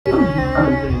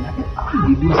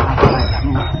Agnes!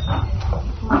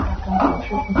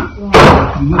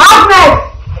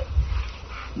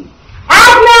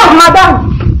 Agnes, madam!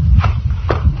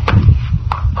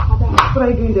 Madam, what are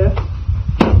you doing there?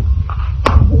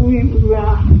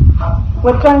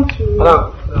 We're trying to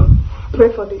pray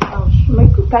for this house.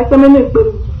 Make it tight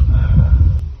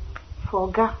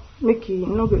for God. Make it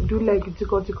no do like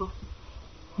tico.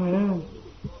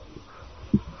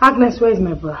 Agnes, where is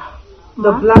my bra?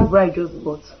 The black bra I just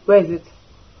bought. Where is it?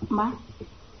 Ma?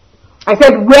 I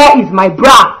said, where is my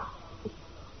bra?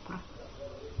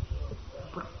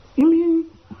 You mean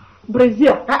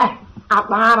Brazil? Where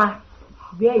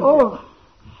is it?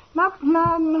 Not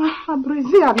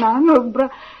Brazil, no bra.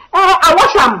 I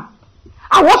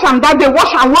wash them that day.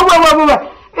 Wash them. Wait.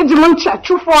 It's one check.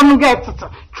 True for me get.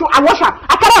 True. I wash them.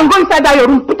 I can't go inside that your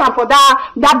room. Put them for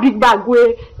that big bag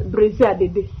where Brazil they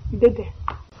did there.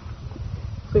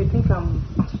 So you think I'm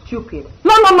stupid?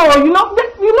 No. You know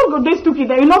go they stupid.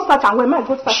 You know such and when I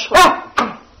go such.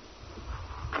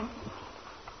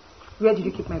 Where did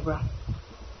you keep my bra?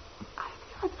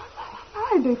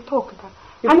 I didn't talk that.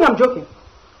 You think I'm joking?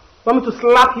 Want me to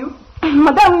slap you?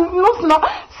 Madam, no.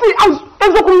 See, I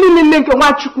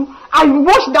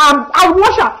wash them.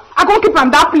 I can't keep them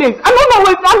that place. I don't know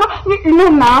where. You know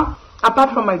now.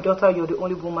 Apart from my daughter, you're the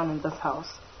only woman in this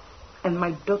house, and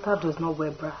my daughter does not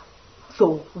wear bra.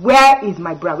 So where is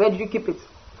my bra? Where did you keep it?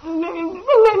 Madam, even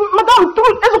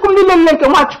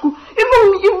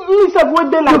if me said what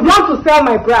they like. You want to sell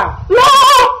my bra? No.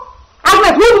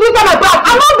 Agnes, who did you tell my bra?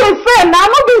 I'm not being fair now.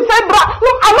 I'm not being fair, bra. No,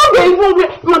 I'm not being even.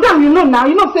 Madam, you know now.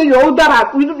 You know say your older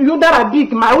are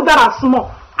big, my older are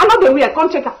small. I'm not the way. Come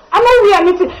check her. I'm not wear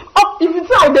anything. Oh, if you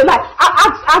try they like,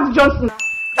 ask Johnson.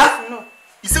 That's no.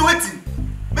 You say waiting.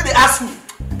 When they ask me,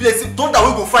 they say don't that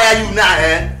we go fire you now,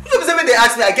 eh? You say when they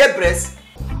ask me, I get breast.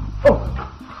 Oh.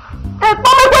 Eh,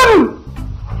 come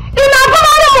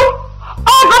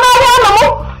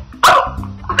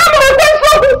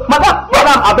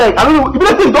Madam, I beg. I mean,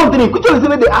 if you don't drink, which one is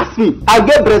when they ask me? I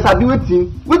get breast. I be waiting.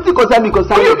 Waiting concern me. You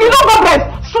don't go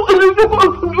breast. So you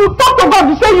talk to God.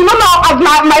 You say you don't know as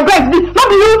my breast be. Not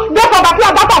you get for that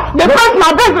time. They press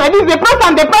my breast like this. They press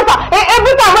and they press.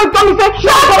 Every time when come, you say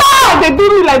shut up. They do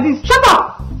me like this. Shut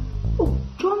up. Oh,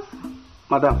 Johnson.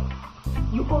 Madam.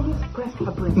 You always press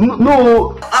her breast.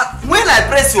 No. When I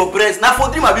press your breast, now for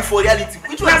dream I be for reality.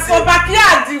 Which one is for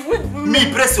backyard?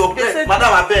 Me press your breast,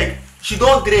 madam. I beg. She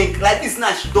don't drink like this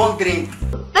now. She don't drink.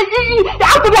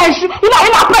 After that, she press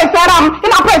her.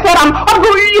 Or go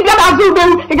you get a zoo.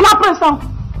 You cannot press her.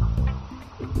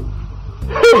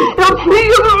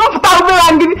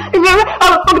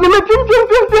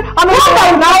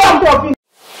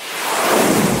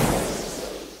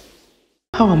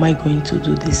 How am I going to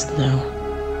do this now?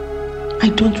 I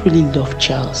don't really love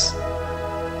Charles.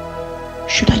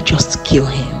 Should I just kill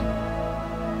him?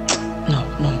 No.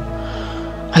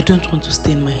 I don't want to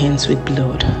stain my hands with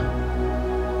blood.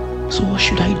 So what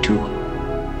should I do?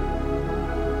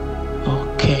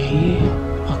 Okay.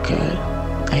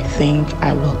 I think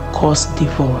I will cause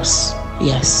divorce.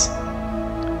 Yes.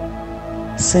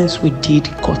 Since we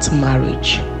did court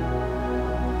marriage,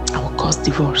 I will cause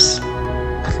divorce.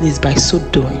 At least by so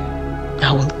doing,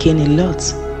 I will gain a lot.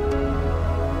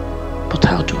 But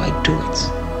how do I do it?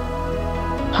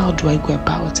 How do I go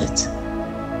about it?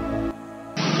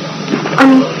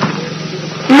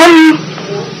 Mommy!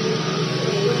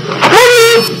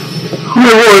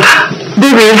 My word,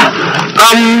 baby.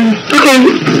 Okay,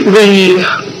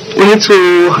 we need to,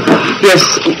 yes,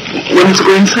 we need to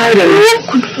go inside and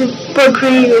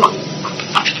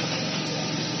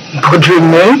bothering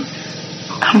me?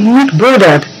 I'm not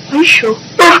bothered. Are you sure?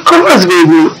 Of course,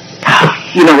 baby.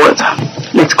 You know what?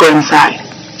 Let's go inside.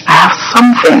 I have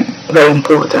something very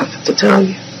important to tell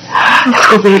you. Let's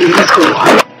go, baby. Let's go.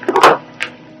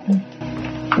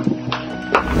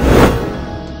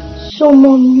 So,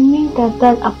 Mom, you mean that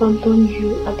Dad abandoned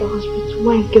you at the hospital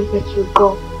when you gave birth to a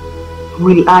girl?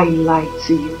 Will I lie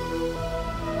to you?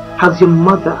 Has your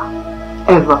mother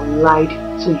ever lied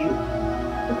to you?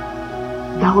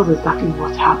 That was exactly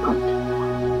what happened.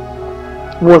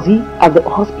 Was he at the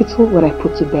hospital when I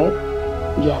put to bed?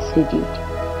 Yes, he did.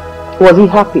 Was he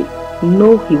happy?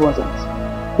 No, he wasn't.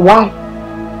 Why?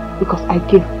 Because I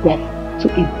gave birth to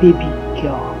a baby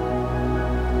girl.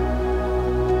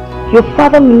 Your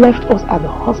father left us at the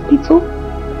hospital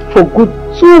for good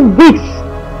 2 weeks.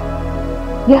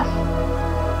 Yes,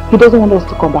 he doesn't want us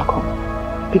to come back home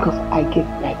because I gave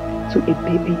birth to a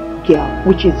baby girl,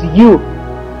 which is you.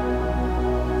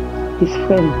 His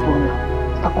friend Bona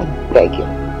started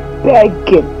begging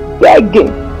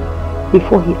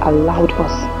before he allowed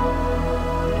us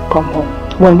to come home.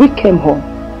 When we came home,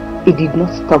 it did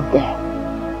not stop there.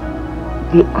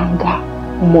 The anger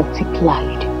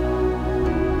multiplied.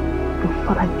 Your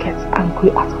father gets angry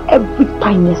at every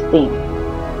tiniest thing.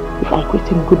 If I greet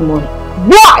him good morning,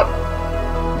 why?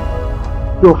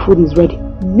 Your food is ready,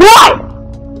 why?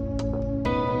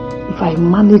 If I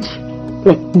manage,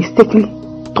 like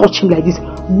mistakenly touch him like this,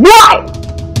 why?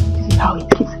 This is how he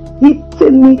keeps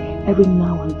hitting me every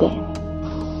now and then.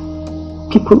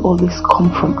 People always come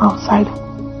from outside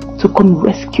to come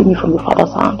rescue me from the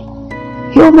father's hand.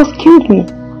 He almost killed me.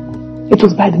 It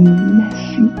was by the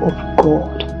mercy of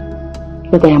God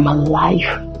that I am alive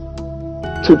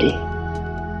today.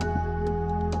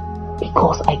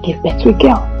 Because I gave birth to a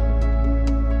girl.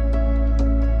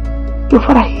 Your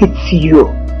father hates you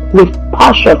with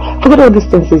passion. Forget all these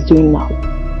things he's doing now.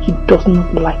 He does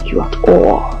not like you at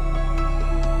all.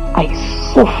 I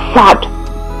suffered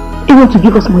even to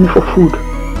give us money for food.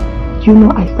 Do you know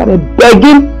I started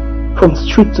begging from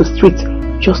street to street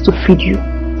just to feed you?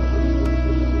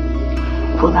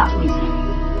 For that reason,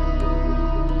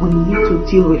 we need to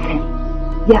deal with him.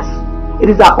 Yes, it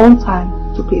is our own time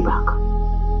to pay back.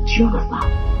 Do you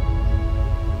understand?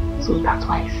 So that's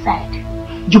why I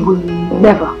said you will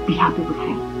never be happy with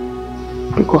him.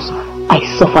 Because I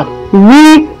suffered,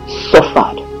 we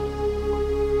suffered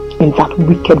in that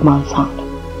wicked man's hand.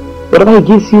 Whatever he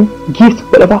gives you, give.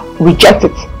 Whatever, reject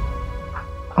it.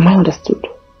 Am I understood?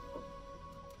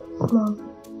 Mom.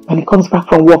 When he comes back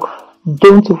from work,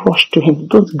 don't rush to him.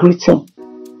 Don't greet him.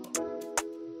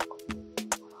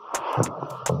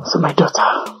 So my daughter,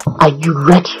 are you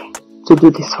ready to do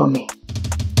this for me?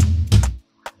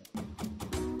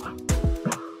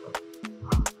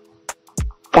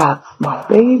 That's my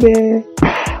baby.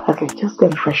 Okay, just go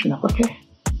and freshen up, okay?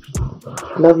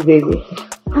 Love you, baby.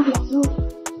 Love you too.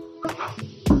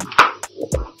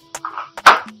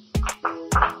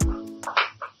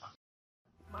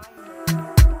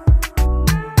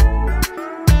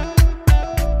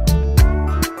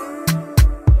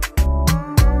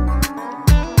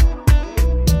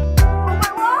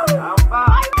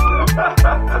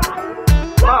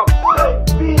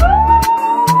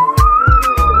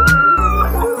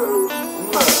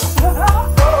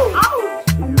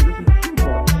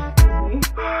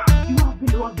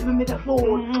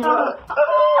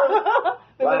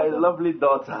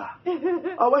 Daughter.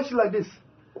 Oh, why is she like this?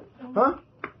 Huh?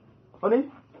 Honey?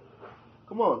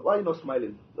 Come on, why are you not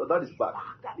smiling? Your dad is back.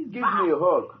 Give me a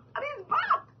hug. Daddy's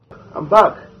back. I'm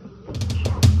back.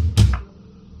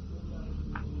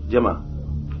 Gemma.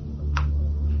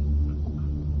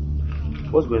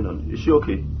 What's going on? Is she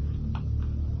okay?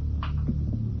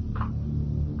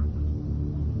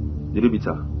 Did you beat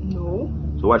her? No.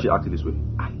 So why is she acting this way?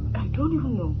 I don't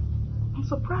even know. I'm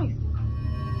surprised.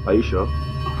 Are you sure?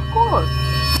 Of course.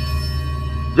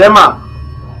 Gemma!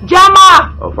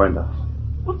 Gemma! I'll find her.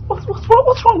 What's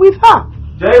wrong with her?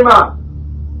 Gemma!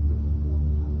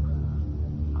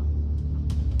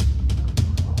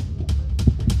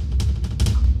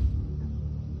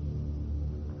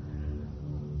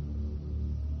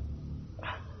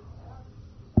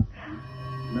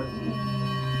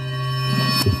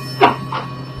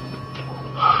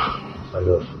 I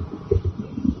love you.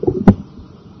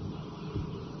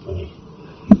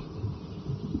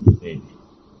 Baby.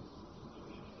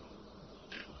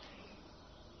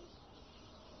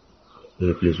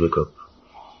 Baby, please wake up.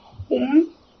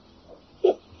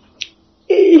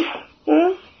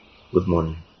 Good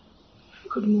morning.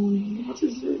 Good morning. What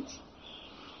is it?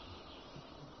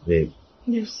 Babe.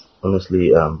 Yes.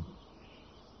 Honestly, I'm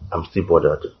still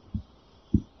bothered.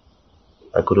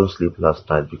 I couldn't sleep last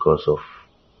night because of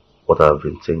what I've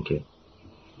been thinking.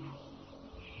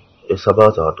 It's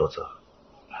about our daughter.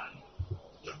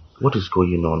 What is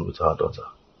going on with our daughter?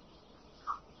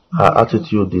 Her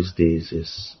attitude these days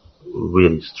is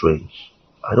really strange.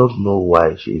 I don't know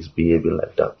why she is behaving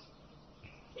like that.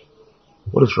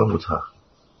 What is wrong with her?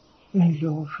 My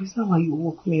love, is that why you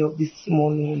woke me up this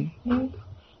morning?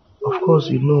 Of course,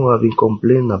 you know I've been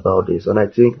complaining about this, and I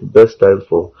think the best time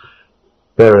for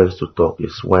parents to talk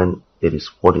is when it is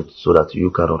funny, so that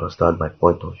you can understand my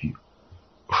point of view.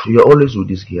 You're always with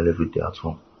this girl every day at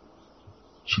home.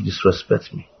 She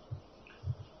disrespects me.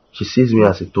 She sees me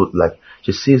as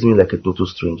she sees me like a total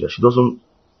stranger. She doesn't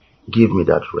give me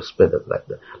that respect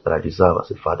that I deserve as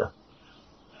a father.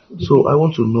 So I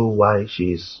want to know why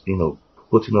she is,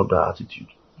 putting up that attitude,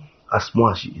 as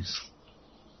small as she is.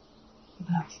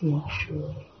 That's not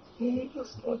true.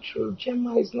 That's not true.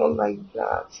 Gemma is not like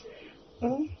that.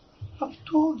 I've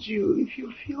told you, if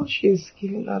you feel she's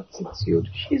giving attitude,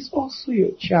 she's also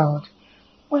your child.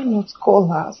 Why not call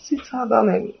her, sit her down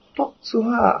and talk to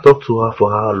her. Talk to her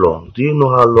for how long? Do you know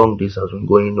how long this has been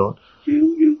going on?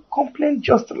 You complained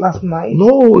just last night.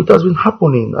 No, it has been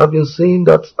happening. I've been seeing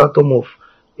that atom of,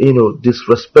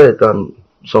 disrespect and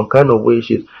some kind of way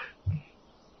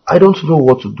I don't know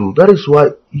what to do. That is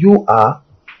why you are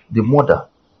the mother.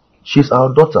 She's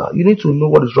our daughter. You need to know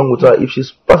what is wrong with her. If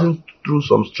she's passing through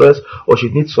some stress or she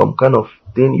needs some kind of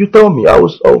thing, you tell me. I'll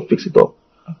fix it up.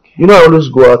 Okay. I always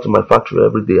go out to my factory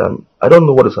every day and I don't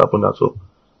know what is happening at all.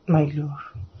 My love,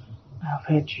 I've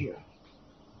heard you.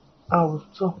 I will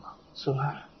talk to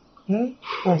her.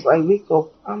 Once I wake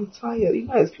up, I'm tired.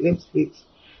 I slept late.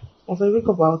 Once I wake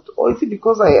up out, or is it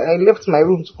because I left my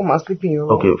room to come and sleep in your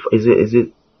room? Okay, is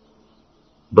it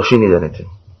does she need anything?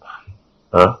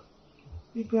 Huh?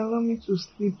 Baby, allow me to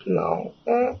sleep now.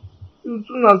 You do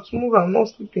not tomorrow, I'll not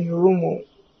sleep in your room.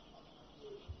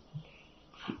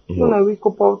 When I wake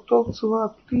up, I'll talk to her,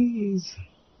 please.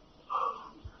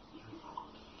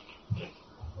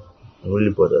 I'm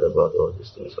really bothered about all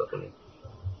these things happening.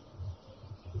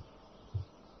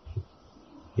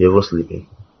 You're ever sleeping?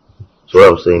 So what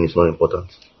I'm saying is not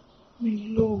important. My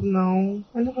love now.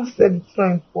 I never said it's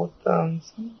not important.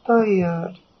 I'm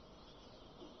tired.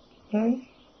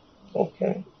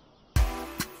 Okay.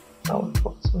 I will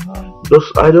talk to her.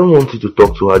 I don't want you to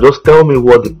talk to her. Just tell me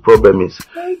what the problem is.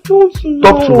 I don't know.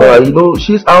 Talk to her.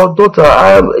 She's our daughter.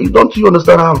 Don't you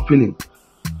understand how I'm feeling?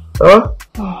 Huh?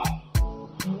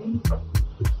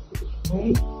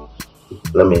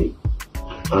 I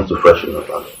need to freshen up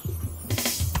and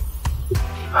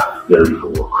get ready for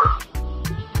work.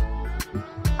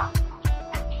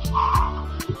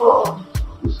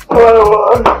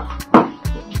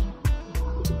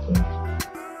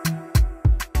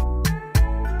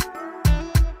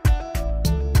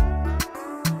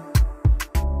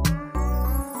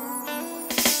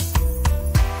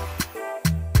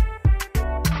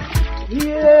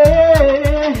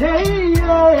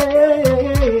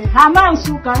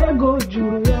 Amansuka ego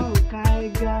juru ya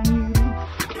ukaiga niru.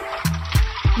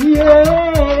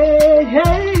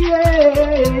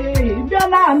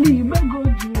 Biana ni ego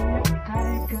juru ya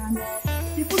ukaiga niru.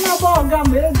 Ifuna boga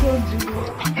me ego juru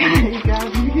ya ukaiga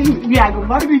niru. We are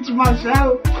going to reach my show.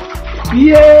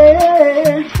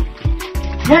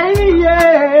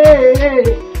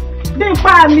 The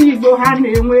family go hand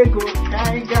enwe go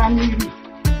ukaiga niru.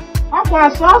 Akwa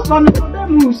so no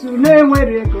musu na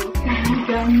enwere ego.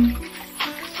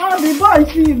 All the boys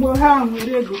see Igbo ha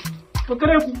nwere ego.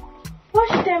 Okerefu.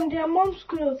 Wash them, their mom's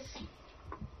clothes.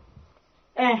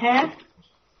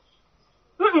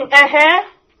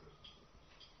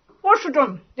 Wash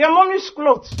them, their mommy's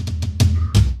clothes.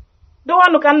 The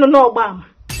one who can know about.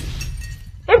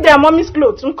 If their mommy's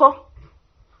clothes,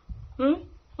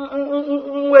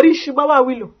 where is she, Baba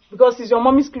Willow? Because it's your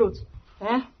mommy's clothes.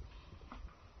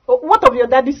 What of your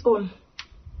daddy's own?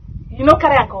 You know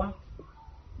Kariakon?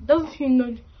 Doesn't he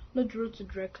know the road to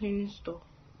dry cleaning store?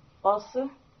 Also?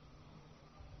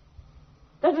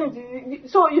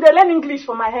 So you don't learn English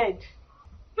for my head?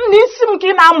 What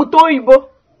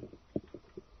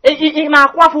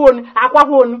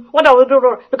are we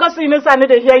doing? Because you know I need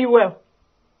to hear you well.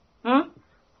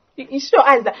 It's your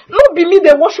eyes that not be me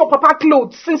they wash your papa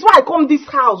clothes since where I come this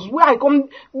house, where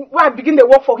I begin the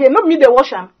work for here, not me they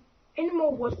wash them. Any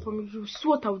more words from me, you see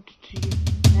what I would do to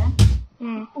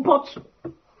you. But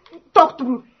talk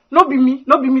through. Not be me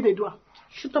they do.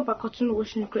 Shut up, I continue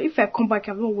washing your clothes. If I come back,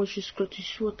 I won't wash his clothes. You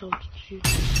see what I would do to you.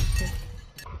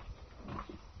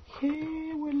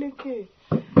 Hey, well, okay.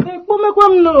 Hey,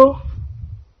 come no.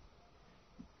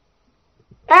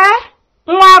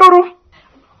 Nwaruru.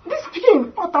 This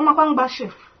pin, Otamakwang Bashi.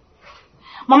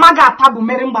 Mama got tabu,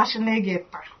 Mary Bashi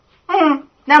Negeta.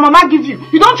 Now, Mama give you.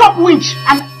 You don't chop winch.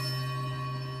 And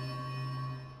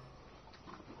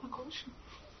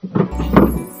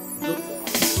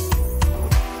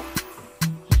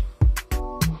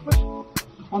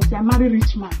until I marry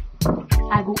rich man,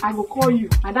 I go call you.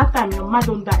 At that time, your mother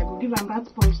don't die. I go give him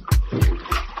that poison.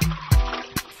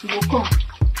 You go come.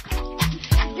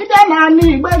 You don't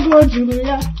need to go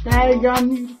Julia. Tiger.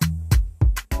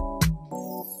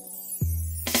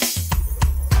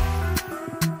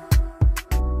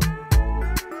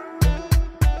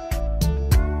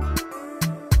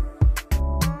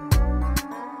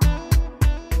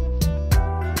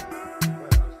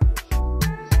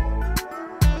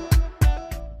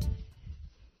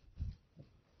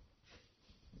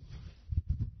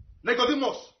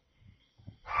 Nicodemus.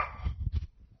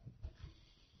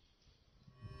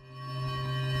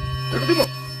 Nicodemus,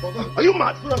 are you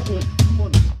mad?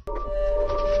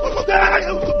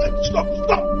 Stop.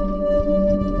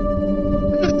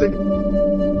 Listen.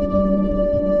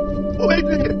 What are you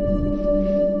doing here?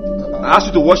 I asked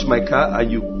you to wash my car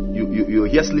and you're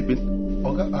here sleeping.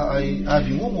 Okay, I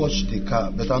been won't watch the car,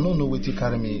 but I don't know waiting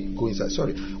carry me go inside.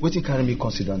 Sorry, waiting carry me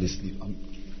consider the sleep.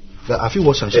 But I feel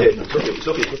wash and Hey, it's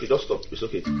okay, just stop. It's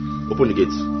okay. Open the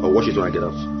gates. I'll wash it when I get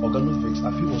out. Okay, no vex. I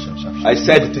feel wash and sharp. I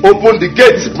said open the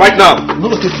gates right now.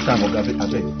 No, take the time, okay. I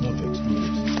beg. No vex.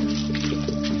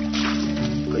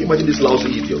 Can you imagine this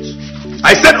lousy idiot?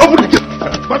 I said open the gate.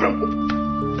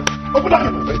 Open that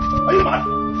gate, my friend. Are you mad?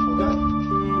 Okay.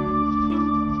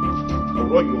 I'll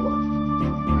run you over.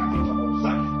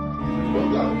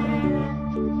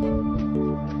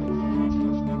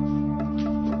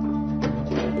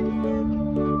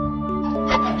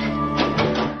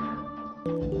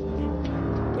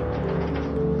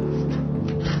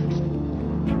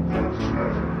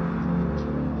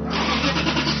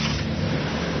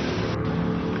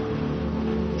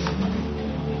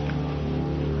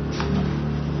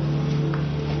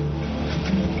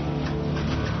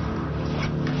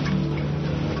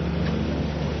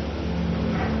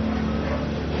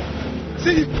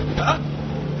 See,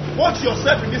 watch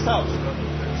yourself in this house.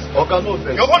 Okay, no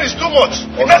offense. Your own is too much.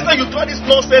 The next time you try this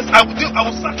nonsense, I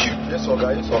will sack you. Yes,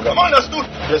 okay, yes, okay. Am I understood?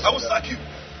 Yes, I will sack you.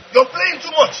 You're playing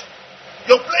too much.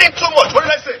 You're playing too much. What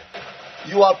did I say?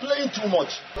 You are playing too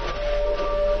much.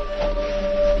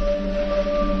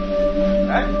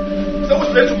 Eh? So who's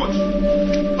playing too much?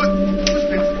 Who's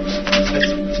playing too much?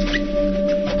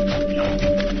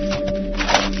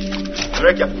 Be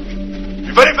very careful. Be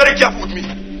very, very careful with me.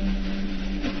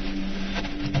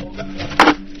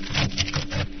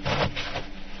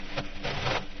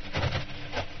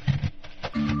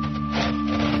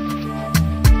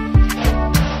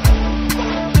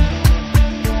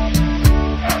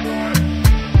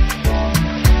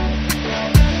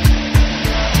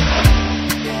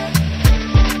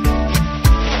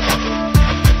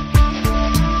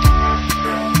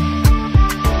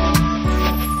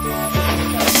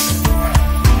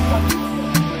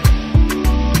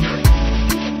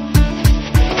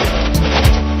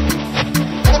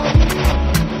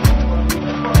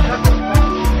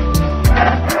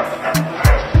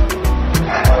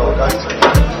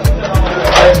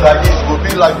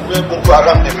 Like where Boko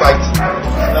Haram they fight.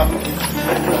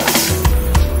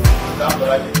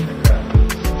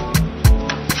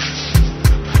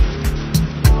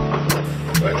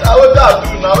 What I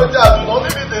do now? What I do? Only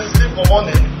me they sleep for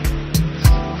morning.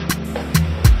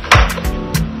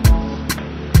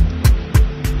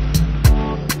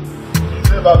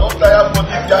 Say, I don't tire for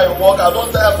this guy work. I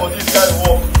don't tire for this guy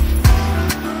work.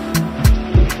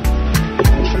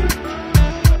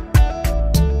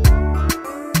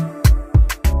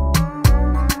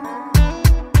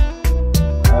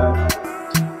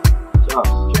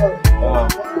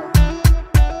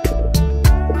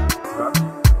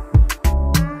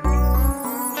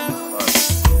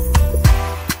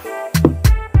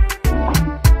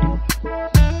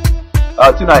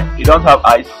 Tonight, you don't have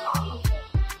ice.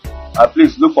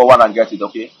 Please look for one and get it,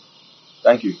 okay?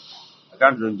 Thank you. I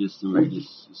can't drink this thing like this.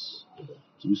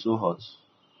 It's be so hot.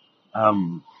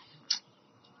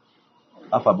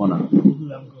 Alpha Bona. I'm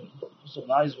good. So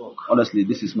nice work. Honestly,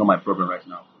 this is not my problem right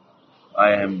now.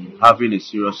 I am having a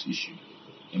serious issue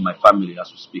in my family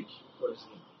as we speak.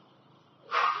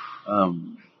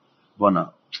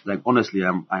 Bona, like honestly,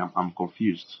 I'm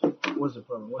confused. What's the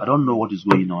problem? I don't know what is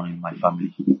going on in my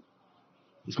family.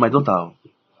 It's my daughter.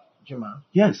 Jima?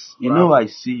 Yes, you know I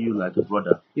see you like a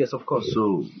brother. Yes, of course.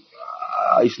 So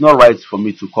it's not right for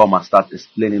me to come and start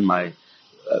explaining my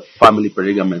family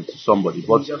predicament to somebody.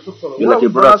 But you're like a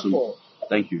brother to me.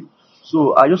 Thank you.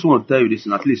 So I just want to tell you this,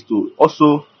 and at least to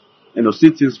also, see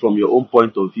things from your own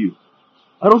point of view.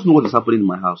 I don't know what is happening in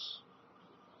my house.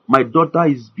 My daughter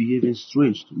is behaving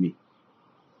strange to me.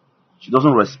 She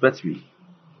doesn't respect me.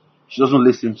 She doesn't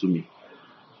listen to me.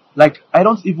 Like I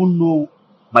don't even know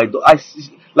my daughter.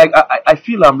 I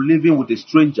feel I'm living with a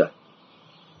stranger.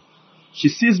 She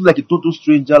sees me like a total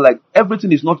stranger. Like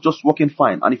everything is not just working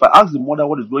fine. And if I ask the mother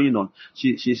what is going on,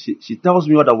 she tells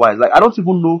me otherwise. Like I don't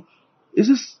even know. Is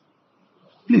this?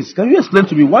 Please, can you explain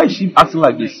to me why is she acting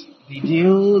like this? Did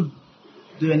you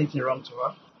do anything wrong to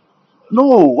her?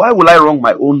 No. Why will I wrong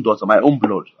my own daughter, my own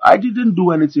blood? I didn't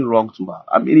do anything wrong to her.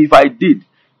 I mean, if I did,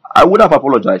 I would have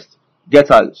apologized, get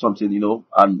her something,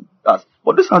 and that.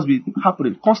 But this has been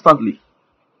happening constantly.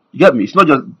 You get me? It's not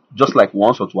just like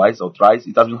once or twice or thrice.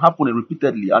 It has been happening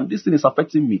repeatedly, and this thing is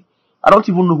affecting me. I don't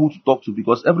even know who to talk to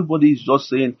because everybody is just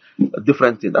saying a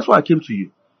different thing. That's why I came to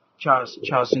you. Charles,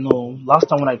 last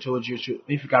time when I told you,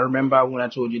 if you can remember when I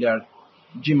told you that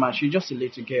Jima, she's just a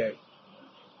little girl.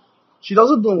 She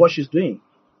doesn't know what she's doing.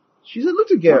 She's a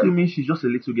little girl. What do you mean she's just a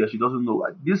little girl? She doesn't know.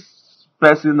 This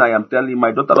person I am telling,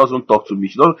 my daughter doesn't talk to me.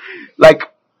 She don't, like,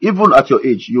 even at your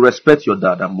age, you respect your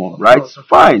dad and mom, right?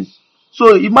 Fine.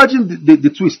 So imagine the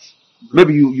twist.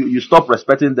 Maybe you stop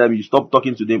respecting them, you stop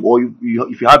talking to them, or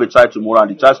if you have a child tomorrow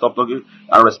and the child stop talking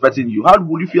and respecting you, how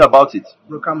will you feel about it?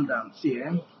 Bro, calm down. See,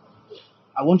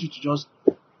 I want you to just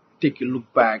take a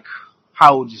look back.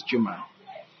 How old is Juma?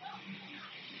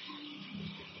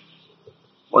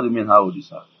 What do you mean, how old is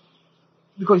her?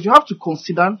 Because you have to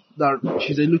consider that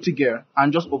she's a little girl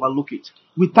and just overlook it.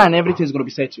 With time, everything is going to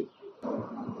be settled.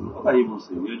 What are you even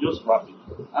saying? You're just rapping.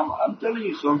 I'm telling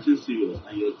you something serious,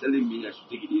 and you're telling me I should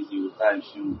take it easy with time.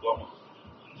 She will come.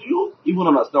 Do you even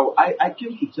understand? I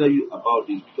came to tell you about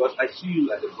this because I see you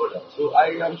like a brother. So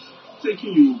I am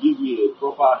taking you to give me a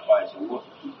proper advice on what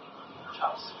to do.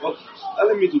 But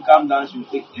telling me to calm down, she will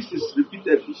take. This is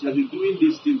repeatedly. She has been doing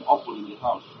this thing often in the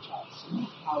house.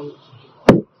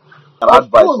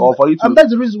 Advice, or for you to. And that's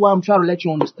the reason why I'm trying to let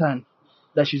you understand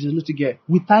that she's a little girl.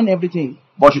 With time, everything.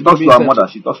 But she talks to her mother.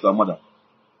 She talks to her mother,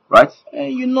 right?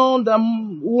 And you know, the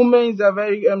women are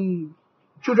very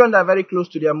children are very close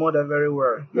to their mother very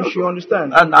well. You should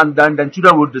understand. And then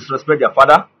children will disrespect their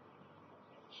father,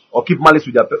 or keep malice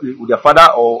with their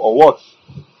father, or what?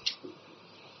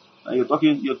 And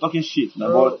you're talking shit,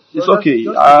 man. But it's okay.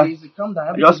 I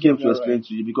just came to explain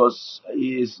to you because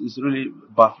it's really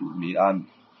baffling me, and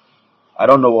I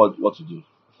don't know what to do.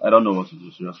 I don't know what to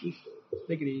do, seriously.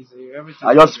 Take it easy.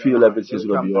 I just feel everything's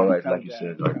gonna be alright, like you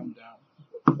said.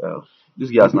 Right?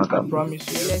 This girl's not coming. I promise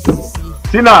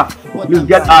you. Tina, please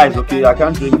get eyes, okay? I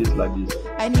can't drink this like this.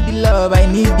 I need the love,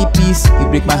 I need the peace. You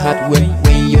break my heart when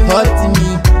you hurt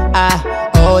me.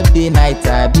 All day night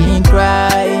I've been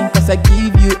crying, cause I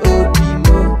give you all the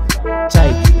more.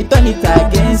 Child, you turn it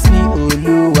against me, oh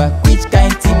Lord. Which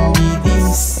kind thing be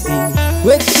this?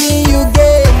 What can you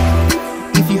get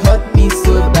if you hurt me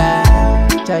so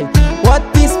bad? Child, what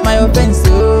is my offense,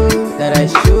 oh, that I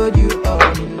showed you all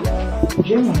in love?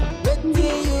 Jimmy,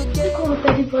 the call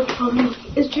Daddy bought for me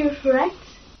is due correct?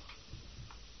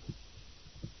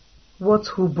 What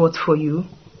who bought for you?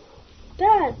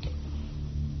 Dad.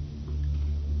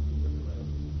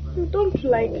 You don't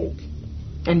like it.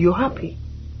 And you're happy.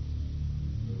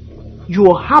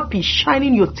 You're happy,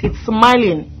 shining your teeth,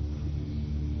 smiling.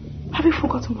 Have you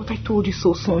forgotten what I told you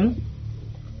so soon?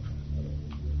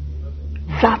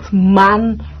 That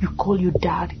man you call your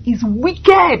dad is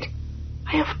wicked.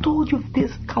 I have told you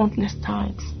this countless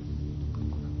times.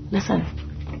 Listen,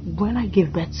 when I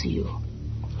gave birth to you,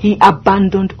 he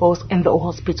abandoned us in the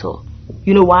hospital.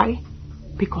 You know why?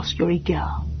 Because you're a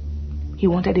girl. He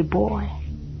wanted a boy.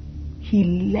 He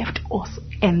left us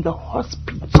in the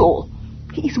hospital.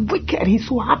 He is wicked. He's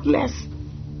so heartless.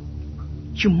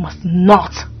 You must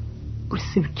not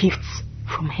receive gifts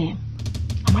from him.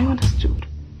 Am I understood?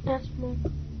 Yes, Mom.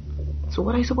 So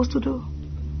what are you supposed to do?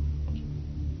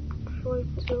 Throw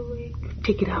it away.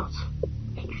 Take it out.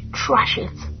 Trash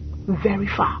it very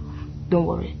far. Don't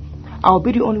worry. I'll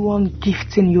be the only one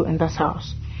gifting you in this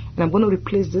house. And I'm going to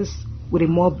replace this with a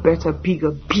more better,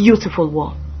 bigger, beautiful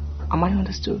one. Am I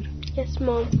understood? Yes,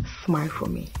 Mom. Smile for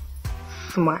me.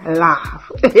 Smile. Laugh.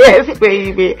 Yes,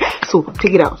 baby. So,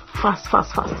 take it out. Fast,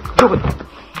 fast, fast. Do it.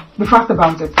 Be fast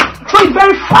about it. Throw it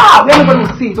very far. Everybody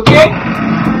will see it, okay?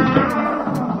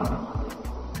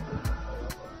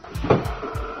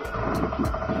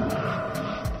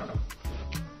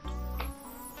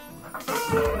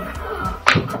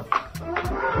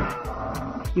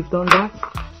 You've done that?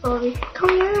 Sorry. Come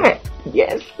here.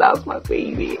 Yes, that's my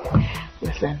baby.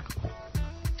 Listen.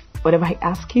 Whatever I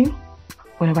ask you,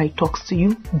 whenever he talks to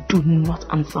you, do not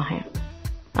answer him.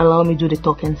 Allow me to do the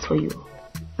talkings for you.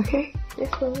 Okay?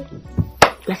 Yes, Mom.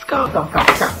 Let's go. Come.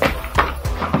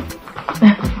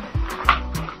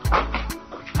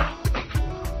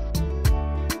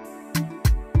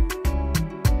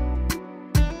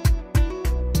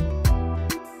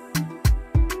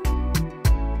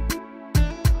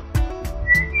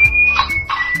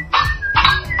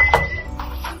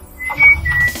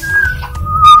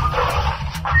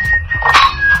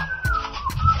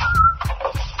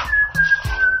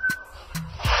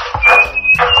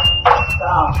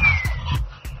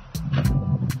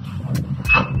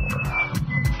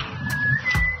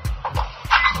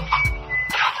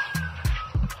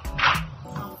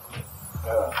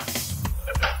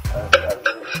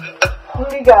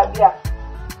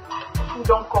 You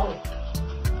don't come.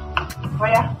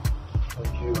 Where?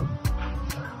 Thank you.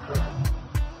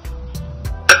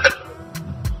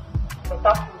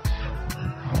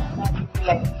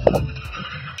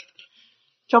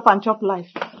 Chop and chop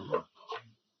life.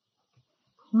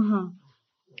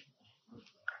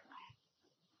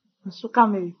 So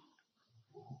come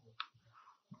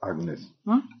Agnes,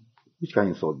 Hmm? which kind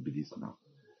of insult be this now?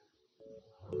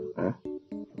 Eh?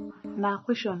 Now,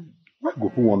 question. Why go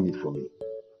put 1 minute for me?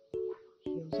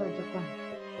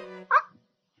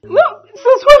 No,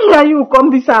 since when are you come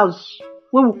this house?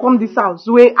 When we come this house,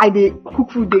 where I dey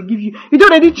cook food they give you. You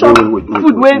don't already chop food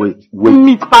where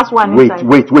meat pass one inside.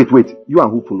 Wait. You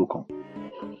and who follow come?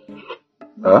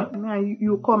 Huh?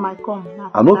 You come, I come.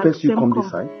 I know first you come this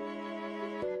side.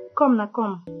 Come, na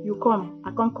come. You come.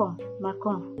 I can't come. Na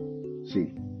come.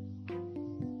 See,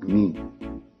 me,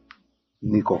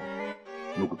 Nico,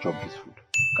 no go chop this food.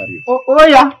 Carry it. Oh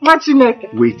yeah,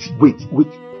 Machineke. Wait.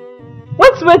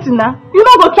 What's waiting now? You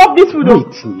not go chop this food.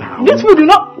 Wait now. This food you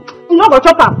not go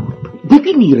chop am. They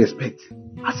give me respect.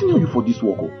 I senior you for this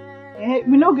work.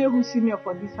 We no get who senior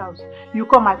for this house. You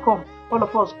come, I come. All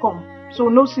of us come. So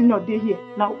no senior day here.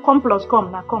 Now come plus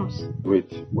come, now comes.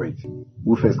 Wait.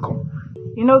 Who first come?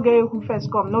 You no get who first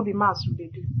come, no be mass who they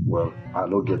do. Well, I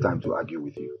don't get time to argue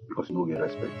with you because you don't get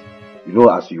respect. You know,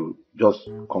 as you just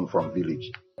come from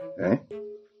village,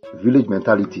 village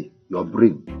mentality, your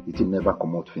brain, it will never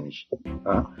come out finish.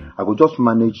 I will just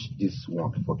manage this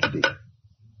one for today.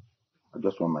 I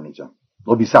just want manager.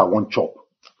 No be say I want chop.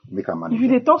 Make a manager. If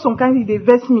you dey talk some kind, they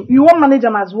vex me. You want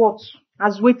manager as what?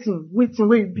 As waiting where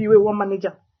you be, where one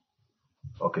manager.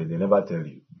 Okay, they never tell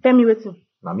you. Tell me waiting.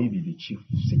 Now me be the chief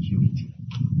security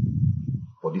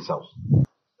for this house.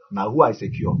 Now who I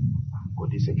secure, go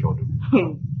they secure them.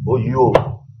 Oh you,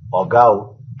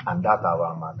 Ogao, and that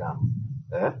our madam.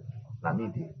 Now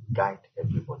me they guide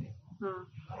everybody.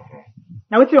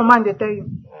 Now what's your mind they tell you?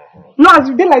 No, as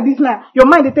you did like this now, your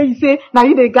mind they tell you say, now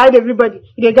you they guide everybody.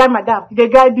 You they guide madam. You they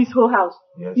guide this whole house.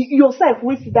 Yes. Yourself,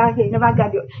 we sit down here, you never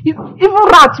guide you. Even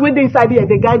rats when they inside here,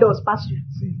 they guide us past you.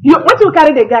 See, what you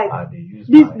carry the guide?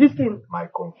 They use this thing. My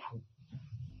kung fu.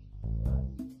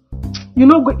 You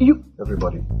know, you.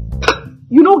 Everybody.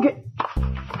 You know, get.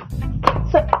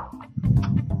 Say,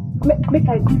 make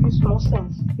I give you small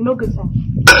sense. You know, get sense.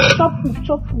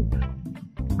 Chop food.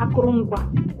 Akorongwa.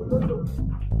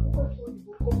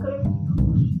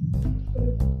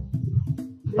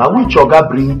 Now which oga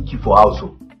bring you for house? Go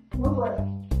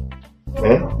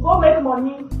make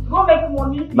money.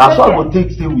 Now so I go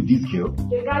take stay with this girl.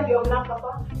 The guy your black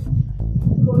papa.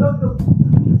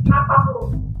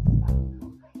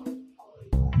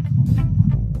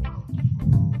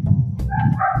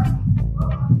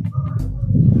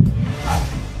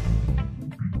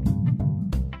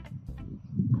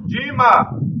 Jima!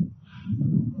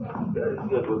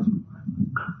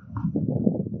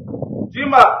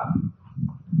 Jima!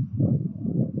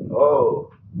 Oh,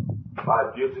 my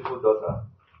beautiful daughter.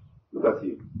 Look at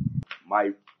you.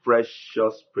 My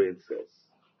precious princess.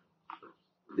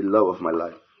 The love of my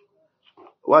life.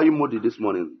 Why are you moody this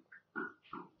morning?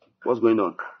 What's going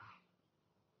on?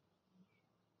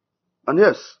 And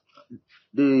yes,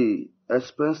 the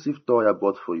expensive toy I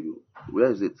bought for you.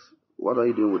 Where is it? What are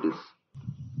you doing with this?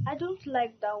 I don't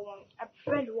like that one. I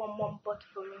prefer the one Mom bought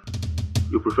for me.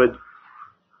 You preferred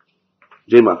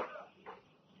Jema?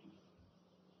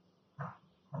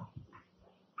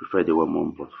 Prefer the one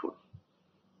Mom bought for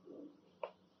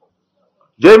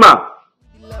Jema!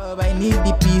 Love, I need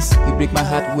the peace. You break my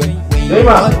heart when you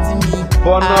hurt me.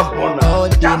 All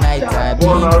day night I've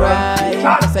been crying,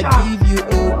 cause I give you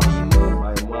OP.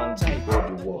 My man before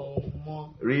the war.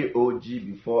 Real OG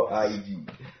before IG.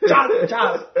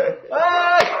 Charles.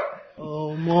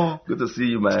 Oh, more. Good to see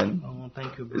you, man. Oh,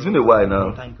 thank you, bro. It's been a while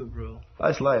now. Thank you, bro.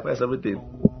 How's life? How's everything?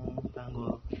 Thank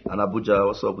God. And Abuja,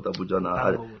 what's up with Abuja now?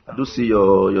 I do see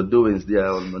your doings there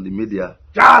on the media.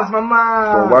 Charles,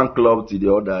 mama. From one club to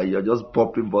the other, you're just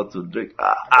popping bottle drink.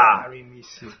 I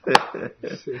miss you.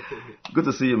 Good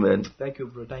to see you, man. Thank you,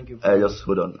 bro. Thank you. Bro. Just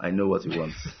hold on. I know what you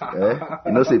want.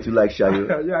 You know, say you like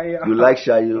Shayo. Yeah. You like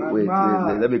Shayo. Wait,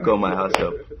 let me call my house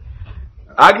up.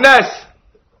 Agnes!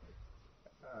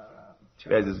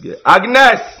 Where's this girl?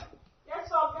 Agnes! Yes,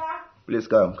 okay. Please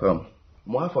come.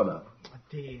 Mohafana.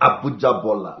 Abuja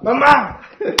Bola. Mama!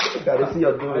 Can you see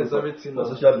your doing everything on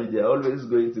social media? Always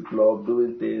going to club,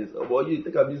 doing things. But you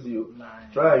take a busy.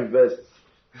 Try and invest.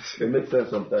 It makes sense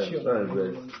sometimes. Sure. Try and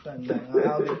invest.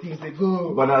 How the things they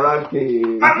go.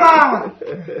 Banaranke. Mama!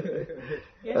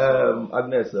 Yes,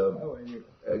 Agnes, how are you?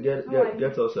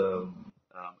 get us a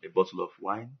bottle of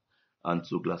wine and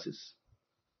 2 glasses.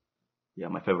 Yeah,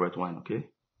 my favorite wine, okay?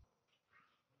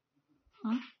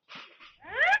 Huh?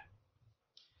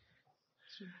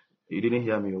 You didn't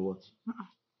hear me or what?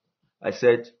 I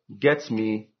said, get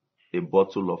me a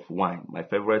bottle of wine, my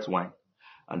favorite wine,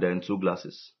 and then 2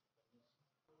 glasses.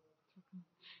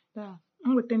 Yeah,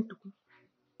 I'm with Tentuku.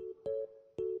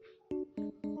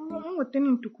 I'm with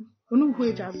Tentuku. You know who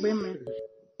is a man.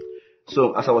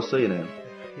 So, as I was saying,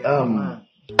 I'm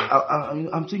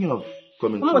thinking of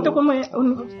coming to... Can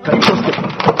you just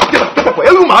get up? Are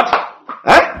you mad?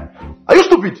 Eh? Are you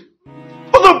stupid?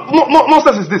 What sort of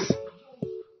nonsense is this?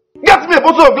 Get me a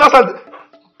bottle of glass and...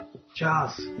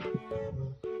 Charles.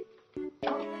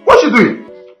 What's she doing?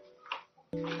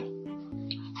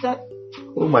 That...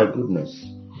 Oh my goodness.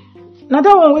 Now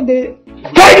that one with the...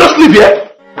 Can you just leave here?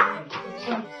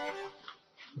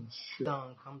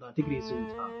 Calm down. Take it easy with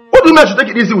her. What do you mean I should take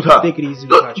it easy with her? Take it easy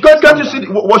with her. Can't you see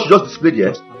what she just displayed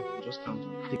here? Just calm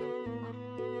down.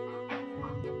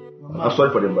 I'm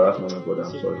sorry for the embarrassment, my brother.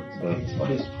 I'm sorry. All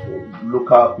these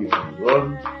local people.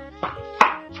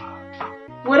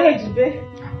 What age, babe?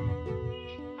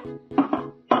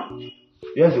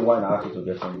 Here's the wine I asked you to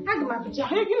get some. I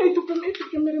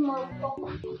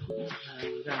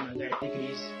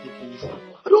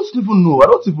don't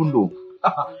even know.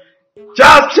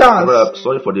 Chance. Brother,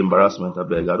 sorry for the embarrassment, I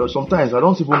beg. Sometimes I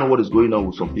don't even know what is going on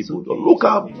with some people. Look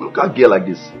at girl like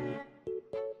this.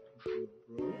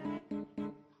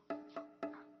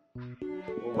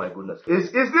 Oh my goodness.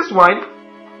 Is this wine?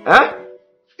 Eh?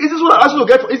 Is this what I asked you to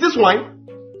get? Is this wine?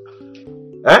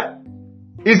 Eh?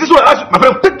 Is this what I asked you? My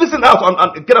friend, take this thing out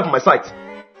and get out of my sight.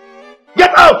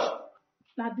 Get out!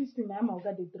 Now this thing I'm gonna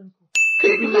drink.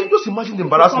 Just imagine the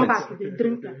embarrassment. Come back,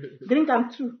 drink them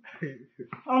too.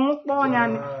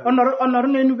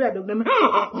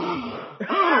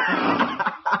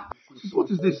 What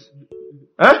is this?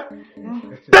 Eh?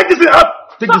 Take this thing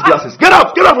out! Take these glasses. Get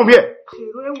out from here.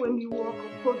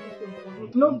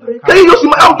 No break. Can you just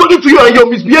imagine? I'm talking to you and you're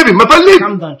misbehaving. My friend, leave.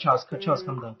 Calm down, Charles,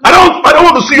 calm down. I don't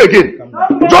want to see you again.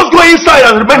 Just go inside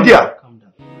and remain there. Calm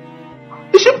down.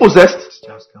 Is she possessed?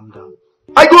 Charles, calm down.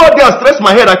 I go out there and stress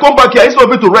my head. I come back here instead of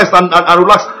me to rest and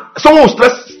relax. Someone will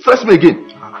stress me again.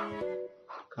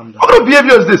 Calm down. What kind of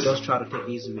behavior is this? Just try to take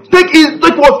it easy with it.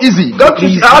 Take what easy? I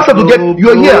asked her to get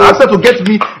you're here. I asked her to get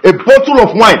me a bottle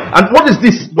of wine. And what is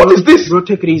this? What is this? Bro,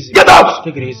 take it easy. Get out!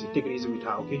 Take it easy with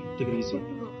her, okay? Take it easy.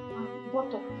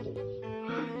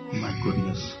 My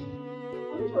goodness.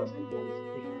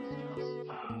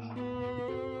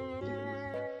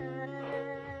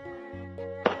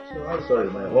 So I'm sorry,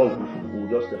 my home will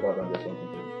just step out and get something.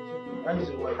 And is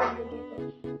your wife?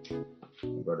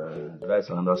 Brother, that's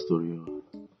another story.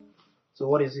 So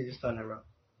what is it this time around?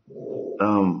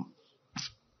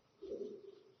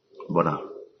 Brother,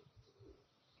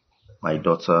 my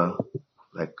daughter,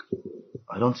 like,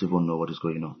 I don't even know what is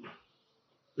going on.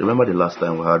 Remember the last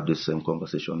time we had this same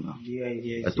conversation now?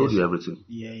 Yes. I told you everything.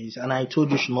 Yes, and I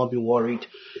told you should not be worried.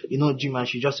 You know, Jima,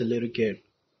 she's just a little girl.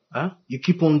 Huh? You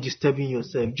keep on disturbing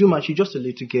yourself. Jima, she's just a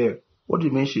little girl. What do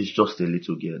you mean she's just a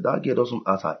little girl? That girl doesn't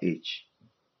ask her age.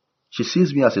 She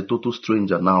sees me as a total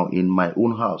stranger now in my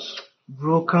own house.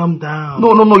 Bro, calm down.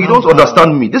 No, you don't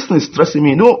understand me. This thing is stressing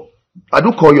me. No, I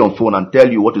do call you on phone and tell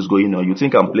you what is going on. You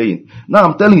think I'm playing. Now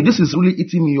I'm telling you, this is really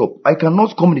eating me up. I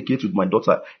cannot communicate with my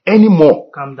daughter anymore.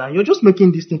 Calm down. You're just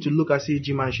making this thing to look as if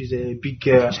Jima, she's a big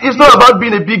girl. It's not about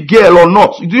being a big girl or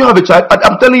not. Do you have a child?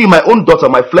 I'm telling you, my own daughter,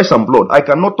 my flesh and blood. I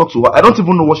cannot talk to her. I don't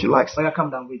even know what she likes. Oh, yeah, calm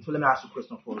down. Wait. So let me ask you a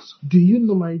question first. Do you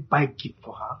normally buy gift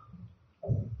for her?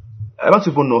 I don't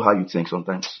even know how you think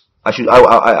sometimes. I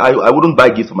wouldn't buy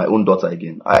gift for my own daughter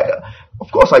again.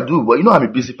 Of course I do, but you know I'm a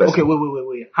busy person. Okay,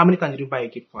 wait. How many times did you buy a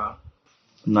gift for her?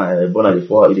 Nah, born at the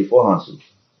four hands.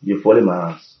 You fall in my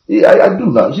hands. I do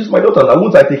now. She's my daughter. Now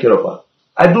won't I take care of her?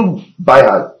 I do buy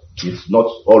her gifts, not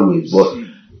always, but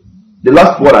the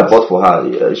last one I bought for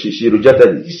her, she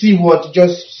rejected it. You see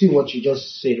what you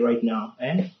just said right now,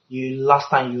 eh? Last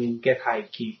time you get her a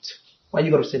gift. Why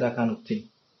you gotta say that kind of thing?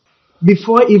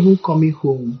 Before even coming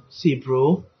home, see,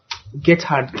 bro, get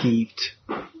her gift.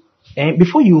 And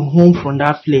before you home from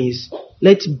that place,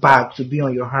 let bag to be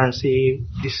on your hand. Say,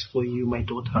 this is for you, my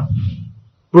daughter.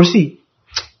 Bro, see,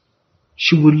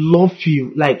 she will love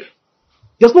you. Like,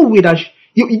 there's no way that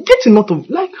you get a lot of,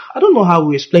 like, I don't know how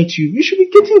we explain to you. You should be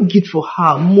getting gift for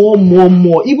her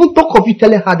more. Even talk of you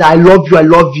telling her that I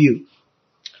love you.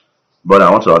 But I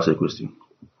want to ask you a question.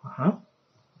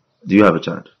 Do you have a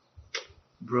child?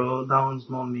 Bro, that one's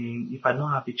not me. If I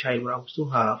don't have a child, I will still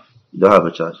have. You don't have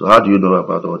a child. So how do you know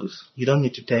about all this? You don't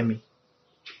need to tell me.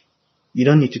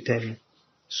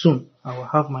 Soon, I will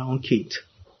have my own kid.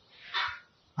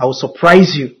 I will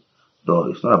surprise you.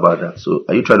 No, it's not about that. So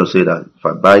are you trying to say that if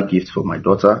I buy gifts for my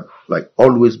daughter, like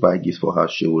always buy gifts for her,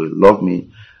 she will love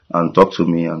me and talk to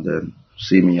me and then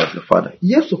see me as the father?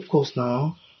 Yes, of course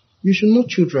now. You should know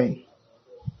children.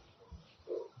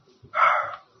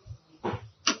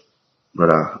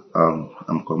 Brother,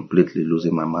 I'm completely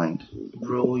losing my mind.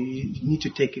 Bro, you need to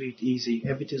take it easy.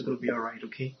 Everything's going to be alright,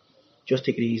 okay? Just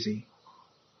take it easy.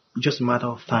 It's just a matter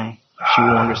of time. She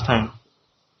will understand.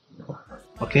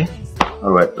 Okay?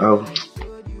 Alright,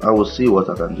 I will see what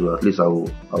I can do. At least I'll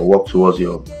work towards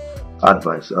your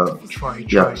advice. Try.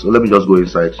 Yeah, so let me just go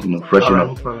inside, freshen up.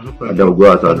 No problem. And then we'll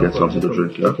go out and get something to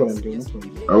drink. Yeah? No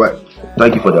problem. Alright,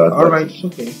 thank you for the advice. Alright,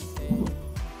 okay.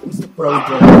 What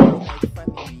are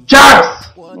we doing? Charles!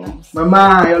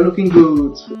 Mama, you're looking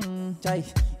good.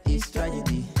 It's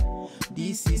tragedy.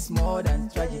 This is more than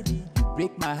tragedy. You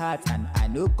break my heart and I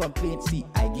no complaint. See,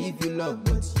 I give you love,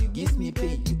 but you give me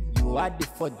pain. You are the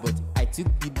fault, but I took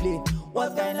the blame.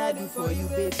 What can I do for you,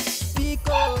 babe?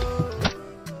 Because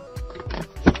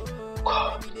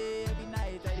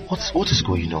What is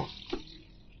going on?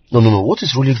 No. What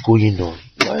is really going on?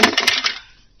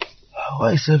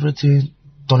 Why is everything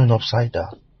turning upside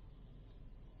down?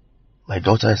 My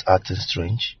daughter is acting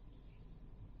strange.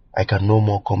 I can no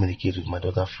more communicate with my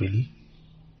daughter freely.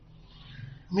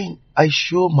 I mean, I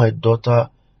show my daughter,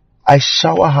 I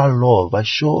shower her love, I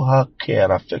show her care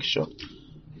and affection.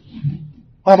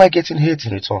 Why am I getting hate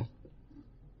in return?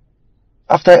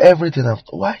 After everything I've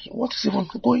done, why? What is even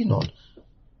going on?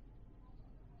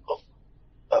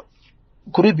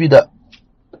 Could it be that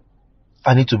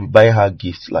I need to be buying her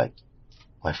gifts like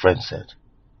my friend said?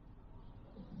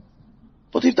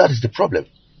 But if that is the problem,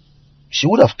 she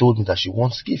would have told me that she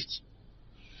wants gifts.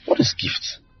 What is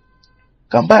gift?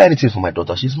 Can buy anything for my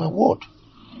daughter. She's my ward.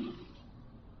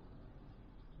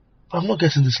 But I'm not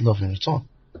getting this love in return.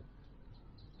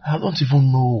 I don't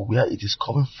even know where it is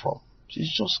coming from.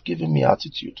 She's just giving me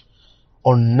attitude.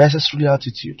 Unnecessary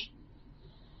attitude.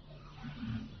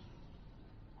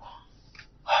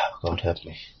 God help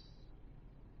me.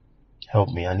 Help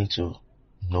me. I need to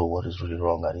know what is really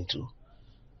wrong. I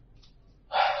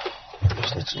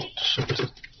just need to do something.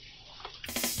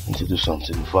 I need to do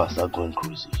something before I start going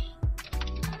crazy.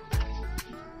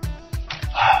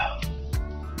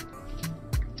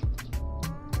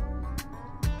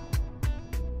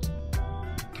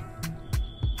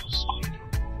 What's going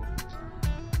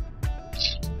on?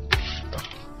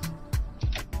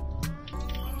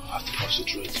 I have to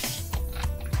concentrate.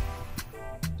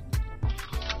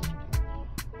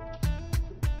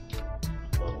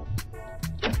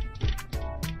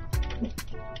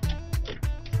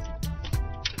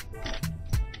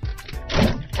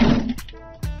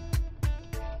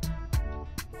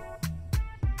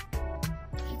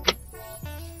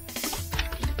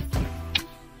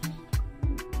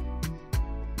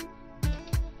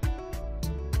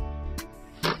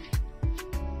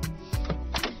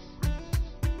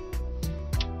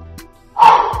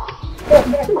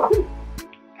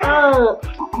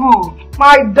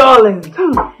 My darling,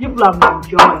 you people have been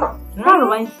enjoying. That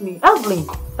reminds me, Evelyn,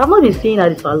 I'm not been staying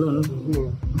at the salon.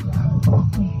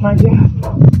 My dear,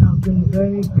 I've been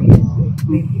very busy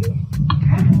lately.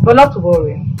 But not to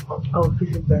worry, I'll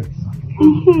visit very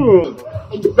soon.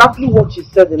 Exactly what you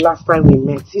said the last time we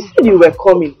met. You said you were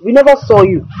coming. We never saw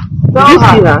you. Did you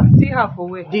see her? See her for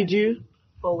where? Did you?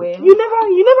 For where? You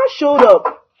never showed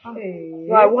up. Hey.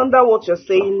 So I wonder what you're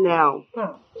saying now.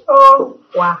 Oh,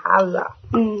 wahala.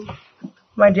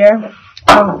 My dear,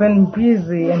 I've been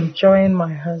busy enjoying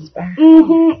my husband.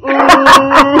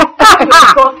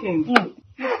 Talking.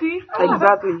 You see?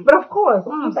 Exactly. But of course,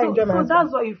 I enjoy my So husband.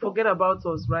 that's why you forget about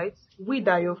us, right? We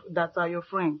that are your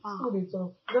friends. Who they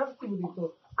talk? Just who they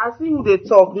talk. I see who they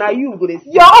talk. Now you go to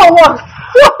see. Yo, what?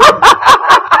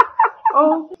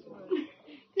 Oh,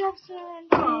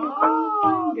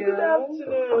 Good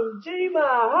afternoon. Jima,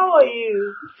 how are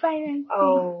you? Fine.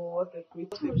 Oh, what a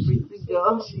pretty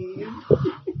girl she is.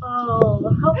 Oh,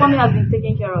 how come he has been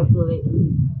taking care of you lately?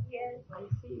 Yes, I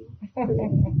see.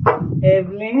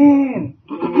 Evelyn.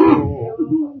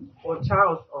 Or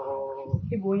Charles or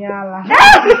Ibunyala.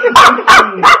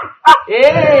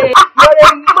 Hey, you're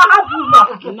a mad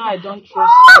woman. you know I don't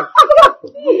trust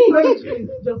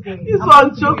This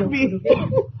one choked me.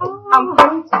 I'm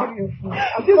going to give you food.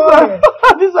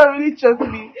 This one really choked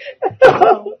me.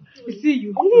 You see,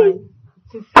 you like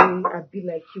to say I be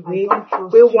like you.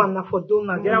 Wait one na for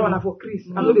Donna, the other one na for Chris.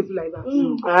 I know they do like that.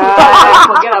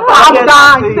 Forget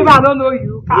about it. You say I don't know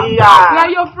you. We Yeah. are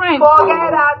your friends.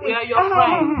 Forget that. We are your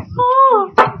friends.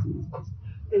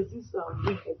 There's this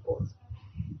big airport.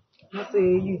 Not say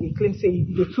you they claim say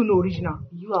you too no original.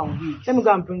 You are weak. Let me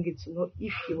go and bring it to know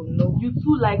if you know. You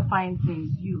too like fine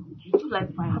things. You too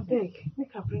like fine I things. beg,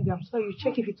 make her bring them so you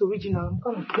check if it's original. I'm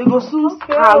coming. They go soon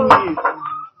scam you.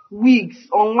 Wigs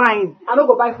online. I don't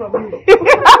go buy from you.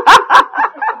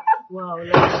 Wow,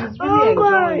 like she's really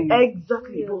enjoying.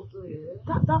 Exactly. Yeah.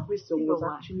 But that question was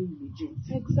actually legit.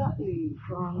 Exactly,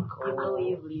 Frank. How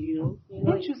you?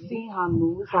 Don't you see her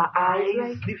nose, Her eyes,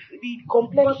 like, the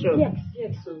complexion.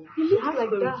 yes, so she looks like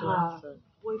that her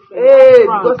boyfriend. Hey,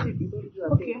 Frank. because if you don't do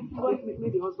that, Okay,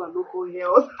 maybe the husband no go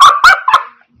hear us.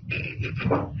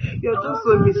 You're just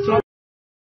so mischievous.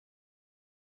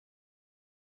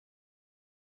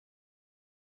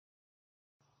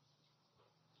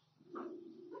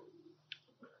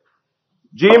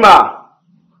 Jima!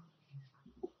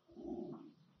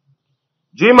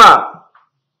 Jima!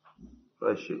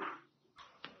 Where is she?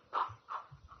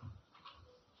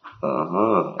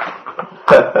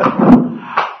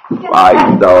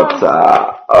 My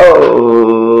daughter.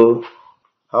 Oh.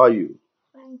 How are you?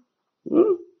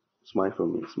 Hmm? Smile for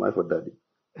me. Smile for daddy.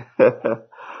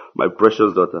 My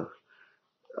precious daughter.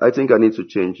 I think I need to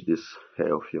change this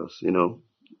hair of yours. You know,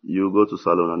 you go to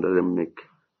salon and let them make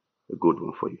a good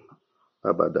one for you. How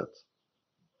about that?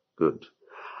 Good.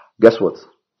 Guess what?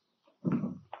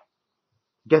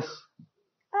 Guess.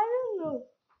 I don't know.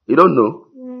 You don't know?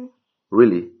 Mm.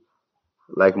 Really?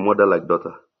 Like mother, like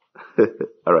daughter.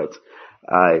 All right.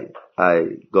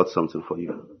 I got something for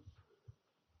you.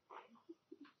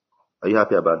 Are you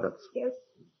happy about that? Yes.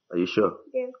 Are you sure?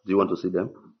 Yes. Do you want to see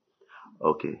them?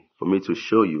 Okay. For me to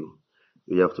show you,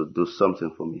 you have to do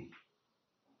something for me.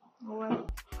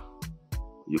 What?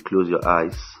 You close your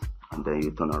eyes and then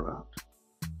you turn around.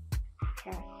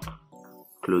 Okay.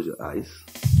 Close your eyes.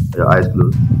 Are your eyes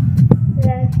closed?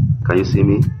 Yes. Can you see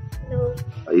me? No.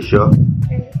 Are you sure?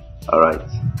 Yes. All right.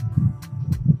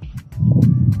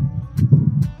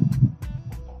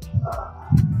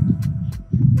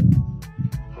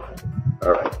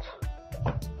 All right.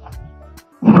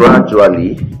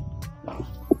 Gradually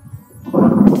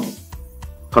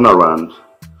turn around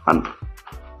and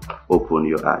open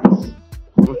your eyes.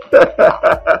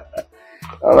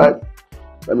 All right.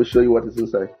 Let me show you what is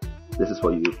inside. This is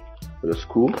for you, for your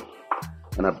school,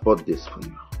 and I bought this for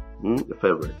you. Your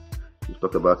favorite. We've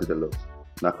talked about it a lot.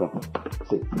 Now come,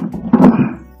 sit.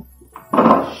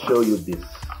 I'll show you this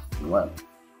one.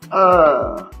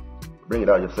 Bring it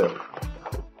out yourself.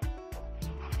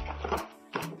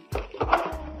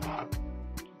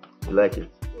 You like it?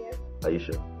 Yes. Are you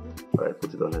sure? All right,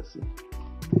 put it on. Let's see.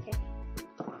 Okay.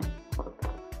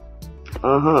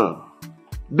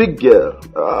 Big girl.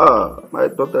 My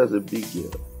daughter is a big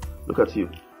girl. Look at you.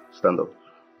 Stand up.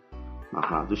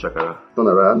 Do shakara. Turn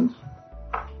around.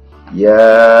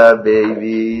 Yeah,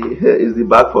 baby. Is the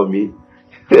bag for me?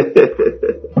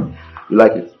 You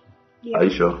like it? Yeah. Are you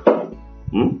sure?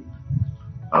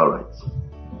 All right.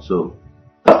 So,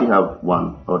 I still have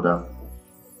one other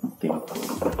thing.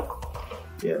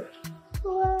 Yeah.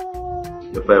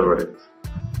 Your favorite.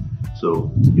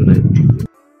 So, you know it.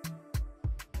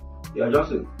 Yeah,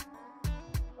 Johnson.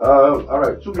 All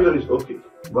right. 2 million is okay,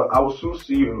 but I will soon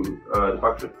see you at the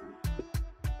factory.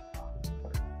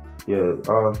 Yeah.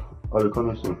 I'll be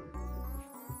coming soon.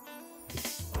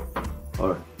 All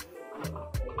right.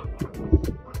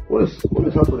 What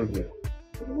is happening here?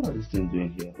 What are these things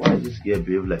doing here? Why is this girl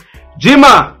behave like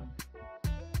Jima?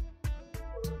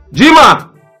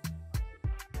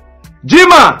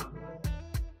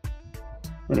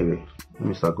 Anyway, let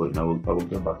me start going. I will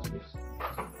get back to this.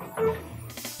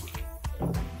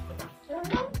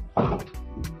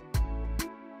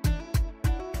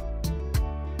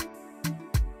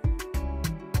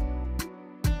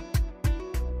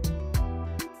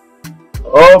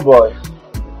 Oh boy.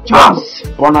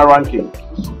 Corner ranking.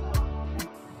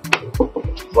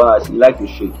 But you like to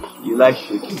shake. You like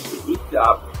shaking.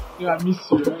 Yeah, I miss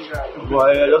you.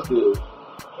 Boy, just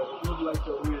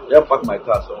park my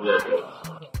car somewhere.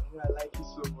 I like you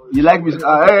so much. You like me?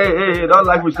 Hey, don't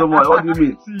like me so much. What do you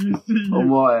mean? See you. Oh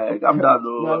boy, calm down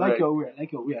though. No, I like your way. I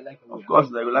like your way. Of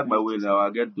course, I like my way now. I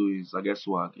get doings. I get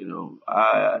swag. You know,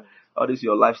 all this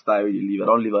your lifestyle you live.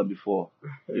 I don't live it before.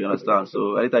 You understand?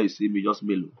 So anytime you see me, just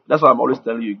mellow. That's why I'm always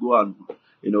telling you, go and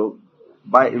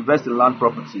invest in land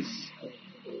properties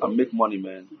and make money,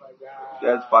 man.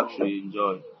 Get factory,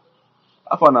 enjoy.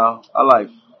 How far now?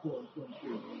 Alive.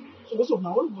 So what's up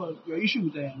now? What about your issue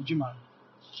with Jima?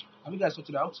 Have you guys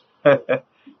sorted out?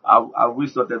 Have we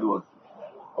sorted what?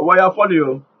 Oh, well, you're funny,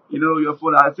 you know, you're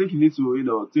funny. I think you need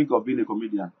to, think of being a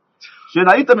comedian. So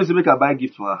now you tell me to make her buy a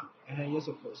gift for her. Yes,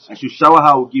 of course. I should shower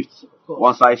her with gifts.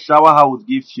 Once I shower her with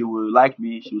gifts, she will like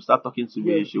me. She will start talking to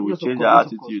me. She will change her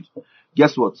attitude.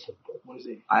 Guess what? What is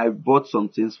it? I bought some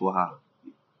things for her.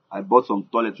 I bought some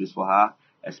toiletries for her,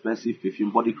 expensive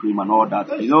perfume, body cream, and all that.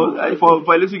 For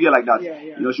a little girl like that,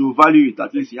 she will value it.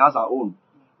 At least she has her own.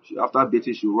 After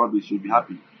dating, she will rub it. She'll be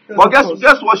happy. But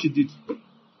guess what she did?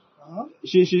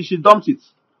 She dumped it.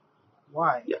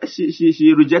 Why? Yeah,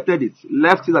 she rejected it,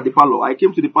 left it at the parlor. I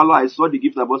came to the parlor, I saw the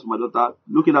gift I bought for my daughter,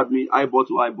 looking at me, eyeball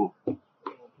to eyeball. Oh,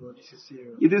 bro, this is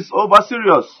serious. It is over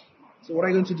serious. So what are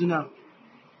you going to do now?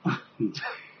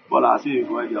 Well, I see.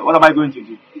 What am I going to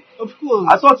do? Of course.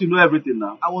 I thought you know everything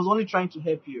now. I was only trying to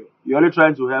help you. You're only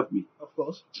trying to help me. Of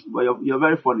course. But you're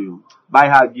very funny. Buy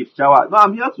her gift, shower. No,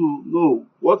 I'm here to know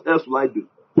what else will I do.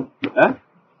 Eh?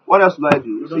 What else will I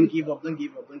do? Don't give up.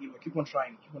 Keep on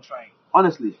trying.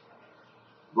 Honestly,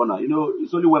 Bona,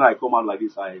 it's only when I come out like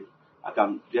this I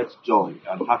can get joy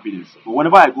and happiness. But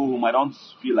whenever I go home, I don't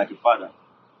feel like a father.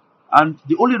 And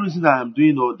the only reason I am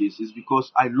doing all this is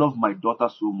because I love my daughter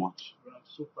so much. I'm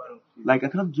so proud of you. Like, I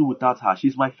can't do without her.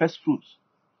 She's my first fruit.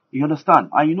 You understand?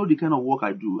 And you know the kind of work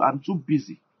I do. I'm too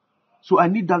busy. So I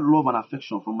need that love and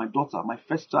affection from my daughter, my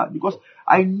first child. Because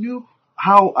I knew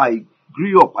how I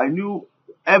grew up. I knew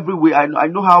every way. I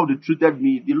know how they treated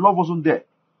me. The love wasn't there.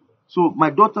 So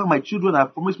my daughter, my children, I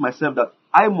promised myself that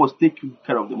I must take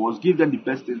care of them. I must give them the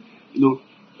best thing,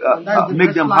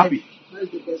 make them happy.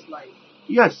 That's the best life.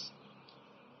 Yes.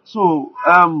 So,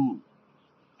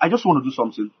 I just want to do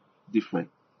something different.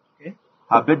 Okay.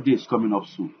 Her birthday is coming up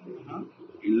soon,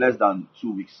 in less than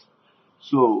 2 weeks.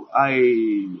 So,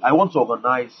 I want to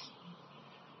organize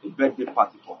a birthday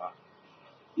party for her,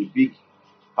 a big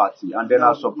party, and then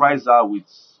I'll surprise her with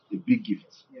a big gift.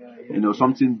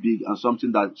 Something big and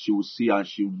something that she will see and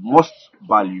she must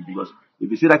value, because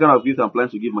if you see that kind of gift I'm planning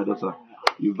to give my daughter,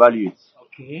 you value it.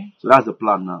 Okay. So that's the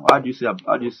plan now. What do you see that?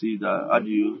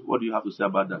 What do you have to say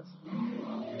about that?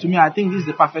 To me, I think this is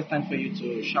the perfect time for you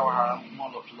to shower her more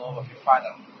of love of your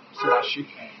father, so that she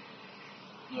can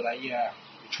know that you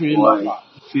truly love her.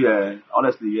 See,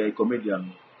 honestly, you're a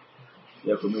comedian.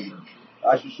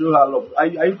 I should show her love. Are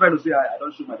you trying to say I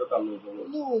don't show my daughter love? Or what?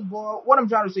 No, but what I'm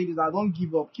trying to say is I don't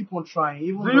give up. Keep on trying.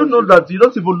 Do you know that you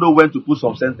don't even know when to put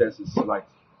some sentences? Like,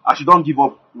 I should don't give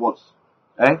up what?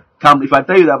 If I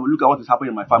tell you that, look at what is happening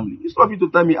in my family, it's not for you to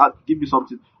tell me, give me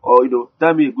something, or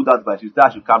tell me a good advice. You say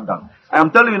I should calm down. I am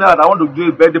telling you now that I want to do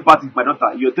a birthday party with my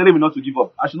daughter. You're telling me not to give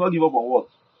up. I should not give up on what?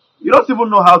 You don't even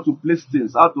know how to place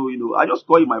things. I just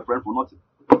call you my friend for nothing.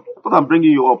 I thought I'm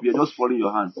bringing you up. You're just folding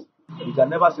your hands. You can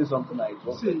never say something like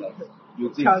that.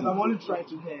 Charles, I'm only trying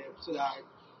to help so that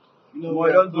no,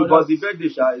 I don't do, because the birthday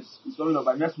is coming up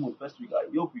by next month, first week. I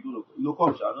hope you'll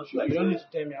come, Sha. Not sure. You don't need to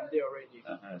tell me, I'm there already.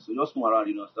 So just come around,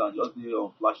 stand. Just do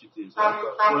on flashy things.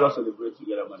 We'll just celebrate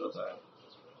together, my daughter.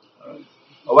 Alright.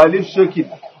 Oh, I leave shaking.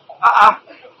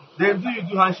 Then you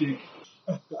do handshake.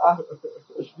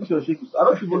 This your shake. I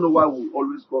don't even know why we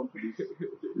always come to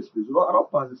this place. I don't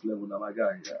pass this level now, my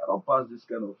guy. I don't pass this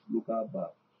kind of local bar.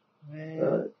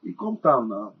 You come down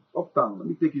now, uptown. Let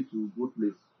me take you to a good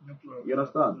place. No problem. You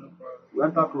understand? No problem. We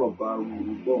enter club and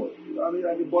we ball. I mean,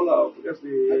 I'm the baller.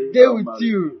 I deal with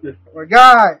you, my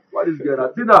guy. What is going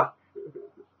on? Tina!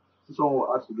 Someone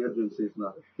has to get them safe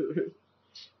now.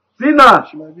 Tina!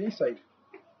 She might be inside.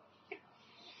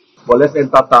 But let's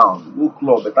enter town. Go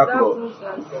club, better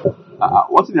club.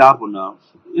 What's going to happen now?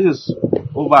 This is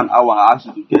over an hour. I asked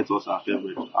you to get us our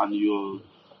favorite, and you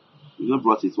not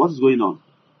brought it. What is going on?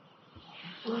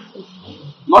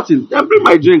 Nothing. Then bring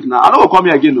my drink now. I don't want to come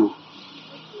here again, no.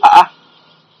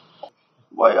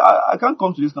 Boy, I can't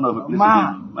come to this kind of a place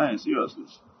again. Man, seriously.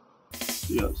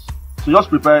 Serious. So just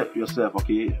prepare yourself,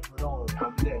 okay?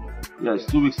 Yes,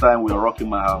 2 weeks time we are rocking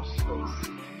my house.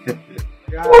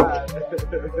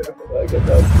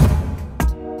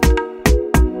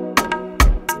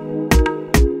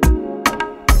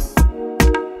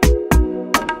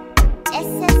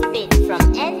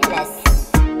 From Endless.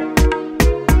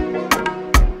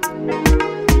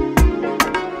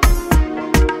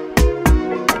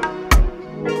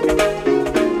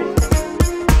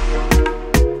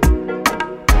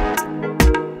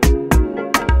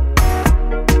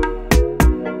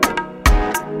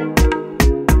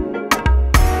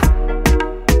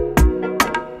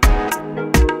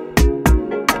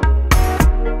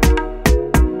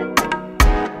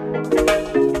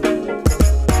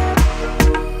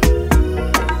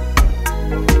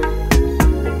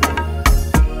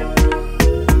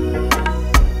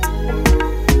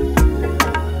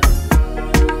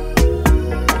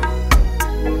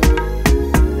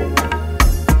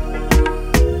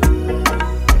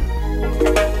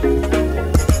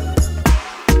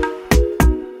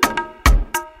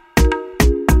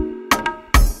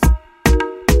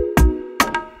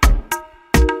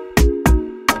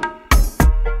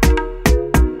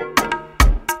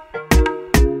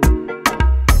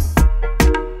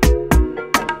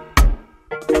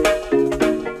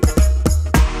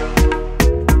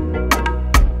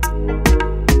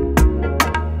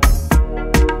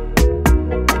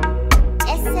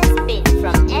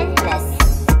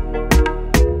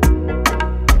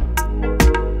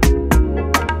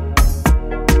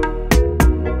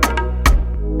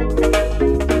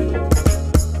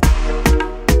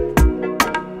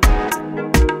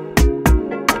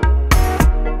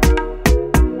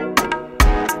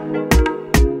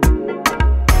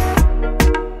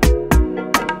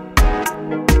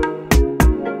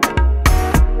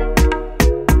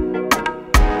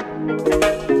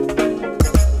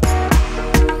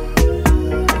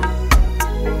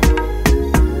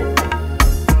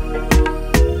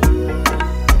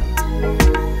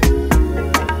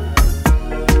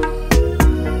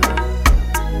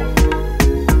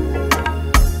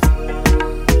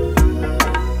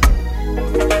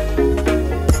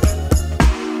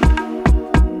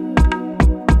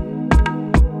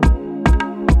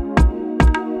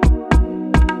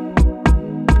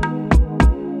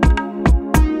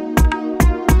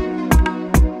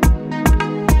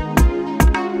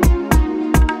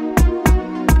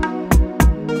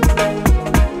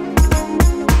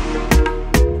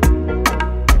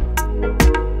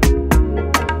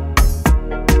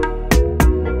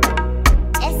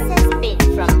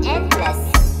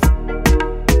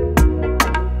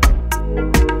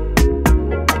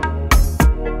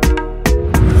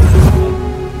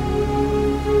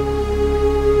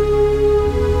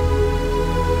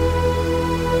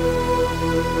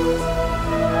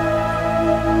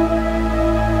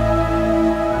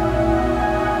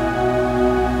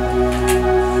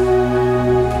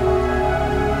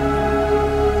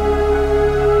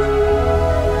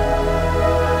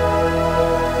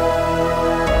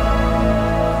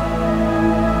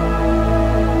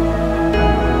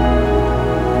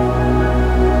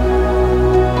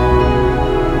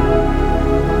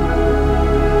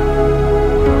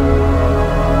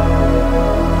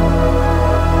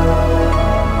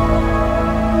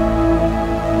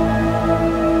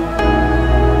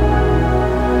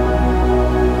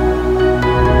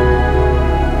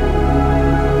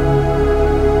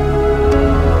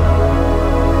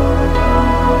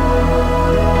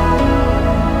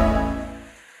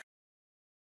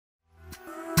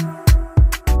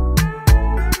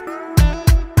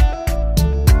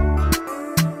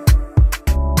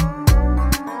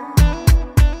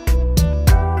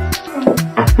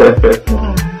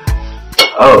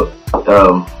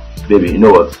 Oh, baby, you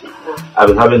know what? I've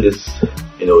been having this,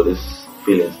 this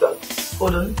feelings that.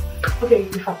 Hold on. Okay,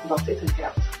 you have not taken it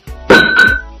out.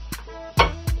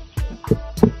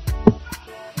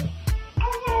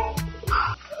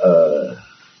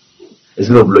 It's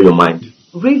gonna blow your mind.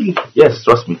 Really? Yes,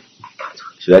 trust me.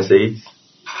 Should I say it?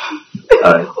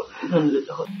 Alright.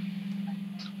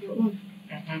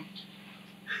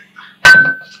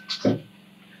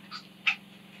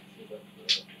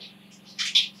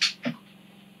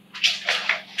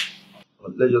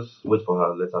 Let's just wait for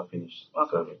her. Let her finish.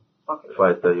 Okay. Before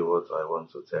I tell you what I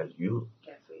want to tell you.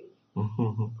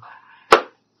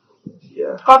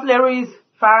 Yeah. Cutleries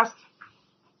fast.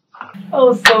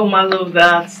 Oh, so my love,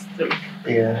 that's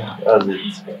Yeah, that's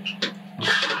it.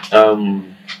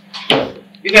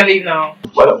 You can leave now.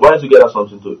 Why don't you get us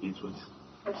something to eat with?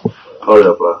 Hurry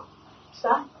up,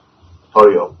 Sir?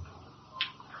 Hurry up.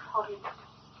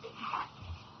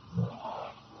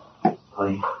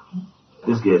 Honey,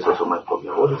 this girl is also my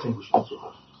problem. What do you think we should do to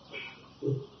her?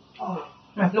 Oh,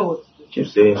 I know what to do.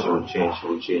 She's saying she will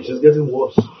change, She's getting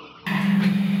worse.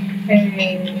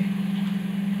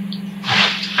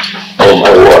 Oh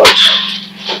my watch.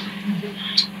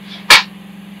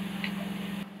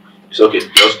 It's okay.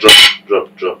 Just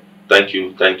drop. Thank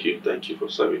you for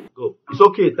serving. Go. It's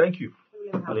okay. Thank you.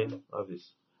 Honey, have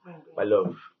this. My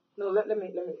love. No, let me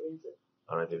raise it.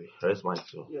 Alright, baby. Rest mine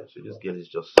too. Yeah. So this girl is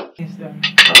just.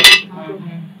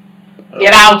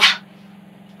 Get out.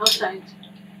 Outside.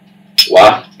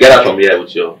 Wow. Get out from here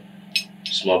with your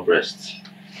small breasts.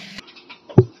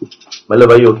 My love,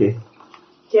 are you okay?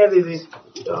 Yeah, baby.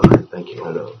 Alright, thank you, my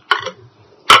love.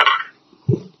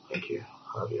 Thank you.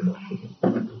 Have you.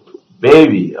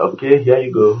 Baby, okay, here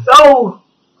you go. So,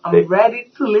 I'm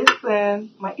ready to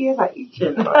listen. My ears are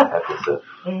itching. Have yourself.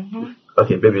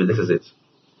 Okay, baby, this is it.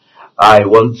 I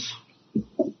want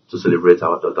to celebrate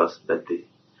our daughter's birthday.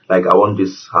 Like, I want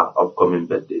this, her upcoming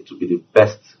birthday, to be the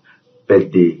best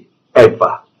birthday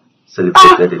ever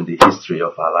celebrated in the history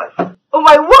of our life. Oh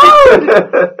my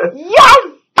word! Yes!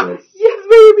 Yes,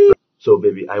 baby! So,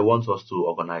 baby, I want us to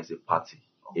organize a party.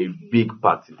 A big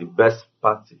party. The best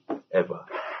party ever.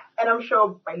 And I'm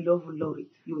sure my love will love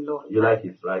it. You love it. You like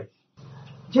it, right?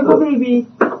 Jumbo, baby.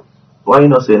 Why are you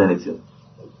not saying anything?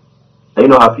 Are you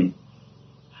not happy?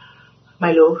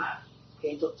 My love,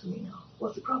 can you talk to me now?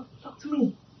 What's the problem? Talk to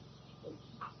me.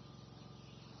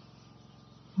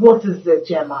 What is the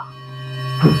Gemma?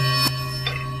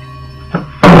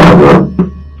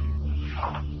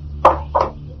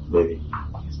 Baby,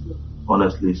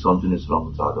 honestly, something is wrong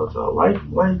with our daughter.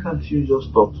 Why can't you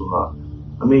just talk to her?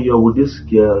 I mean, you're with this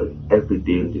girl every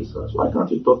day in this house. Why can't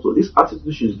you talk to her? This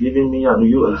attitude she's giving me and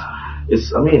you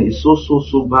it's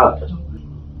so bad.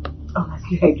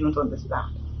 Honestly, I don't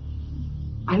understand.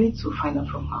 I need to find out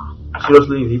from her.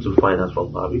 Seriously, you need to find out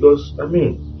from her because, I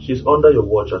mean, she's under your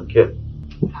watch and care.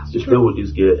 You stay with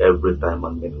this girl every time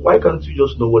and then why can't you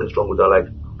just know what is wrong with her? Like,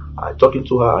 I'm talking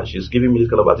to her and she's giving me this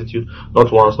kind of attitude.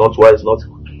 Not once, not twice, not...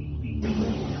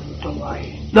 Don't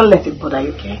worry. Don't let it bother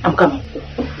you, okay? I'm coming.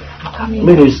 I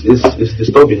mean, it's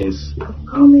disturbing. It's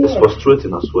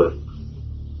frustrating as well.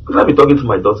 Because I've been talking to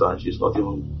my daughter and she's not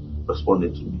even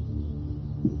responding to me.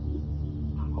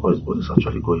 What is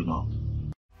actually going on?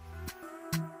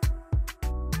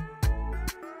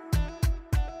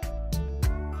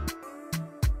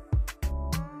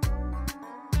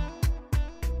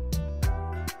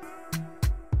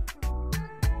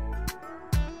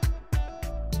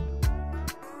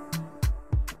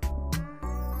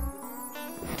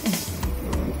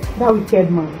 That wicked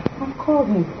man. I've called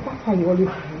him. That's how he always is.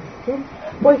 Okay?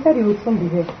 But he said he would soon be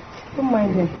here. Don't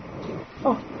mind him.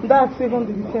 Oh, that's even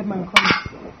the wicked man coming.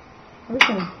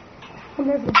 Listen. Come,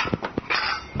 let's go.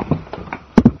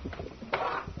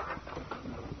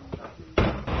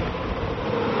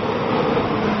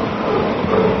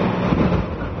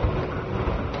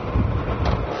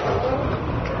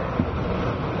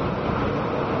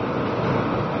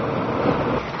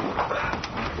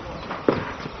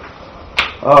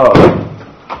 Oh,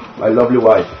 my lovely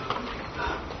wife.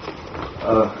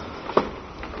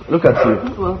 Look at you.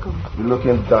 Welcome. You're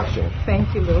looking dashing.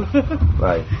 Thank you, Lou.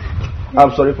 Right.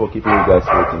 I'm sorry for keeping you guys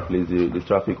waiting, please. The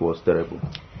traffic was terrible.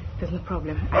 There's no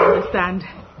problem. I understand.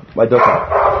 My daughter.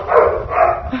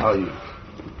 How are you?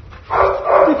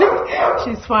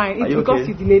 She's fine. It's okay? because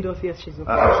you delayed us. Yes, she's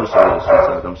okay. I'm so sorry,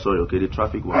 sweetheart. I'm sorry, okay? The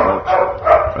traffic was much.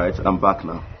 Right, I'm back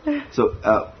now. So,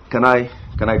 can I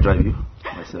drive you?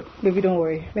 Myself. Baby, don't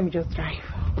worry. Let me just drive.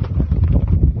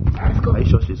 Let's go. Are you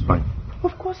sure she's fine?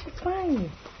 Of course she's fine.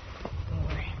 Don't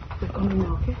worry. We're coming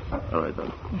now, okay? Alright,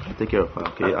 darling. Take care of her,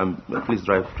 okay? And please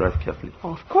drive carefully.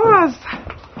 Of course.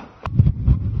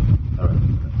 Alright.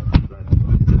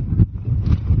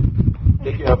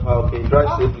 Take care of her, okay? Drive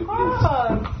safely, please.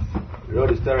 The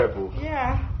road is terrible.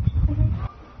 Yeah.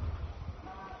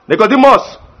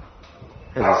 Nicodemus!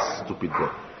 Here's this stupid boy.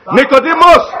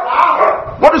 Nicodemus!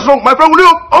 What is wrong? My friend, will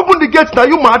you open the gate? Are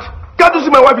you mad? Can't you see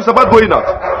my wife is about going out?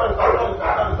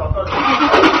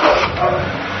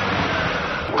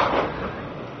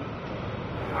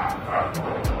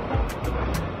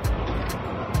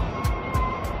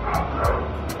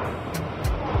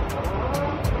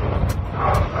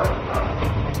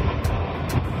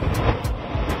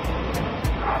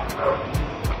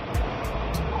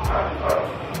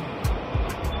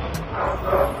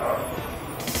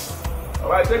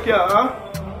 Alright, take care, huh?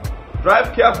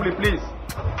 Drive carefully, please.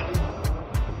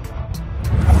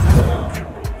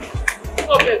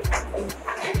 Okay.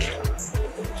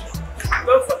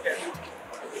 Don't forget,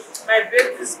 my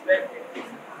baby's birthday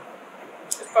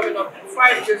is coming up in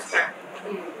 5 days' time.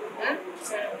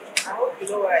 I hope you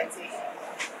know what I take.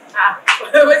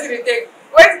 What did you take?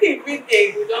 What did you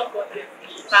take? You don't forget.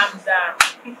 Calm down.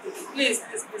 Please.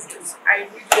 I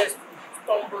really just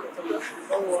stumbled to you.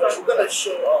 I'm gonna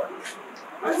show up.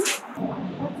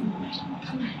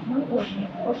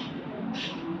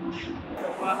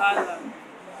 Wahala.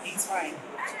 It's fine.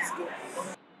 She's good.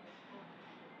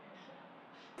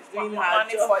 Doing her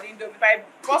job.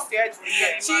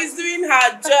 She's doing her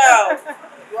job.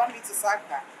 You want me to sack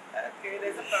her? Okay,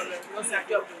 there's a problem.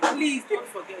 Please don't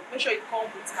forget. Make sure you come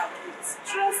with her clothes.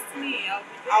 Trust me.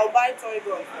 I'll buy toy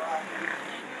gun for her.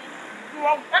 You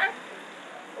want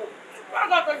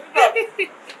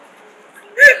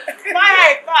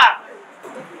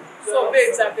So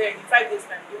babes are there in 5 days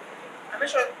time. And make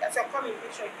sure as you're coming,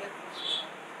 make sure you get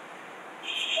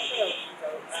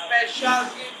special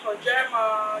gift for Gemma.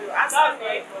 You ask her. Don't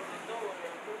worry.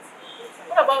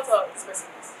 What about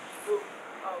specifics?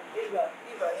 Eva,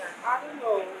 yeah. I don't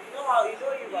know. You know how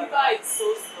Eva is so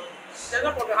slow. There's no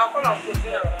problem. I'll call her for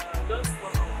don't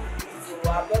stop. So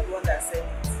I'm not the one that said it.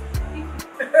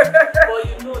 But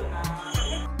you know now.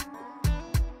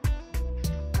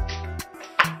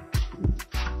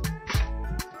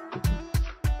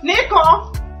 Nico!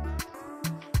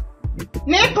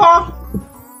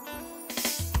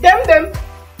 Dem!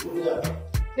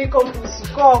 Nico, pussy,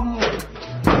 come.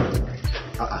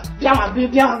 Viens.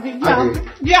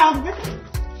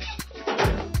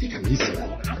 Take it easy.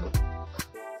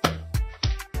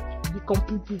 Nico,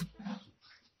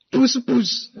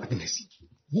 pousse. Agnes,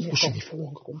 you push me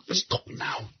forward. Stop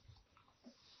now.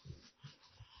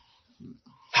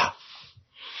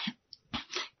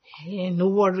 Hey, no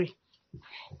worry.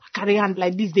 Carry hand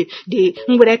like this. They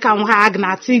come hag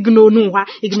na tigno no ha.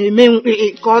 Ignore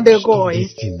call the guy.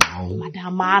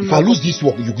 Madam, if I lose this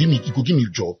work, you could give me a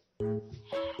job.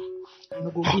 I no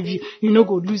go give you. You no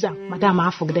go lose am. Madam,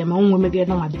 I forget them. I won't make it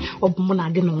no matter. Obumuna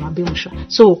again no matter.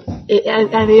 So,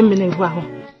 I mean,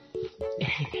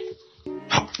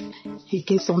 he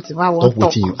get something. I want talk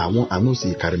with you. I know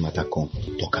say carry matter come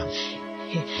talk am.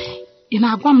 In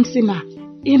agwam say na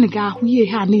in ga hu ye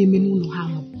ha na eme nu ha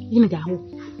no. In ga hu.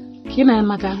 Kina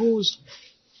matter who's.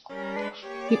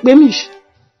 Ikpemish.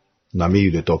 Na me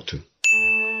you dey talk to.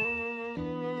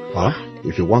 Huh?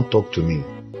 If you want talk to me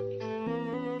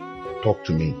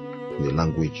in the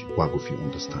language where I go feel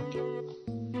understand.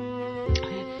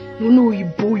 You know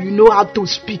Igbo, you know how to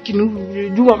speak, you know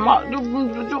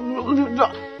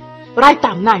right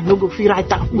time now, you no go feel right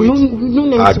time.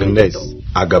 Agnes,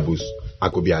 Agabus,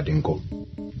 Akobi Adenko.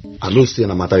 I know say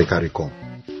na matter you carry come.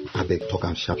 I beg talk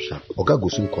am sharp. Oga go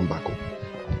soon come back up.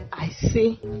 I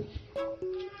say,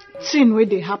 thing where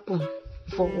they happen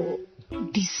for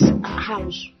this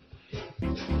house.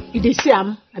 If they say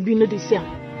am, I be no they say am.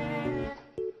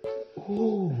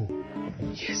 Oh,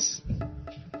 yes.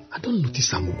 I don't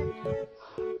notice am.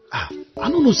 I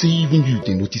don't know say even you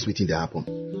they notice wetin dey happen.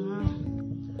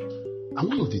 And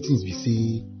one of the things we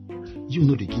say, you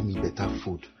know they give me better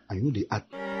food, and you know they add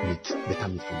better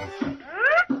meat for my food.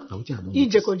 Now wetin I don't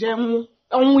notice.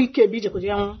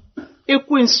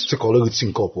 Take all of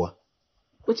think up wa.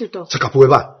 What you talk? Take up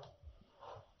whoever.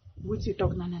 What you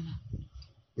talk? No.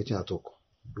 Wetin I talk?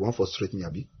 You want frustrate me,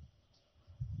 abi?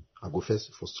 I go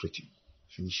first frustrate you.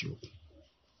 Finish you.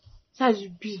 That you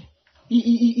be.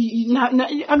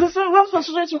 I go first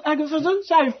frustrate you. I go first don't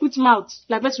try to put mouth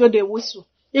like that's where they whistle.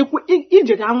 If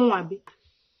you can't abi.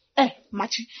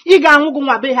 Machi, Iga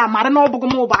Mugunwa Beha, Marano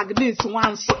Bugumo Bagdis,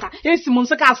 one sucker,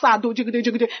 Esimunsaka Sado,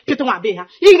 Jiggy, Pituma Beha.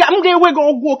 Iga Muge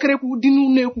Wego walk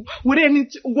Dinu, would any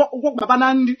walk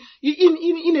Babanandi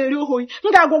in a real hoy.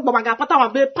 Nga walk Babaga Patama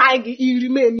Be Pig, you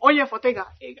remain on your Fotega.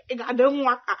 I don't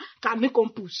want can make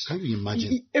compose. Can you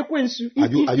imagine?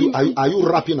 Are you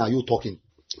rapping? Are you talking?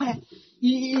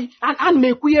 And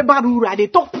make we a barura, they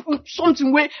talk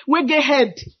something where get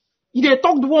head. They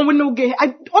talk the one we no get.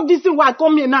 All this is why I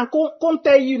come here now. Come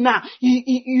tell you now.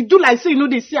 You do like say you know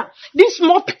this here. This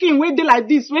small picking where they like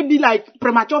this, where be like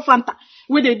premature Fanta,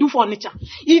 where they do furniture.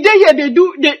 If they here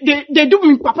they do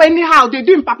in Papa anyhow. They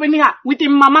do in Papa anyhow with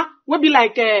him mama. We be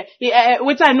like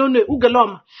what I know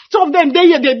ugeloma. Some of them they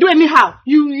here they do anyhow.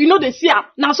 You know they see her.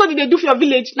 Now so they do for your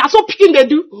village. Now so picking they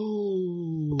do.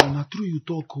 Oh, now true you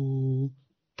talk. Oh,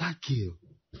 that girl,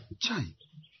 chai.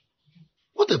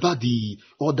 What about the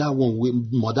other one,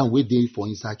 madam waiting for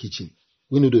inside kitchen?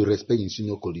 We need to respect in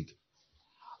senior colleague.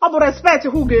 Oh, but respect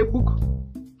who gave book.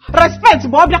 Respect,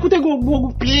 Bob, you could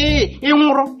go play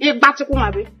in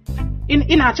Batikumabe.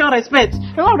 In actual respect.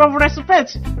 A lot of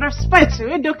respect. Respect.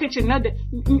 In the kitchen,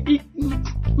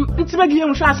 it's like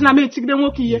you shall not make them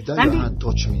walk here. And you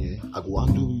touch me, I go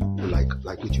and do like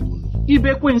what you want. You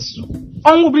be queens.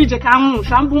 On bridge a camel,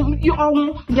 shampoo, you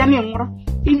own Yanning.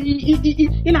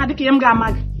 In a decay, I'm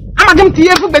going to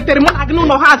you better. I don't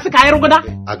know how to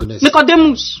Agnes.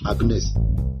 Nicodemus. Agnes.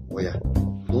 Oh, yeah.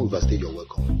 Don't overstay your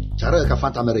welcome. Charaka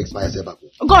Fantamera expires ever.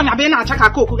 Go on, I've been a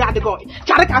Chaka cook got the boy.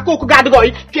 Charaka cook got the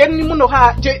boy.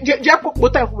 Pianimunoha, Jacob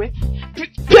Botawe.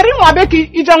 Pierima Becky,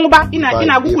 Ijanguba in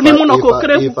a Bukunemono.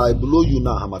 If I blow you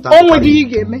now, Hamata. Oh, do you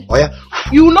give me? Oh, yeah.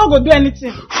 You will not go do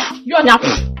anything. You're not.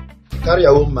 Carry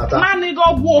your own matter. Man, go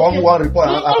walk. Come one report.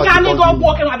 I'm go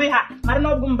walking my beha. I don't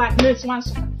know go back next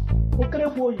once. Okay,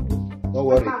 for you. Don't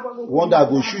worry. One day I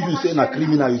go shoot you saying a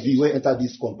criminal you be when enter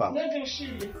this compound. Let me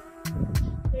shoot you.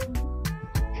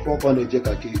 Fuck on the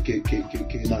jacket K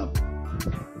now.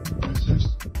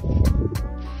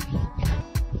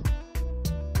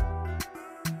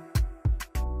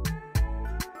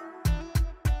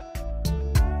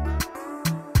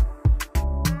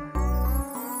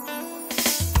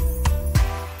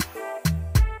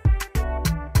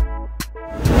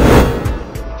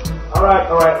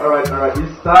 Alright.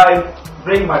 It's time to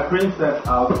bring my princess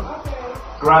out.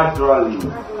 Gradually.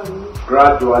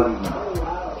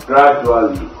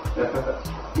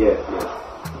 Yes.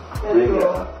 Bring her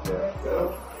out.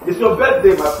 Yeah. It's your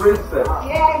birthday, my princess.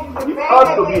 Yes, you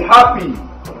ought to be happy.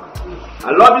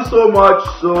 I love you so much,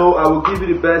 so I will give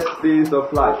you the best days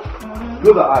of life.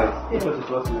 Close the eyes.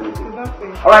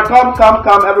 Alright, come.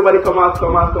 Everybody come out.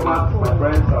 My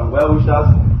friends and well-wishers.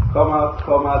 Come out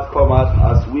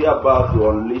as we are about to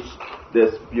unleash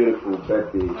this beautiful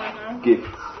birthday gift.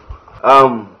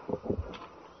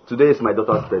 Today is my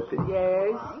daughter's birthday.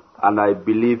 Yes. And I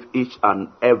believe each and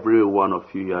every one of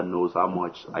you here knows how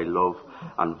much I love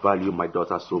and value my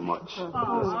daughter so much.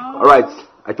 Alright,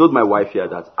 I told my wife here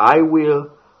that I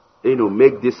will,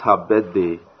 make this her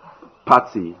birthday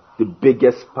party the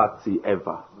biggest party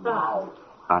ever.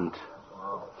 And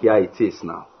here it is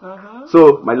now.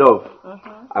 So, my love,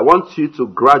 I want you to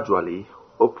gradually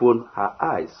open her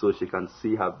eyes so she can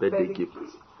see her birthday gift.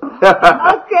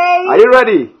 Okay. Are you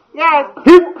ready? Yes.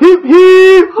 Hip, hip,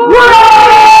 hip!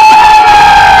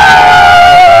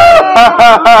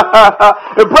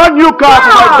 A brand new car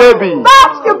for my baby.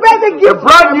 That's your birthday gift. A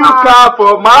brand new car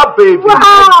for my baby.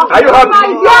 Wow. Are you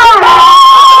happy?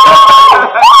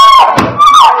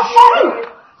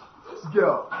 This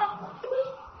girl.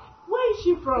 Where is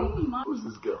she from? Who's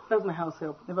this girl? That's my house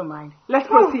help. Never mind. Let's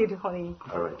proceed, honey.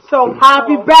 Alright. So,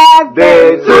 happy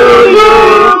birthday to you.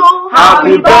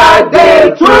 Happy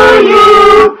birthday to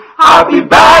you. Happy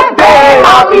birthday.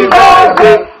 Happy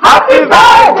birthday. Happy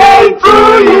birthday to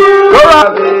you.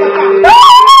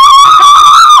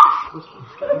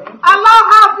 I love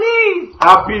her, please.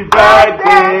 Happy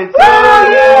birthday to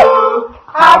you.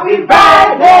 Happy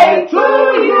birthday to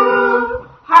you.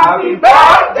 Happy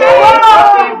birthday.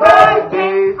 Happy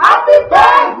birthday. Happy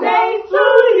birthday to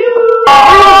you.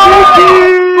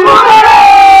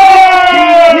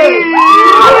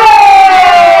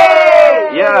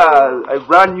 Yeah, a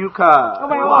brand new car. Oh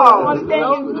my God. Thank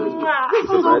you. This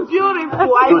is so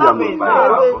beautiful. I love it.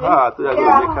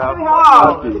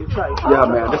 Yeah,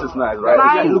 man, this is nice,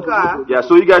 right? Yeah,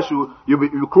 so you guys you'll be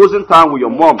cruising town with your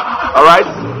mom, all right?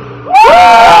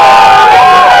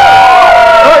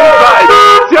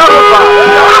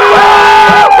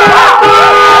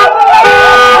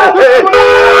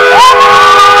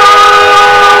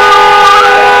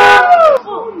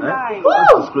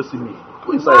 This is stressing me.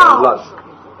 Go inside and relax.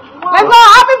 Let's go.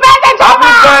 Happy birthday,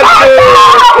 Jama!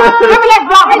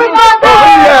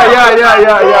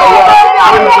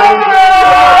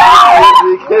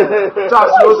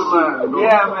 Charles, you're the man.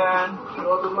 Yeah, man.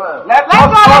 You're the man. Let's go.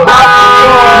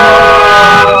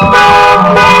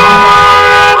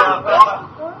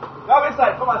 Come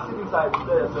inside. Come and sit inside.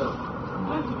 Enjoy yourself.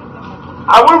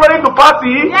 Are we ready to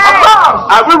party? Yes.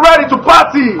 Are we ready to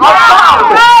party?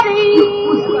 Ready.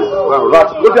 Well,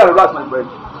 relax. Go there and relax, my friend.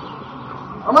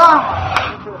 Come on.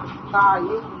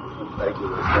 Thank you.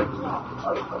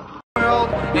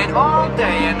 And all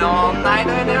day and all night,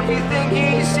 and everything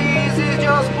he sees is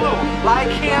just blue.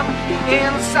 Like him,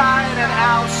 inside and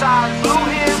outside. Blue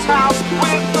his house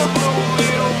with the blue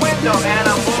little window and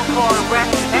a blue Corvette.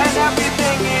 And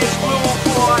everything is blue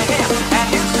for him and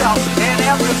himself and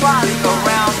everybody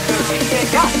around. Cause he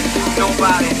ain't got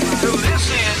nobody to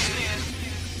listen.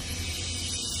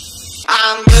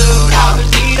 I'm blue, I would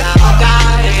need, I would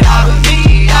die, I would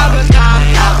need, I would die,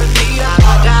 I would need, I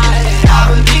would die, I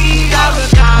would need, I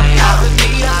would die, I would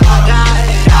need, I would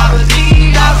die, I would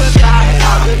need, I would die,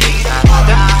 I would need, I would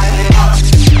die.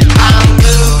 I'm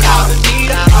blue, I would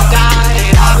need, I would die,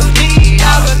 I would need,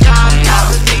 I would die, I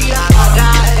would need, I would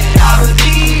die, I would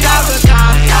need, I would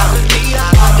die, I would need,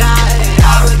 I would die,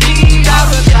 I would need, I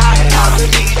would die, I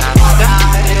would need, I would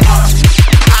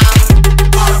die.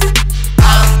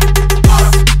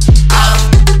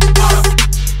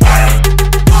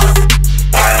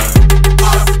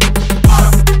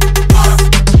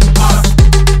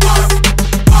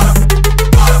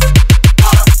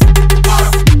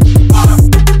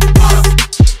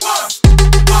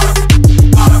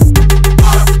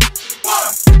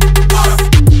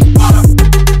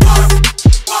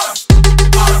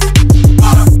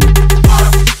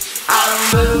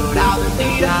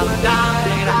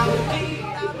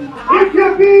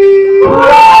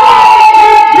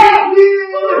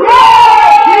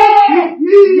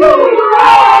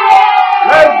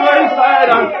 Let's go inside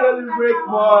and celebrate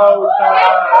more.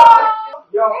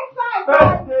 Your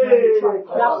birthday.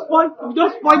 You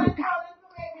don't spoil the car.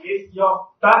 It's your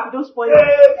birthday. You don't spoil it.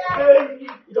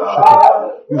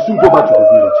 You soon go back to the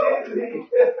village.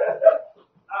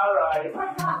 All right.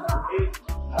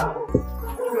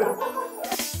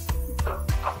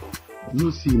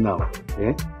 You see now,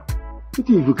 eh? You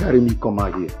think if you carry me come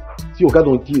out here? See, Oga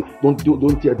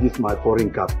don't tear this my foreign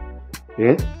cap,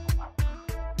 eh?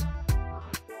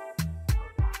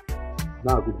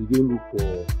 Now I go begin look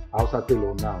for Hausa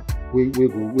tailor now. We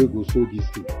go sew this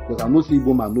thing because I know say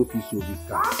Igbo man no fit sew this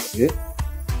car, eh?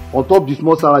 On top the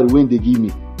small salary when they give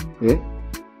me, eh?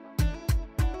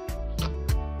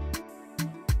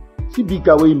 See big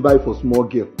car wey him buy for small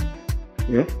girl,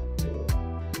 eh?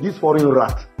 This foreign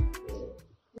rat.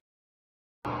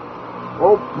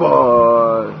 Oh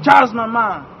boy. Charles, my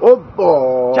man. Oh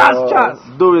boy. Charles.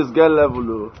 Do his girl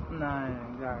level, oh. Nah,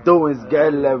 guy. Do his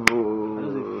girl level. I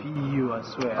just feel you, I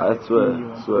swear. I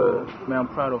swear. Man, I'm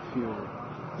proud of you.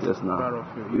 Yes, now. Proud of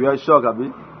you. You are shocked, Abi?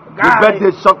 Guy, The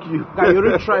birthday shock you. Guy, you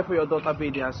really try for your daughter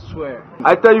baby, I swear.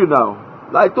 I tell you now.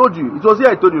 Like I told you, it was here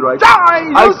I told you, right? Die,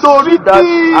 I told you that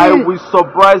sweetie. I will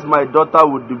surprise my daughter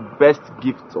with the best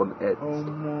gift on earth.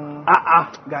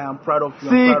 Guy, I'm proud of you.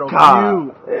 See, I'm proud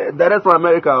of you. Direct from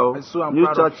America. Oh. I swear I'm New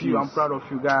proud of churches. you. I'm proud of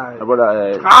you, guy. My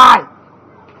brother, Guy!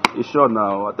 you sure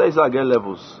now? I tell you, I get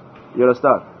levels. You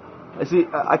understand? I see,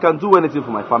 I can do anything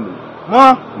for my family.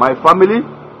 My family,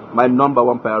 my number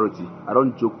one priority. I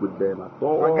don't joke with them at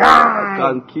all. I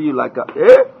can kill like a...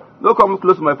 Don't come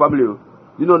close to my family.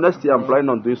 You know, next year I'm planning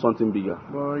on doing something bigger.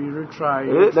 Well, you really try.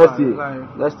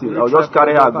 Next year, I'll just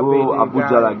carry her go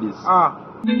Abuja like this.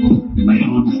 My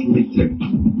heart is lifted.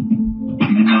 My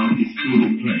mouth is full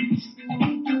of praise.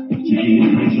 To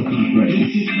give praise upon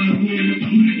praise.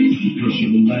 Because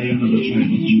you're the Lion of the tribe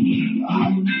of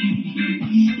Judah.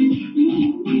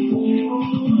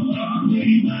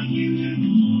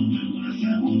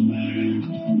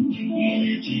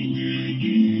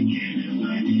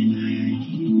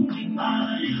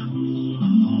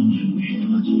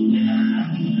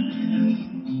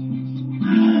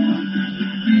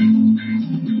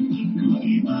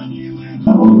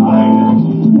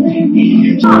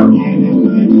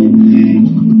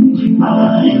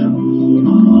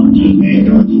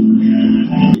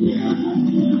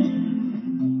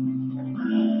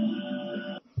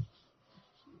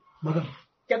 Madam,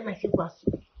 get my slippers.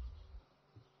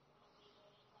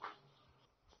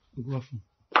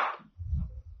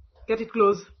 Get it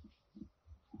close.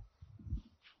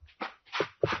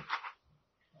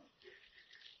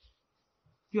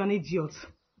 You're an idiot.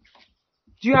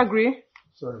 Do you agree?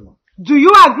 Sorry, ma. Do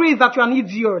you agree that you're an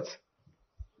idiot?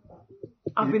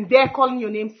 I've been there calling your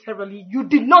name severally. You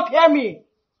did not hear me.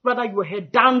 Rather, you were here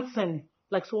dancing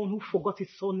like someone who forgot his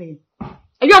surname. Are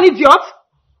you an idiot?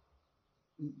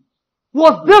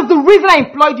 Was this the reason I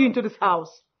employed you into this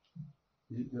house?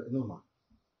 No, ma.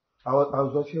 I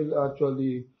was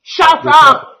actually... Shut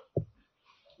up!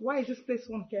 Why is this place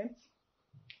so unkempt?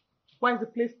 Why is the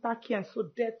place tacky and so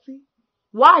dirty?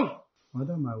 Why?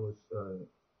 Madam, I was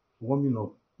warming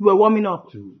up. You were warming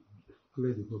up? To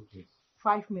clear the whole place.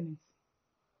 5 minutes.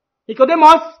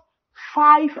 Nicodemus,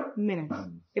 5 minutes.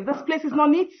 If this place is not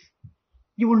neat,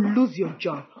 you will lose your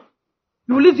job.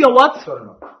 You will lose your what? Sorry,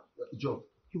 ma'am. Job.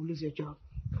 You will lose your job.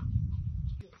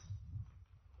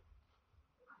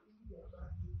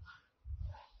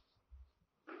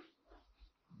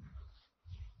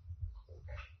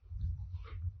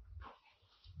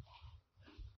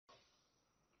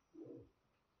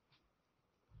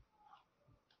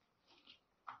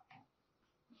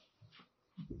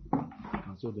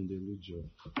 I told them they lose job.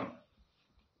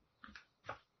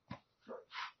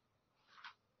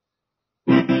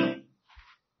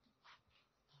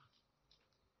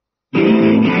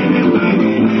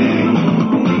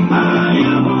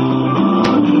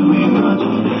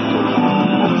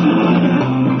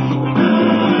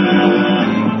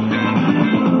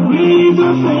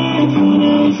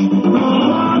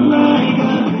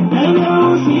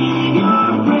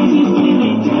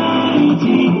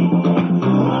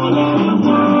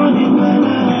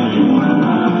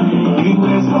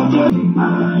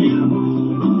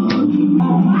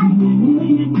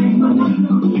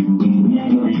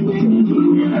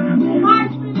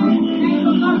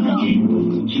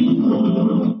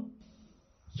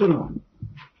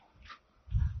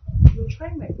 You're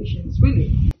trying my patience,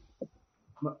 really?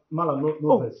 Malam,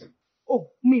 no verse.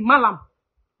 Oh, me, Malam.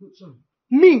 Sorry.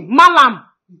 Me, Malam.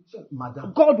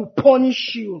 Madam. God will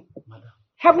punish you. Madam.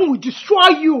 Heaven will destroy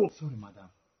you. Sorry, madam.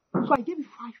 So I gave you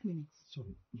 5 minutes.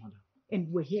 Sorry, madam.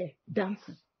 And we're here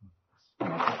dancing.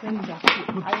 And I defend that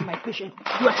you are my patient.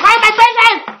 You are trying my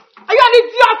patience! Are you an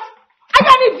idiot? Are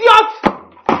you an idiot?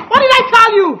 What did I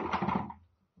tell you?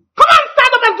 Come on,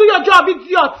 stand up and do your job,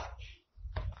 idiot!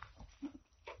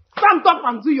 Stand up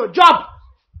and do your job!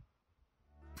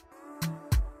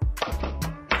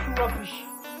 Rubbish.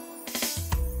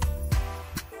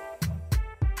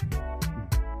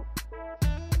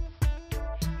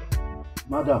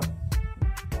 Madam.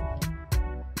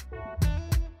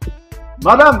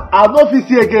 Madam, I'll not fit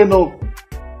here again, no.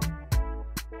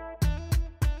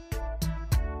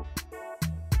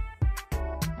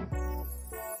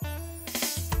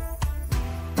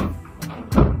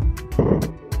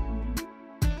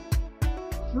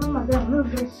 No, madam, no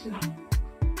bless you.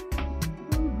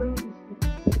 Don't bring this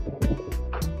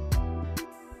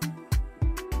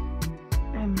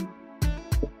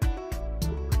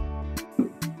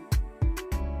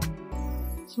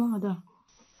So, madam.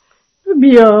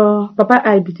 Maybe your papa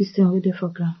I be this thing with the for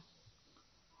ground.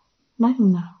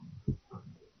 Nothing now.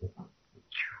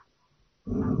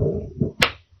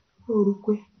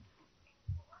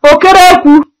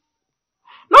 Okereku.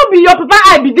 No be your papa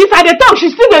I be this I dey talk she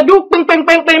still dey do ping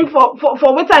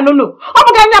for what I don't know.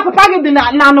 Omo ga nya papa ge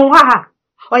na no ha.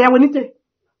 Oya wenite.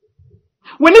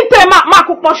 Wenite ma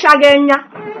akukpo sha ga nya.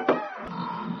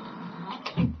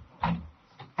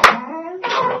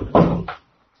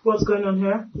 What's going on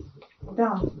here?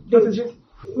 Down. What is it?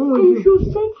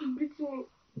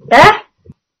 Eh?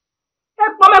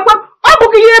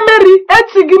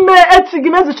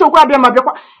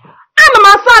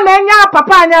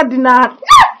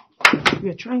 You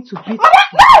are trying to beat.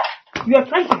 You are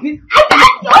trying to beat.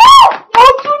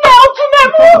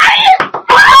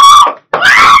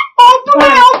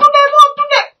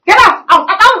 Get out!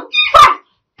 Out!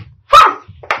 Fast!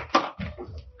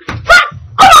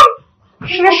 Come on!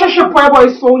 Boy,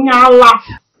 so laugh.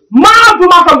 Mad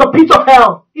woman from the pit of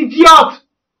hell. Idiot!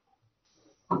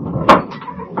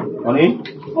 Honey?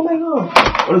 Oh my god.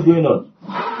 What is going on? Oh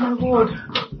my god.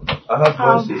 I have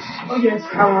voices. Oh yes,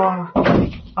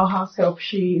 our house help.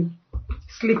 She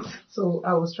slept, so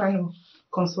I was trying to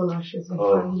console her. She's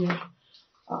fine. Yeah.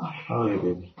 How are you,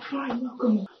 baby? Fine,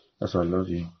 welcome. That's why I love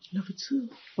you. Love you too.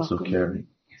 So caring.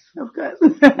 Yes, of course.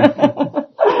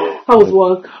 How was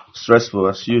work? Stressful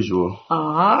as usual.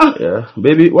 Ah. Yeah.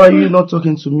 Baby, why are you not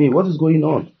talking to me? What is going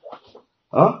on?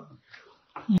 Huh?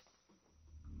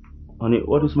 Honey,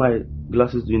 what is my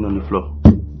glasses doing on the floor?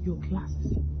 Your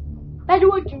glasses? Daddy,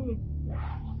 what do you mean?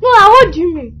 No, what do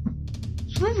you mean?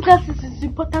 So these glasses is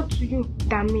important to you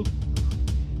than me.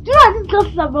 Do you know these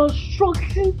glasses are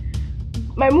obstructing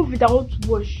my movie that I want to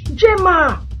watch?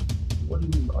 Gemma! What do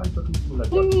you mean? Why are you talking to me like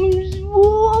that?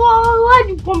 Why do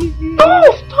you promise me? No,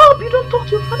 stop! You don't talk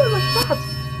to your father like that.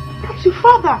 That's your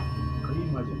father. Can you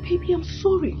imagine? Baby, I'm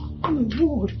sorry. Oh my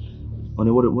word.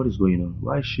 Honey, what is going on?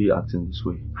 Why is she acting this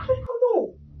way? I don't even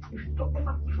know. If you don't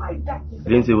ever try that. You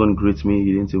didn't even greet me.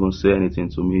 You didn't even say anything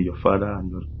to me, your father, and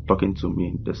you're talking to me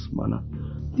in this manner.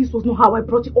 This was not how I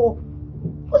brought it up.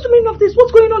 What's the meaning of this?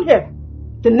 What's going on here?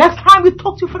 The next time we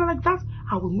talk to your father like that,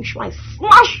 I will make sure I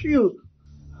smash you.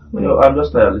 No, I'm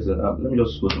just tired. Listen, let me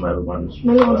just go to my room and...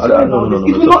 No, no.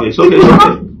 It's okay.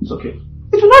 It's okay.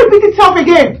 It will not repeat itself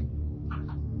again.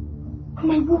 Oh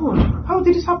my word. How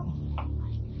did this happen?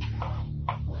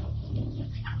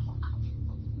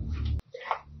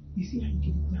 You see how you did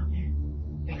it now, eh?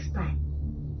 Next time.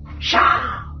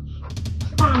 Shout!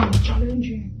 Stand, challenge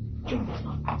him.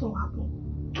 That's all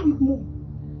happen. Do it more.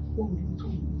 What would you do?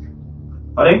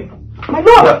 Honey? My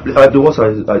lord!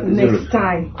 Next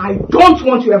time, I don't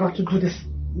want you ever to do this.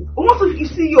 Once if you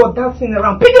see you're dancing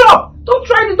around, pick it up! Don't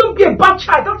try this, don't be a bad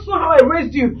child. That's not how I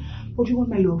raised you. What do you want,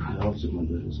 my love? I want to go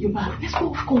to this. Let's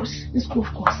go,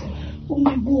 of course. Oh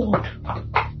my word.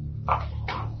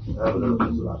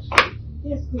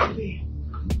 Yes, baby.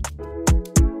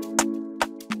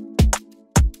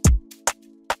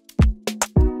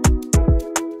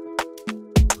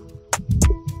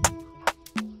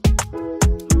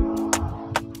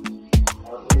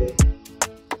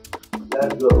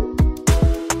 Let's go.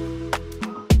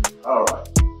 All right.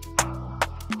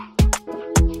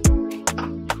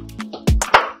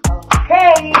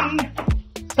 Okay.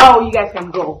 So you guys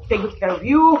can go. Take good care of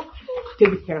you. Take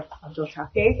good care of our daughter,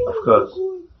 okay? Of course.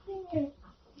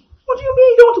 What do you mean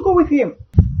you don't want to go with him?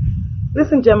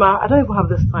 Listen, Gemma, I don't even have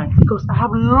this time because I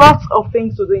have lots of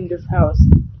things to do in this house.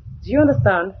 Do you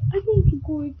understand? I don't want to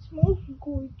go with you. I want to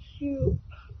go with you.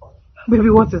 Baby,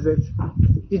 what is it?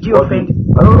 Did you offend?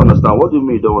 I don't understand. What do you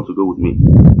mean you don't want to go with me?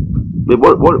 Babe,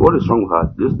 what is wrong with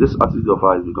her? This attitude of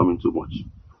hers is becoming too much.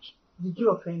 Did you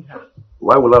offend her?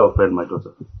 Why will I offend my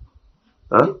daughter?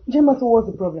 Huh? Gemma, so what's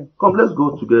the problem? Come, let's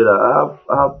go together. I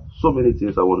have so many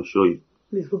things I want to show you.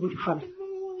 Please go with your father.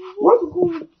 I want to go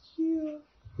with you.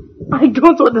 I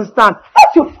don't understand.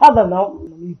 That's your father now.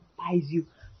 He buys you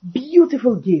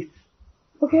beautiful gifts.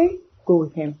 Okay? Go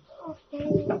with him.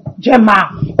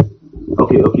 Gemma!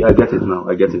 Okay, I get it now.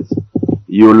 I get it.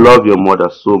 You love your mother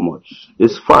so much.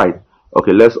 It's fine.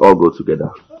 Okay, let's all go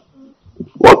together.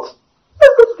 What?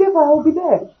 Let's go together. I'll be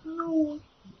there. No.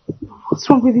 What's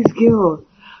wrong with this girl?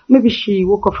 Maybe she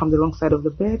woke up from the wrong side of the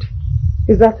bed.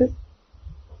 Is that it?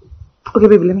 Okay,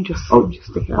 baby, let me just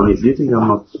take her out. Honey, do you think I'm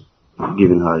not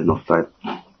giving her enough time?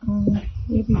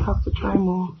 Maybe you have to try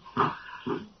more.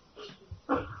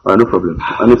 Alright, no problem.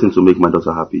 Anything to make my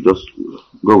daughter happy. Just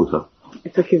go with her.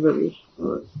 It's okay, baby.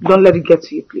 Alright. Don't let it get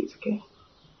to you, please, okay?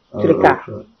 To the car.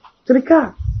 Sure. To the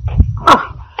car.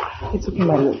 Ah! It's okay,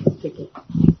 my love. Take it.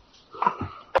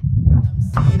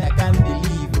 I can't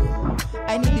believe it.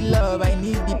 I need the love, I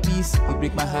need the peace. You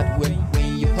break my heart when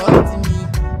you hurt me.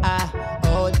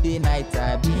 All day, night,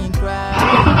 I've been crying.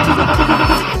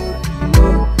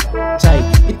 Chai,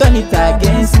 you turn it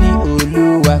against me, oh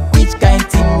Lua. Which kind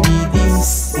thing be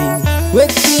this?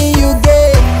 What thing you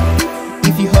get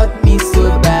if you hurt me so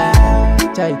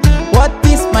bad? Chai, what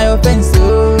is my offense,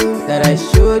 oh, that I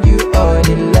showed you all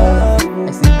the love?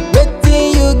 I said, what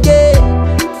thing you get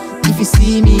if you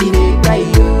see me, they cry,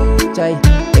 oh, Chai.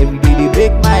 Every day they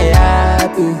break my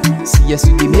heart, oh. See, yes,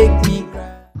 you they make me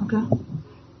cry. Okay.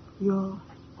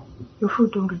 Your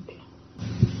food don't ready.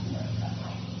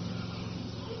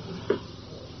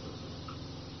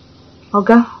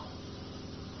 Oga,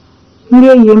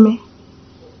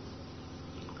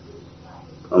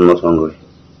 I'm not hungry.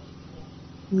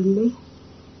 Really?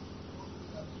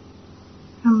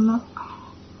 I'm not.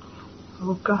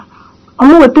 Okay. I'm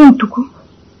not waiting to go.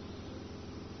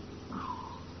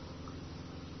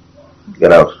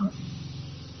 Get out.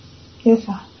 Yes,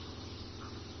 sir.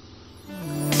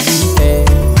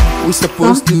 We're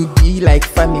supposed to be like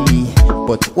family,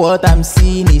 but what I'm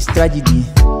seeing is tragedy.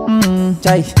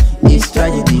 Chai, it's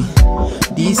tragedy.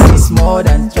 This is more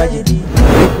than tragedy.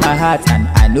 Break my heart and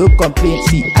I no complain.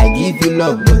 See, I give you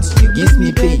love, but you give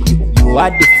me pain. You are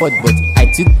the fault, but I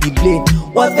took the blame.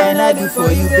 What can I do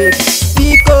for you, babe?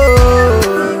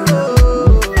 Because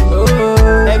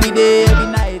every day, every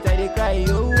night, I dey cry.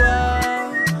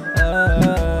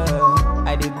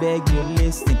 I dey beg you,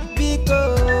 listen.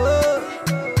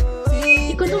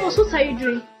 Because what are you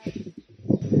doing?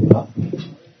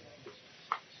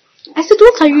 I said,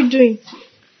 what are you doing?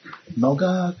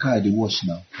 Noga car dey wash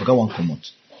now. Oga won't come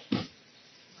out.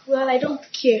 Well, I don't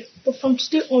care. But from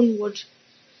today onward,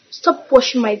 stop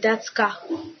washing my dad's car.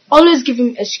 Always give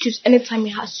him excuse anytime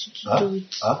he has to do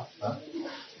it.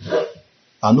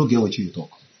 I no get what you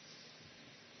talk.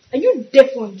 Are you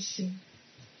deaf or listening?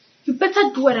 You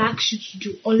better do what I asked you to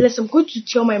do, unless I'm going to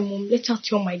tell my mom, let her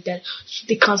tell my dad, so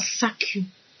they can sack you.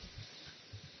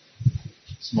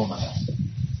 Small matter.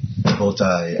 But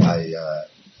I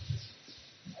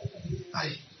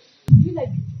You like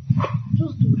it?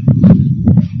 Just do it.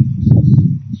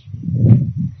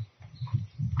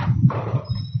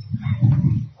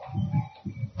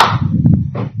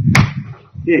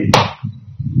 Hey,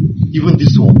 even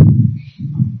this one.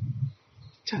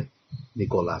 Child,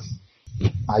 Nicholas,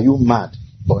 are you mad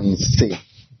or insane?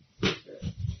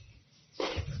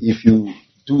 If you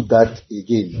do that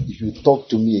again, if you talk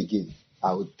to me again,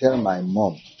 I will tell my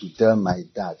mom to tell my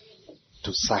dad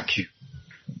to sack you.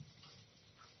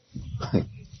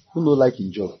 Who no like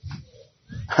in job?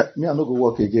 Me, I no go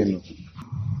work again.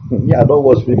 No. Me, I don't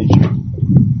watch finish.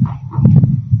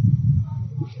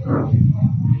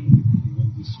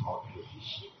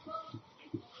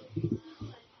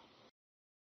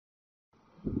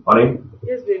 Honey?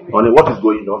 Yes, baby. Honey, what is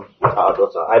going on with our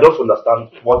daughter? I don't understand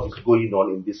what is going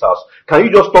on in this house. Can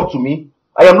you just talk to me?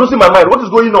 I am losing my mind. What is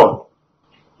going on?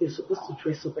 You're supposed to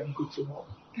dress up and go to work.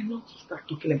 And not to start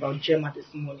talking about Gemma this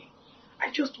morning. I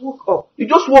just woke up. You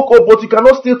just woke up, but you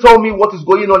cannot still tell me what is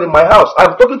going on in my house.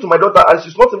 I'm talking to my daughter and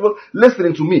she's not even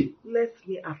listening to me. Let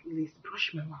me at least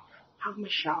brush my mouth, have my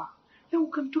shower. Then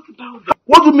we can talk about it.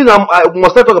 What do you mean I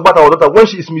must talk about our daughter when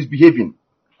she is misbehaving?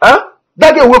 Huh?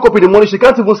 That girl woke up in the morning, she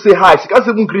can't even say hi, she can't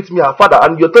even greet me, her father,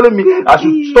 and you're telling me I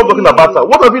should stop talking about her.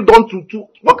 What have you done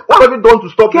what have you done to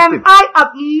stop this thing? Can I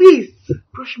at least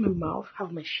brush my mouth,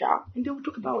 have my shower, and then we'll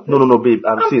talk about it? No, babe.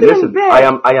 I'm saying, still listen, in bed.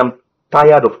 I am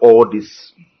tired of all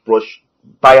this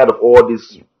tired of all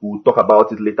this. We'll talk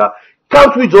about it later.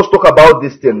 Can't we just talk about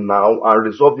this thing now and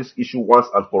resolve this issue once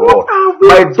and for all?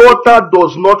 My daughter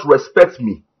does not respect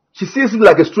me. She sees me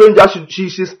like a stranger.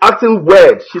 She's acting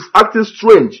weird. She's acting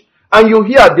strange. And you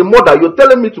hear the mother, you're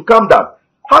telling me to calm down.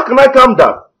 How can I calm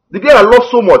down? The girl I love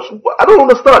so much. I don't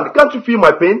understand. Can't you feel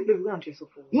my pain?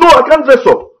 No, I can't dress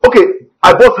up. Okay,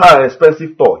 I bought her an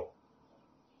expensive toy.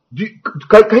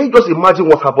 Can you just imagine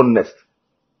what happened next?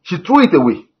 She threw it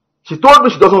away. She told me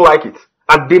she doesn't like it.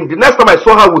 And then the next time I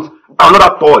saw her with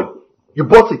another toy, you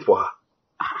bought it for her.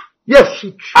 Yes,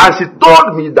 and she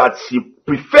told me that she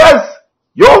prefers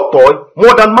your toy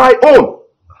more than my own.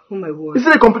 Oh my word. Is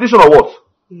it a competition or what?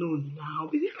 No, now,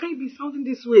 baby, how can you be sounding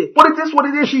this way? But it is what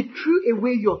it is. She threw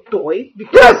away your toy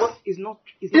because it's not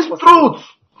truth.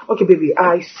 Okay, baby,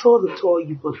 I saw the toy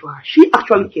you bought for her. She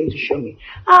actually came to show me.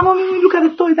 Mommy, look at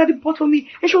the toy that you bought for me.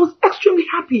 And she was extremely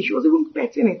happy. She was even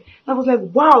petting it. I was like,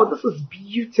 wow, this is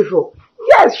beautiful.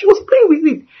 Yes, she was playing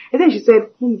with it. And then she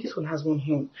said, Mommy, this one has one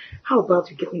horn. How about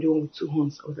you get me the one with two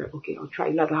horns? I was like, okay, I'll try.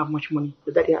 I don't have much money.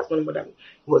 But daddy has money more than me.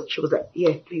 She was like,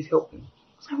 yeah, please help me.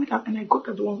 So I went out and I got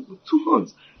her the one with two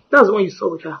horns. That's the one you saw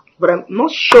with her. But I'm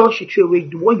not sure she threw away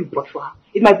the one you bought for her.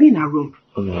 It might be in her room.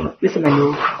 Oh, no. Listen, I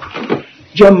know.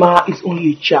 Gemma is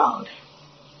only a child.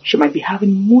 She might be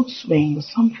having mood swing or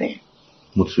something.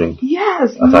 Mood swing?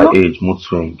 Yes. At her age, mood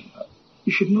swing.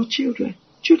 You should know children.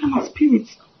 Children are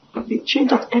spirits. They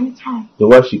change at any time. So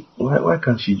why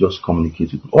can't she just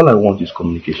communicate with me? All I want is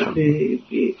communication.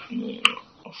 Baby.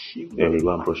 Yeah, we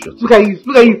go and brush your teeth. Look at you.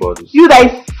 Look at you. You that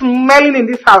is smelling in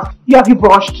this house. Have you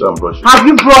brushed? I'm brushing. Have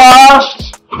you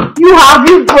brushed? Have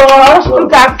you brushed?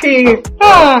 Look at it.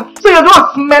 So you're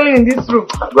not smelling in this room.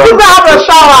 You go have a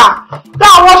shower. Go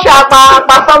and wash your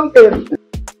by something.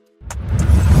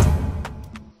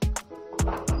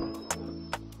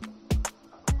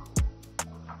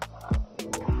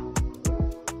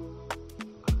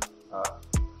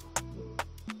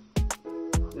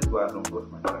 This is why I don't brush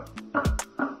my hair.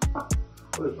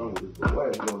 What is wrong with this? Why are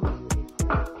you doing this?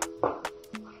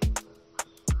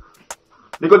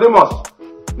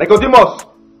 Nicodemus!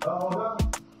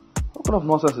 What kind of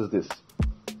nonsense is this?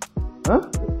 Huh?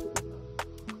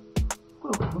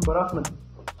 What kind of embarrassment?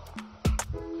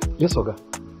 Yes, Oga.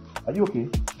 Are you okay?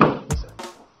 Yes, sir.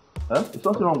 Huh? Is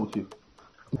something wrong with you?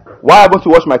 Why are you going to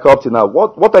wash my car up till now?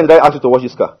 What time did I ask you to wash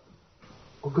this car?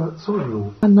 Oga, sorry.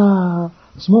 And,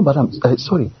 small madam,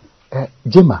 sorry.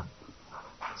 Gemma,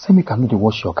 say me can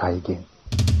wash your car again.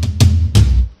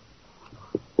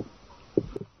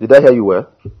 Did I hear you well?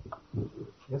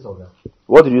 Yes, Oga.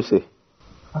 What did you say?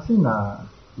 I said,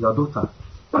 your daughter,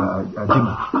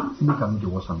 Gemma, say me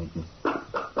can wash am again.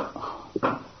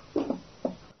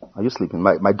 Are you sleeping?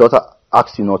 My daughter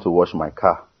asked you not to wash my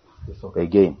car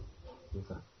again. Yes,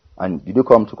 sir. And did you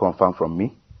come to confirm from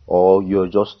me? Or you're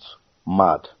just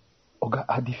mad? Oga,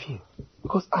 I dey fear.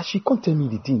 Because as she can't tell me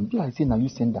the thing, be like say now you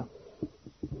send them.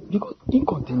 Because he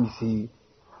can't tell me say,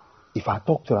 if I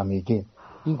talk to him again,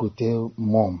 he go tell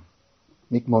mom,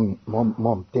 make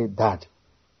mom tell dad.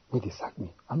 Where they sack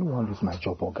me. I don't want to lose my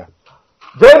job, Oga.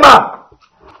 Jema!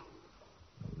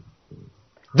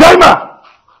 Jema!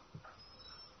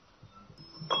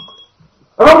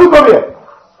 Come here.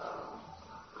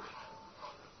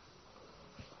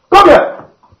 Come here.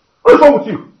 What is wrong with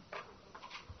you?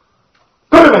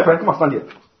 Come here, my friend. Come on, stand here.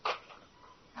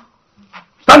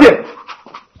 Stand here.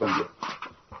 Stand here.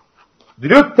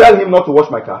 Did you tell him not to wash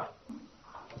my car?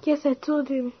 Yes, I told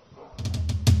him.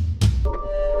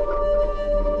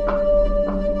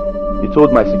 You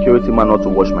told my security man not to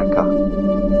wash my car.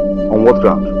 On what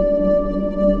ground?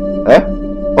 Eh?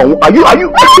 Oh, are you mad? Are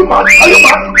you mad? Eh?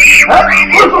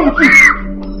 What is wrong with you?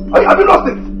 Have you lost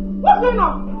it? What's going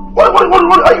on? What?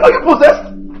 Are you possessed?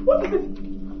 What is it?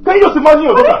 Can you just imagine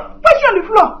your daughter? Why is she on the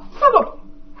floor? Stand up.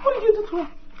 What did you do to her?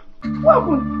 What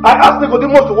happened? I asked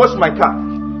Nicodemus to wash my car.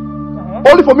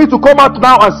 Only for me to come out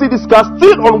now and see this car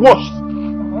still unwashed.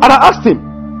 And I asked him,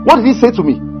 what did he say to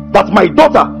me? That my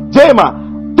daughter, Jema,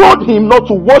 told him not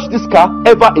to wash this car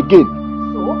ever again.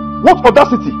 So? What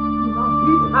audacity? You now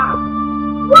beat her.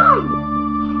 Why?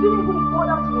 You didn't even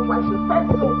bother to know why she said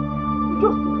so. You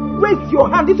just raised your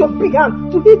hand, this your big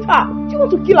hand, to hit her. Do you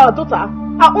want to kill our daughter?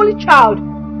 Our only child.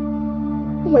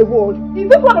 Oh my word. Is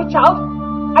this one a child?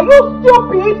 Are you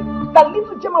stupid? That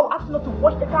little Gemma will ask you not to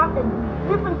wash the car and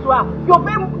listen to her. You're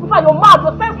very you're mad,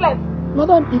 you're senseless.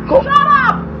 Madam, he come. Shut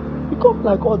up! He come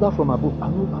like order from above. I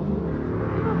know.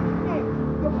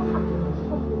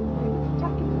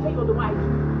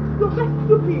 You're very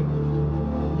stupid.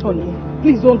 Tony,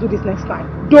 please don't do this next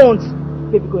time. Don't.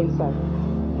 Baby, go inside.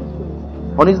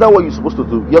 Honey, is that what you're supposed to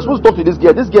do? You're supposed to talk to this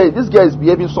girl. This girl is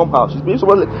behaving somehow. She's behaving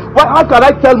somehow. How can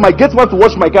I tell my gate man to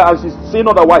wash my car and she's saying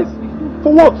otherwise?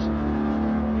 For what?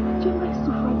 Gemma is too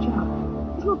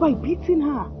fragile. It's not by beating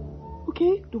her.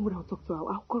 Okay? Don't worry, I'll talk to her.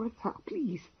 I'll correct her,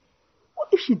 please. What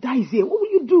if she dies here? What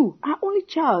will you do? Our only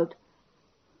child.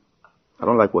 I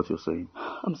don't like what you're saying.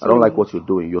 I'm sorry. I don't like what you're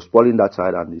doing. You're spoiling that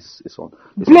child and it's on.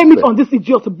 Blame it on this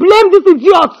idiot. Blame this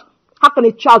idiot. How can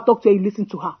a child talk to her and listen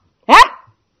to her? Eh?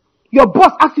 Your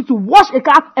boss asked you to wash a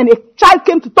car and a child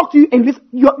came to talk to you and listen.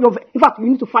 In fact, you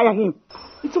need to fire him.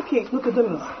 It's okay. Look at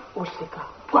them. Wash the car.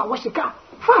 Go and wash the car.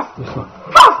 Fast. Yes, ma'am.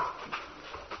 Fast.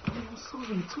 I'm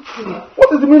sorry. It's okay.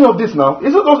 What is the meaning of this now?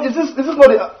 Is this not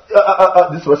a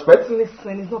disrespect?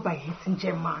 Listen, it's not by hitting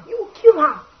Gemma. You will kill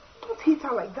her. Don't hit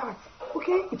her like that.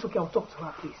 Okay? It's okay. I'll talk to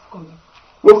her, please. Come in.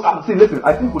 Well, see, listen.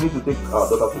 I think we need to take our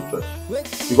daughter to church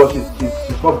because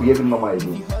she's not behaving normal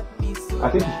again. I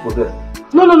think she's possessed.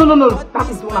 No. That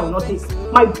is the one I will not take.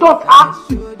 My daughter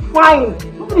is fine.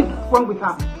 Nothing is wrong with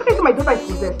her. Look at my daughter is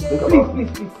possessed. Please.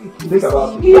 Think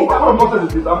about it. What kind of nonsense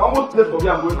is this? I'm almost late for me.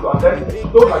 I'm going to attend.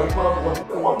 Don't like it.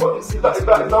 Is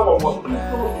that one more?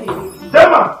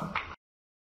 Gemma!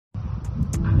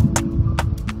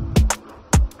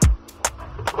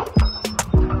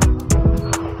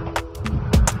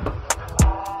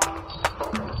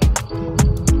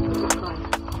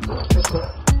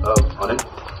 Honey,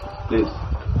 please.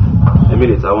 A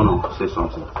minute, I want to say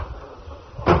something.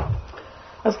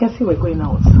 As you can see, we're going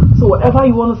out. So whatever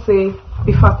you want to say,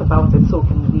 be fast about it so we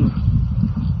can leave.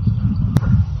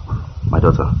 My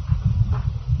daughter.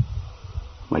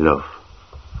 My love.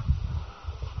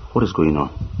 What is going on?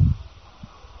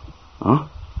 Huh?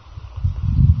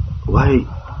 Why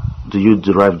do you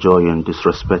derive joy in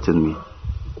disrespecting me?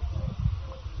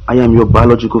 I am your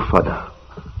biological father.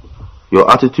 Your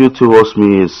attitude towards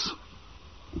me is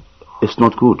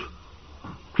not good.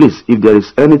 Please, if there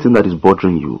is anything that is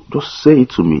bothering you, just say it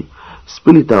to me.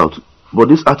 Spill it out. But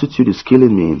this attitude is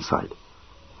killing me inside.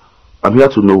 I'm here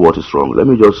to know what is wrong. Let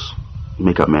me just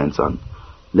make amends and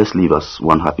let's live as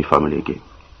one happy family again.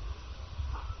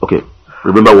 Okay,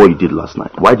 remember what you did last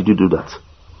night. Why did you do that?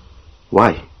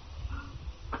 Why?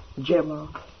 Gemma,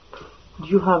 do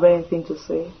you have anything to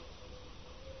say?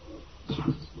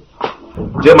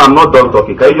 Gemma, I'm not done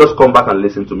talking. Can you just come back and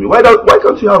listen to me? Why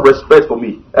can't you have respect for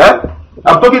me? Eh?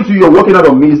 I'm talking to you, you're working out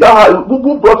on me. Is that how,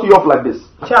 who brought you off like this?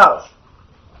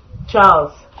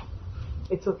 Charles,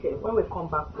 it's okay. When we come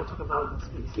back, we'll talk about this,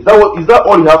 please. Is that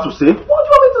all you have to say? What do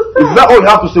you want me to say? Is that all you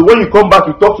have to say? When you come back,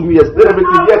 you talk to me, explain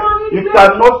everything. Yes, you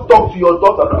cannot talk to your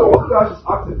daughter. Look at what she's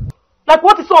acting. Like,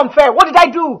 what is so unfair? What did I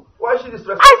do? Why is she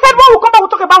distressed? I said when we come back,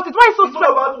 we'll talk about it. Why is so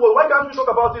stressed? About what? Why can't we talk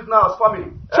about it now as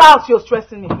family? Charles, you're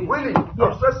stressing me, please. Really? Yes.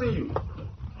 I'm stressing you.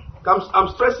 I'm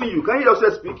stressing you. Can you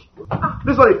just speak?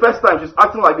 This is not the first time she's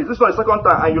acting like this. This is not the second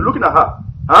time, and you're looking at her.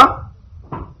 Huh?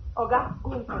 Oga,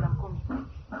 go inside. I'm coming.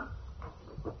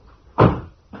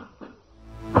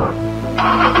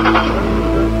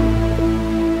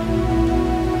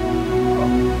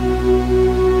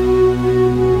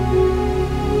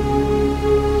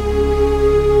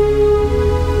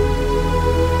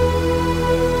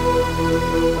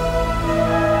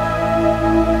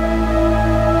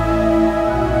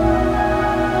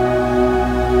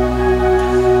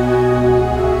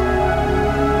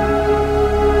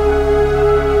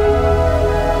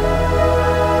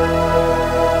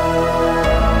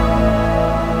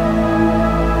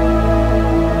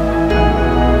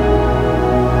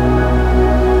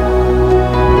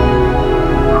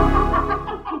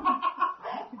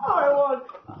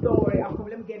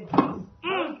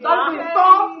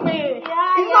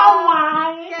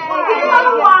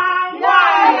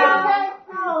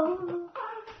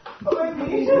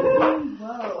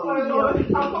 Hey,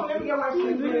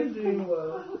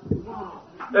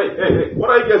 what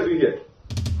are you guys doing here?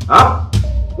 Huh?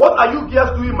 What are you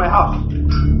guys doing in my house?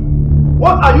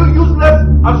 What are you useless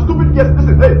and stupid guys?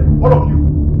 Listen, hey, all of you,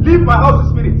 leave my house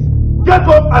this minute. Get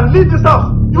up and leave this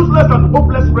house, useless and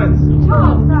hopeless friends. Who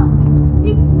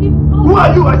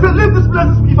are you? I said leave this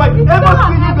place. If I ever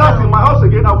see you guys in my house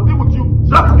again, I will deal with you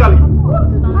drastically.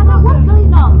 What's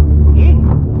going on?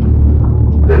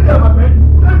 Take care, my friend.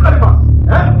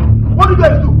 What do you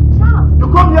guys do? You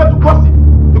come here to gossip.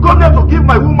 You come here to give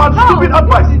my woman stupid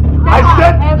advice. I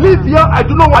said, leave here. I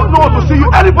do not want to see you.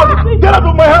 Anybody, get out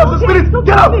of my house, spirit.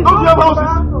 Get out. Don't you have houses?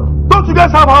 Don't you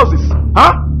guys have houses?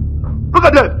 Huh? Look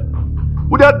at them.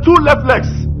 With their 2 left legs.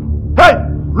 Hey,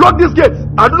 lock this gate.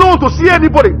 I do not want to see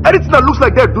anybody. Anything that looks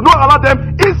like them, do not allow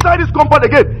them inside this compound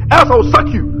again. Else I will sack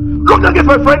you. Lock that gate,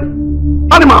 my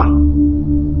friend. Animal.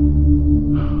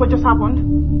 What just happened?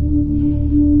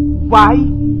 Why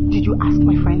did you ask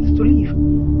my friends to leave?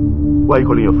 Why are you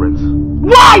calling your friends?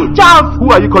 Why, Charles? Who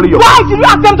are you calling your friends? Why did you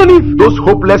ask them to leave? Those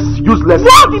hopeless, useless.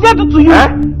 What did they do to you?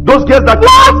 Those girls that...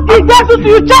 What did they do to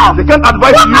you, Charles? They can't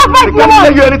advise you. They can't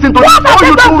tell you anything. All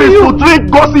you do is to drink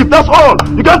gossip. That's all.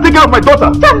 You can't take care of my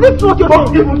daughter. Charles, this is what you're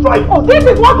saying. Don't even try. Oh, this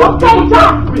is what you're saying,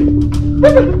 Charles.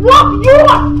 This is what you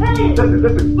are saying.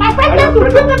 Listen. My friends came to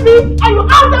visit me and you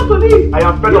asked them to leave. I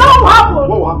am fed up. You know what happened?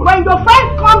 What happened? When your friends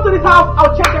come to this house, I'll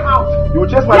check them out. You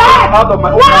will chase my friends out of my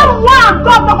own house. One,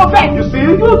 God no offense. You see?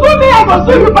 You do me, I go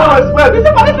do you back. You see,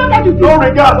 for this one that you did. No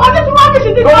regard. For this one that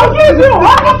you did, I'll give you.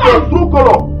 Your true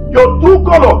color. Your true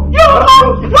color. You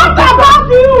what about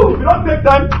you? If you don't take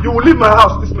time, you will leave my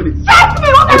house this minute. Trust me,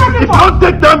 what am I If you don't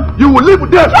take time, you will live with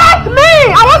them. Trust me,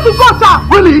 I want to go, sir.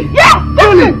 Really? Yes.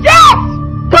 Really? Yes.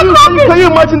 Can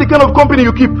you imagine the kind of company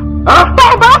you keep? Huh?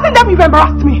 By embarrassing them, you've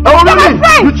embarrassed me. Oh, really?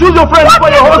 You choose your friends for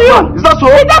your husband. Is that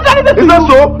so? Is that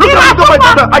so? Look at my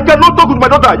daughter. I cannot talk with my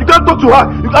daughter. You can't talk to her.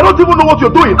 I don't even know what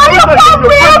you're doing. Are you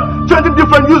problem? Changing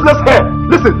different useless hair.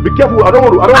 Listen, be careful. I don't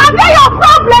want to. Are they your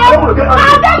problem? I don't want to get angry.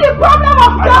 Are they the problem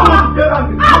of summer?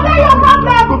 Are they your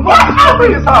problem? Get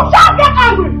angry. Just get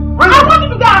angry. Really? I want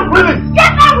you to get angry. Really?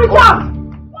 Get angry, Charles.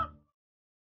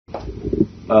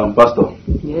 Pastor.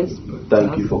 Yes.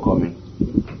 Thank you for coming.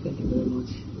 Thank you very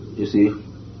much. You see,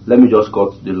 let me just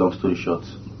cut the long story short.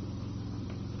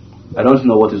 I don't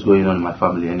know what is going on in my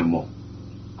family anymore.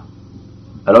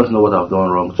 I don't know what I've done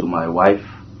wrong to my wife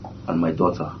and my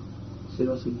daughter.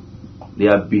 Seriously? They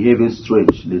are behaving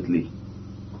strange lately.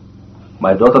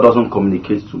 My daughter doesn't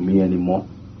communicate to me anymore.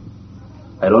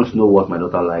 I don't know what my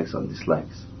daughter likes and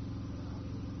dislikes.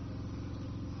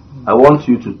 I want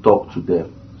you to talk to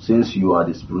them. Since you are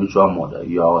the spiritual mother,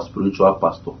 you are our spiritual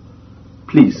pastor.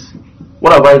 Please,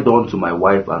 what have I done to my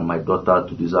wife and my daughter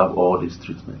to deserve all this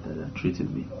treatment that they are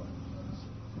treating me?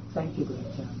 Thank you,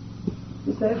 Doctor.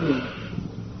 Mr. Edwin,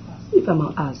 if I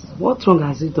may ask, what wrong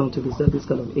has he done to deserve this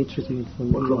kind of hate treatment from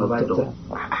you? What wrong have I done?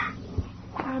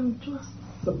 I'm just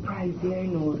surprised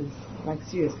hearing all this. Like,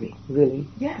 seriously. Really?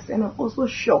 Yes, and I'm also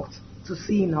shocked to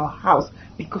see in our house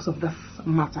because of this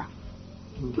matter.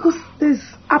 Because there's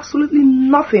absolutely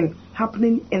nothing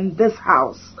happening in this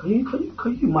house. Can you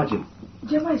imagine?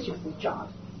 Gemma is just a child.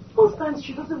 Most times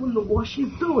she doesn't even know what she's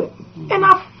doing. And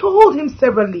I've told him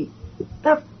severally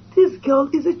that this girl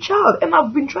is a child, and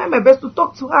I've been trying my best to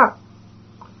talk to her.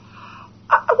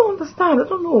 I don't understand. I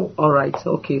don't know. Alright,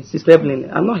 okay. Sister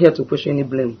Evelyn, I'm not here to push any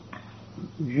blame.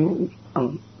 You,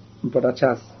 Brother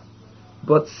Charles.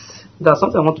 But there's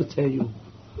something I want to tell you.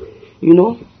 You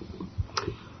know,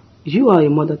 you are a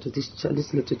mother to this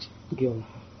little girl.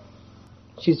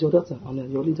 She's your daughter,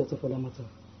 and your only daughter for that matter.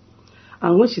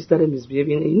 And when she started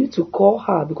misbehaving, you need to call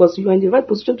her because you are in the right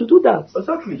position to do that.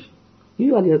 Exactly.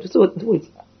 You are the right position to do it.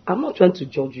 I'm not trying to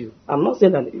judge you. I'm not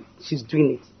saying that she's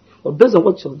doing it. But based on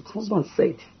what your husband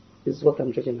said, is what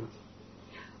I'm judging at.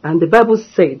 And the Bible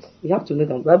said, you have to know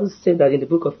that the Bible said that in the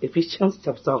book of Ephesians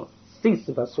chapter 6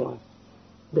 verse 1,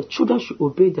 the children should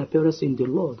obey their parents in the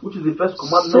Lord. Which is the first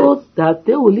commandment. So that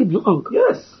they will live long.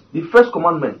 Yes, the first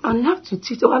commandment. And you have to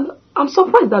teach them. And I'm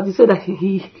surprised that he said that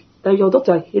that your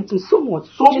daughter hates him so much.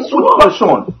 With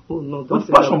passion. Oh no, with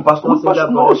passion, Pastor. With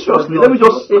passion. No, seriously. Let me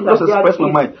just express my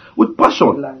mind. With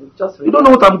passion. You don't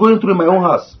know what I'm going through in my own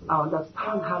house. I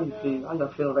understand how you feel. How you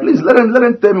feel right Please, now. let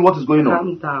them tell me what is going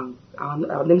on. Calm down.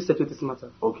 Let me settle this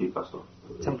matter. Okay, Pastor.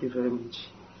 Thank you very much.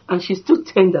 And she's too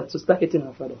tender to start hating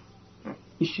her father.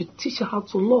 You should teach her how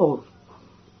to love.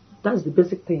 That's the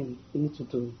basic thing you need to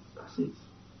do. That's it.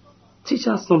 Teach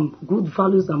her some good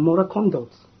values and moral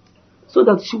conduct, so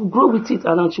that she will grow with it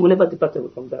and she will never depart away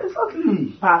from that.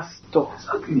 Exactly. Pastor.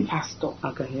 Exactly. Pastor.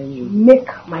 I can hear you. Make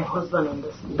my husband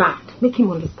understand. Make him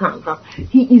understand that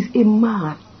he is a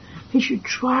man. he should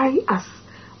try as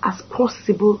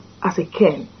possible as he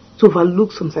can to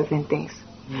overlook some certain things.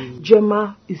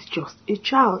 Gemma is just a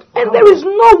child, and there is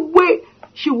no way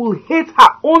she will hate her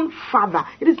own father.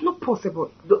 It is not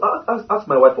possible. Ask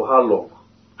my wife for how long?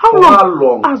 How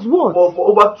long? As what? For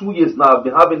over 2 years now, I've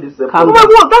been having this. What?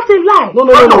 That's a lie. No.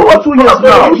 Over 2 years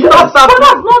now. But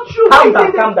that's not true. Calm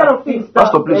down.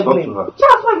 Pastor, please talk to her.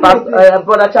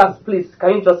 Brother Charles, please,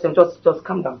 can you just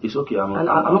calm down? It's okay.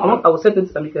 I will say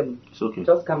this amicably. It's okay.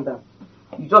 Just calm down.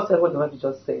 You just said what you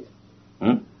just said.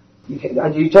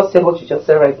 You just said what you just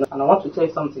said right now, and I want to tell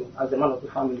you something as a man of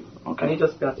the family. Okay. Can you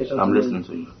just pay attention to me? I'm listening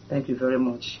to you. Thank you very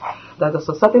much. There are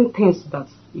certain things that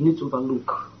you need to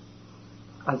overlook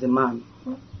as a man.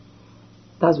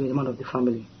 That's with the man of the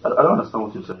family. I don't understand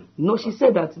what you're saying. No, she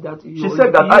said that you. She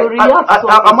said that.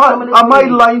 Am I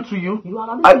lying to you?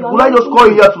 Will I just call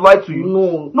you here to lie to you?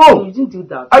 No. You didn't do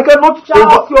that. I cannot.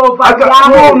 No, Pastor,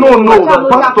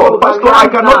 I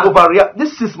cannot overreact.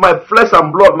 This is my flesh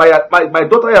and blood. My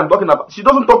daughter I am talking about. She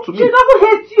doesn't talk to me. She doesn't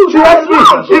hate you. She hates me.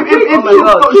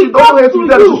 If she doesn't hate me,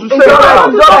 then she should say it.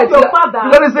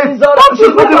 Let me say it.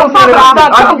 She's not even saying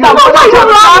that.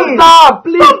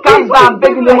 Please calm down.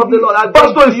 Begging the name of the Lord.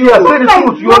 Pastor is here. Say the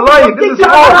truth. You are lying. This is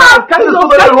wrong. This is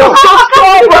totally wrong.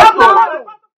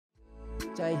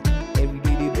 Every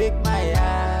day they break my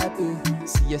heart.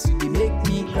 See yes, you make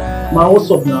me cry. Ma, what's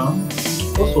up now?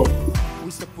 What's up?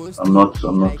 I'm not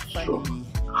sure.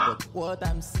 What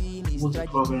I'm seeing is what's the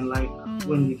problem like?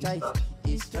 When did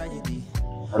it start?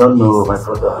 I don't know, my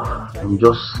brother. I'm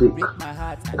just sick.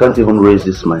 I can't even raise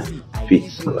this my feet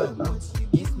right now.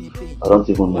 I don't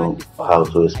even know how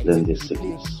to explain this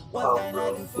sickness.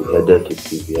 The headache is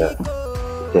severe,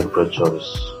 the temperature is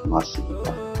massive,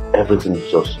 everything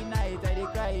is just,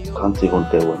 can't even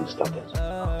tell when it started.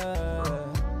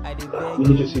 You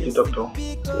need to see the doctor.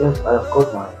 Yes, I have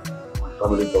called my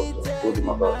family doctor, told him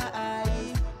about it.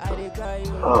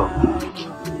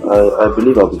 I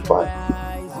believe I'll be fine.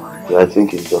 Yeah, I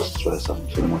think it's just stress and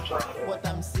too much.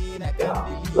 Yeah.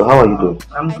 So how are you doing?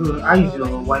 I'm good. How is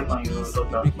your wife and your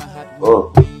daughter?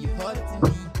 Oh,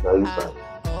 they're inside.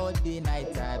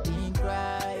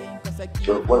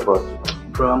 So what about you?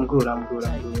 Bro, I'm good. Don't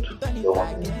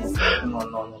want anything? No,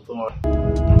 don't worry.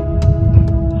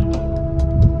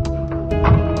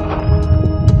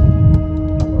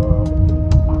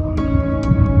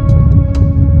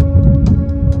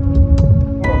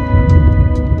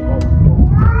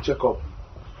 Check up.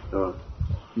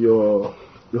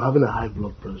 You're having a high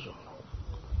blood pressure.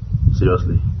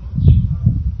 Seriously?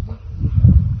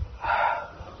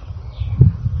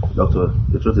 Doctor,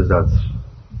 the truth is that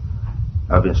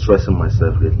I've been stressing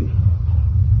myself lately.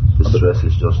 The stress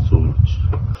is just too much.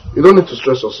 You don't need to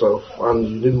stress yourself, and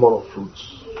you need more of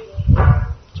fruits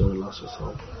to relax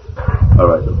yourself.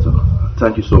 Alright, doctor.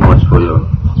 Thank you so much for your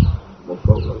No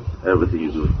problem. everything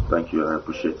you do. Thank you, I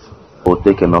appreciate it. We'll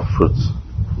take enough fruits,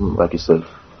 like you said.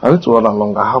 I need to run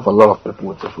along. I have a lot of people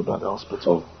waiting for that at the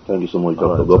hospital. Oh, thank you so much,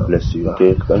 doctor. Right, God bless you.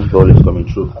 Okay, thank you for always coming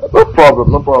through. No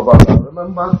problem about that.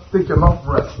 Remember, take enough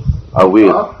rest. I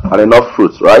will, and enough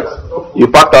fruits, right? You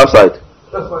packed outside.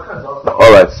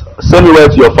 All right. Send me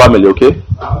word to your family, okay?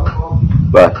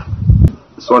 Bye.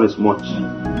 This one is much.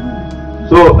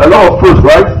 So a lot of fruits,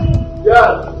 right?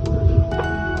 Yeah.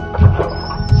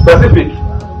 Specific.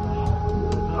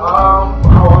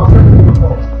 I'll send you the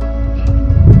report.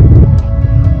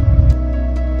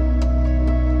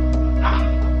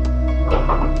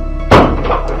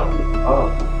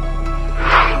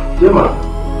 Gemma.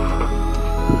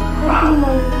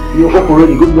 You're up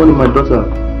already. Good morning, my daughter.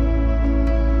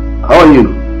 How are you?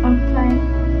 I'm fine.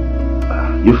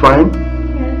 You fine?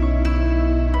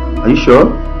 Yes. Are you sure?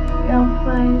 Yeah, I'm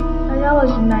fine. And how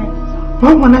was your night?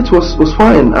 Well, my night was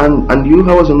fine. And you,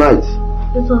 how was your night?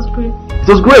 It was great. It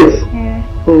was great? Yeah.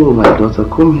 Oh, my daughter,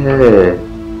 come here.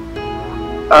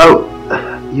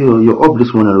 You're up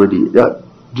this morning already.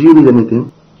 Do you need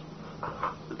anything?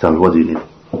 Tell me, what do you need?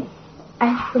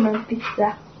 Ice cream and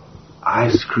pizza.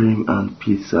 Ice cream and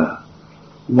pizza.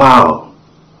 Wow.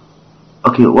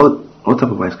 Okay, what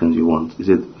type of ice cream do you want? Is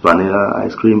it vanilla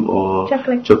ice cream or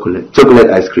chocolate? Chocolate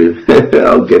ice cream.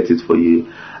 I'll get it for you.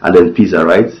 And then pizza,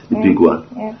 right? The big one.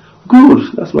 Yeah.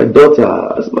 Good. That's my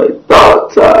daughter. That's my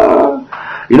daughter.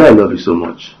 You know I love you so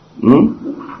much.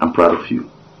 I'm proud of you.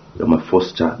 You're my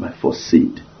first child, my first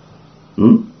seed.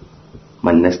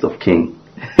 My nest of king.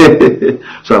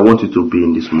 So I want you to be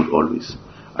in this mood always.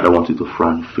 I don't want you to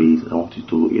frown face. I don't want you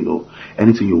to,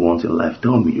 anything you want in life,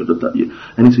 tell me.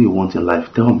 Anything you want in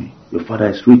life, tell me. Your father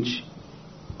is rich.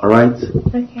 Alright?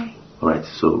 Okay. Alright,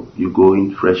 so you go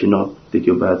in, freshen up, take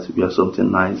your bath, wear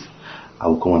something nice. I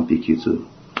will come and pick you too.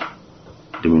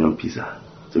 Dominion Pizza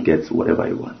to get whatever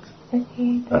you want.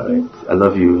 Okay. Alright, I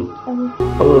love you.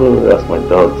 Oh, that's my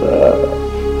daughter.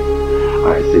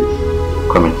 Alright, sit.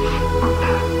 Come in.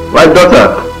 My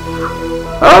daughter!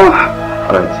 Oh!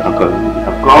 Alright, I'm coming.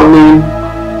 I'm coming.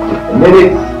 A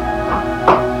minute.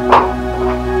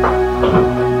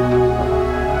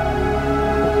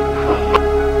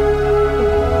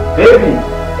 Baby!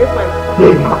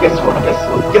 Baby, guess what?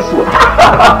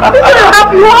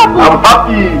 I'm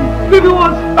happy! Baby,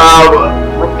 what?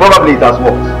 Probably it has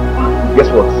worked. Guess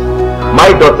what?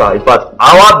 My daughter, in fact,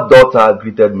 our daughter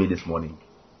greeted me this morning.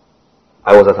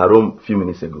 I was at her room a few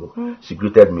minutes ago. She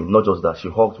greeted me, not just that, she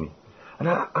hugged me. And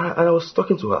I was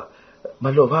talking to her.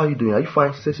 My love, how are you doing? Are you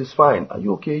fine? She said she's fine. Are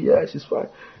you okay? Yeah, she's fine.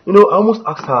 I almost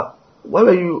asked her, why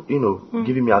were you,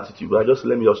 giving me attitude? But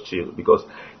let me just chill, because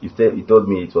you told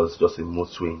me it was just a mood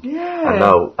swing. Yeah. And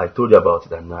now I told you about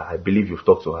it, and now I believe you've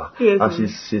talked to her. Yes, and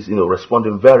she's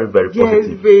responding very, very positive.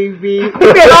 Yes, baby. I'm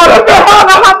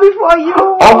happy for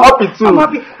you. I'm happy too. I'm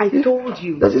happy. I told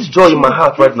you. There's this joy in my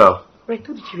heart right now. I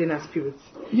told you in her spirit.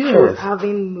 Yes. She was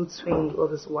having mood swing all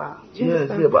this while. Yes,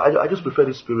 but I just prefer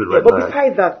the spirit right but now.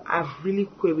 besides that, I've really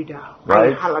queried her.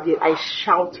 Right? I hollered it. I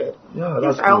shouted. Yeah,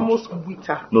 yes, that's I good. almost whipped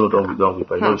her. No, don't whip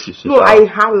her. I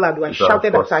hollered. I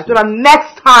shouted at her. I told her, her.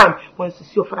 next time when she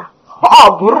see your father,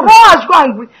 brush, go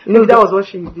and maybe that was what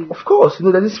she did. Of course,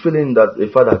 there's this feeling that a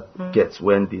father gets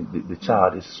when the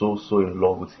child is so in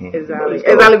love with him. Exactly,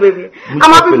 baby. I'm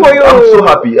happy for you. I'm so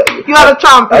happy. You are the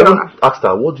champion. I even asked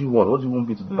her, what do you want? What do you want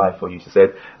me to buy for you? She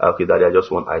said, okay, Daddy, I just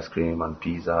want ice cream and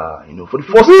pizza. For the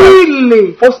first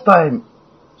time. First time,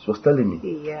 she was telling me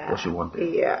what she wanted.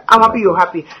 Yeah, I'm happy you're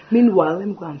happy. Meanwhile, let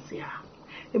me go and see her.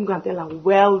 Let me go and tell her,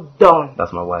 well done.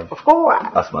 That's my wife. Of course.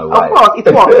 That's my wife. Of course,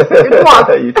 it works. It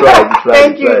works. You tried.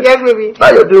 Thank you. Yes, baby.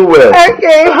 Now you're doing well.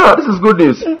 Okay. This is good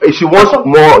news. If she wants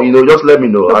more, just let me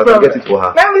know. I can get it for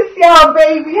her. Let me see her,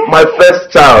 baby. My first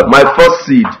child, my first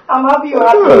seed. I'm happy you're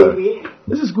happy, baby.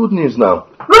 This is good news now.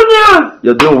 Good news.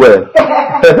 You're doing well.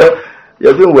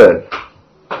 You're doing well.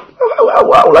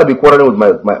 Why will I be quarreling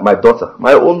with my daughter?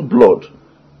 My own blood.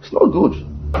 It's not good.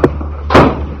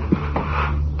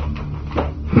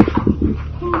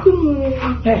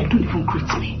 Hey, don't even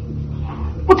greet me.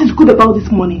 What is good about this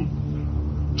morning?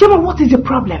 Gemma, what is the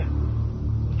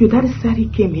problem? Your daddy said he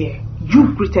came here.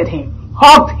 You greeted him,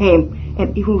 hugged him,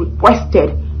 and even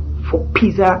requested for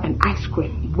pizza and ice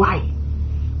cream. Why?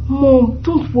 Mom,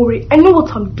 don't worry. I know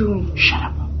what I'm doing. Shut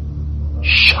up.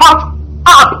 Shut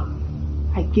up!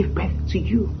 I gave birth to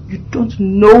you. You don't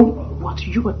know what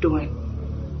you are doing.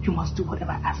 You must do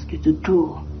whatever I ask you to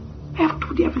do. I have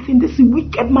told you everything this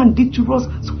wicked man did to us.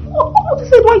 So what is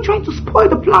it? Why are you trying to spoil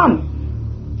the plan?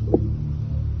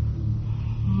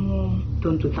 Mom,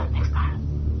 don't do that next time.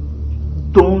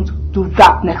 Don't do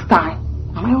that next time.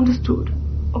 Am I understood?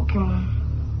 Okay, Mom.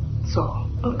 So,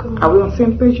 okay, Mom. Are we on the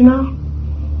same page now?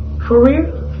 For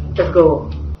real? Let's go.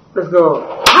 Let's go.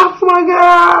 Oh my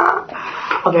God.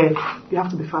 Okay, you have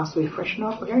to be fast so you freshen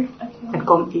up, okay? And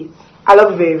come eat. I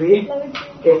love you, baby.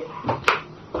 Okay.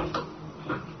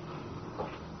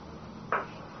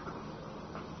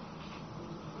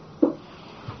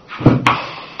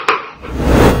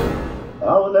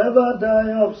 I'll never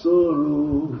die of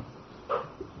sorrow.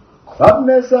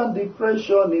 Sadness and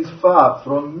depression is far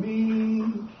from me.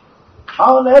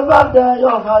 I'll never die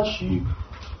of hardship.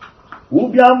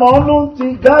 Ubiamonu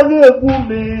ti gage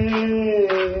bume.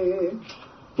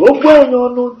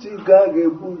 Ogbenonu ti gage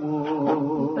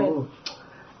bumo.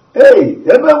 Hey,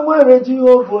 ebe mwere ji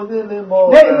obonele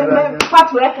mo.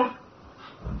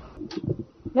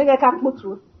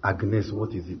 Agnes,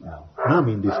 what is it now? Now I'm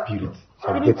in the spirit.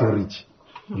 I'm getting rich.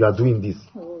 You are doing this.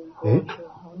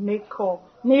 Nico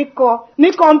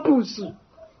pussy.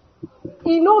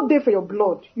 You know there for your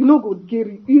blood. You know go get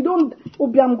it. You don't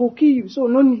Obiam go kill you, so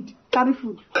no need carry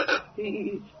food.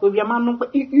 You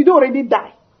don't already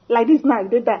die. Like this now,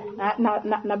 they die.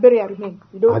 Na burial remain.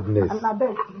 You don't. Agnes. Na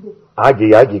bed.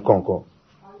 Agi,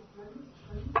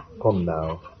 come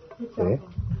now.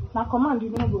 Na command, you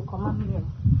don't go command me.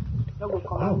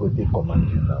 How will they command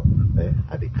you now?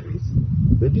 At the craze.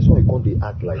 But this one can't they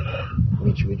act like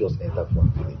which we just enter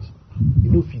from village.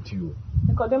 You know fit you.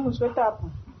 Nicodemus, what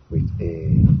happened? Wait,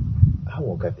 how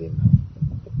will get them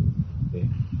now?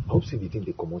 I hope see the thing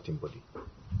they come out in body.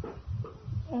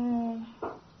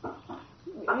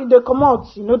 They come out,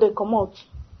 they come out.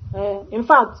 In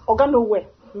fact, Oga nowhere.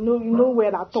 You know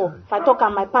where at all. If I talk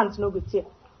and my pants no go tear.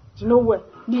 You know where?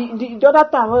 The other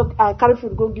time I carry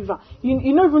food go give her.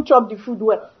 You don't even chop the food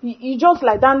well. You just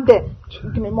like down there.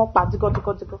 You can more party go.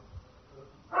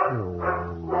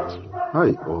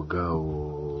 Hi, Oga.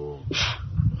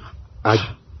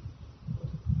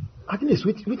 Agnes,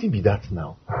 wait be that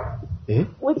now. Eh?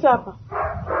 What's up?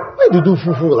 Why do you do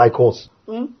fufu like us?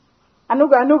 I no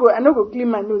go clean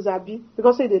my nose, Abi,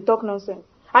 because say they talk nonsense.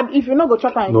 Abi, if you no go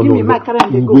chop and give me my carry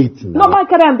and they go. Wait now. No, my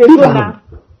carry and they go now.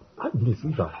 Agnes,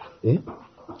 leave her. Eh?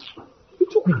 You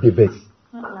took with the best.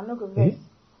 I no go vex.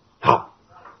 How?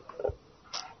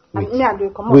 Wait. Me, I do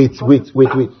come Wait.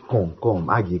 Come.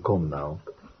 Aggie, come now.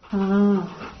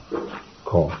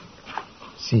 Come.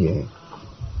 See,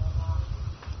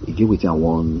 you get what I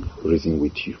want reason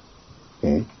with you.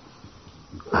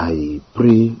 I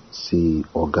pray say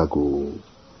Oga go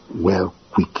well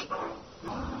quick.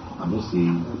 I don't say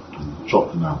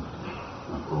chop now.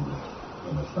 No problem. You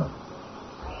understand?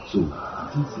 So I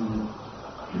think say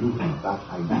you have that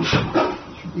idea. You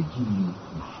should give me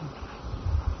the food.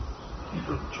 You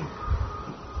go chop.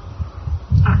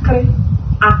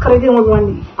 Akre dey one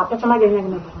day. Apeta ma ganya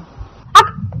na ba.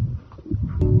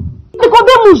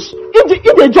 Nicodemus,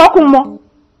 ide joke mo.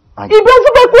 Ibe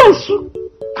zube kwensu.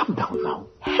 Calm down now.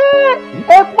 I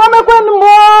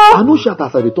no shout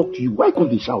as I talk to you. Why can't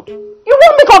they shout? You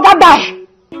won't make Oga die.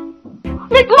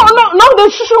 No, they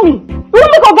shushu me. You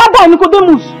won't make Oga die,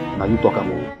 Nicodemus. Now you talk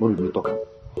about. No, you talk about.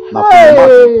 Now,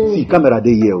 see, camera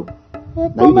dey here.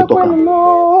 Now you talk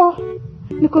about.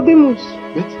 Nicodemus.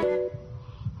 Wait.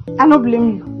 I don't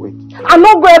blame you. Wait. I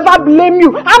don't go ever blame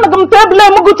you. I'm not going to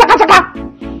blame you. Chaka.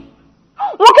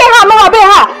 Okay, no,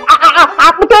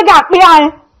 I put a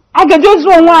I get just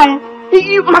one wine.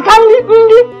 Makandi,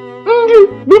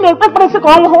 be a pepper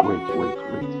second.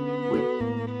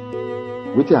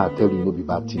 Wait, I tell you, no be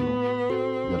bad thing.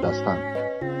 You understand?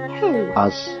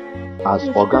 As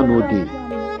Oga no day,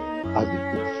 as the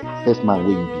first man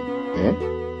where you be,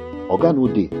 Oga no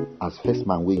day, as first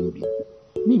man where you be.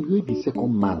 Me will be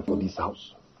second man for this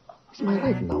house. It's my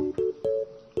life now.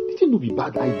 It will be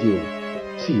bad idea.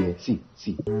 See,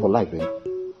 for life,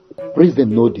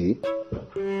 President no day,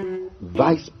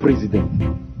 Vice President.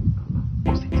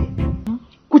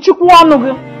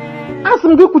 Kuchikuano, ask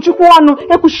him Kuchikuano,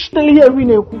 Ekushiteli here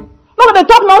wineku. No, they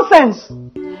talk nonsense.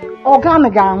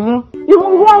 Organagan, you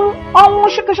won't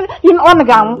almost in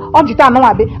Onagan, or Gitano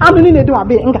Abbey, I'm in a do a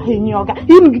bit in Yoga,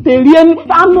 in Italian,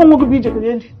 I'm no more be.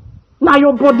 Now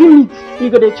your body meat, you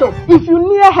got a chop. If you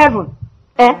near heaven,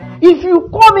 if you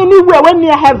come anywhere when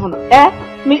near heaven,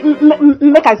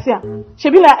 make I see.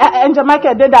 Shebina and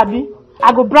Jamaica dead Abi.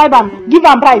 I go bribe him, give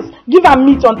him rice, give him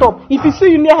meat on top. If you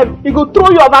see you near heaven, he go throw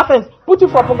you over fence, put you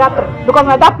for purgatory because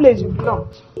at that place you belong.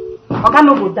 Oga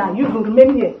no go die, you go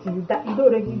remain here till you die. You don't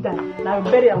already die. Now you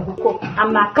bury and go cook.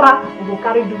 And na crack, you go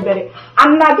carry do bury.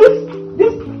 And now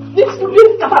this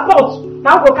catapult,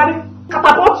 now go carry.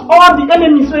 Catapult all the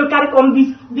enemies so you carry come this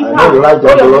house.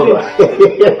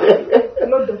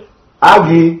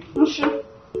 Agi.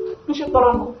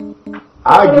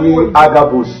 Agi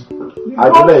Agabus.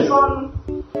 Agnes.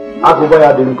 Agubaya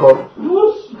didn't come.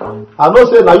 I know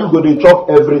say now you go to chop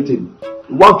everything.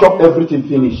 You want chop everything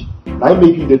finish. Now you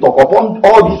make you they talk upon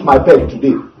all this my pet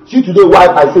today. See today why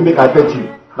I say make I pet you.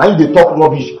 Now you they talk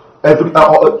rubbish every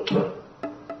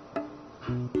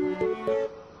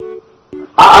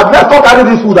Agnes, don't carry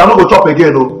this food. I'm not going to chop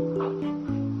again, no.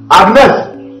 Agnes.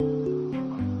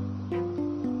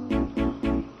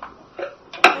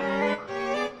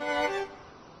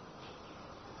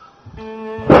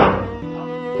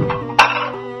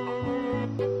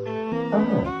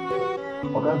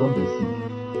 Oga don't be sick.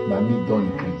 My meat don't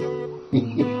increase.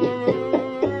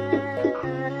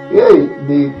 Hey,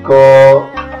 Nico.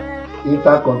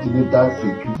 Intercontinental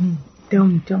secret. Tell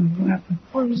me what happened.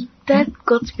 Dad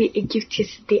got me a gift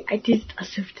yesterday. I didn't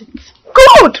accept it.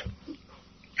 Good!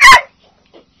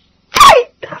 Hey,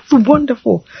 that's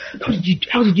wonderful.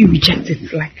 How did you reject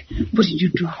it? Like, what did you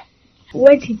do?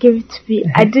 When he gave it to me,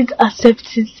 I didn't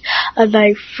accept it and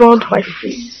I frowned my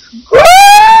face.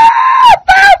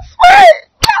 That's right!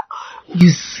 You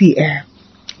see,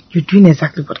 you're doing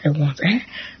exactly what I want.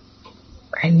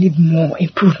 I need more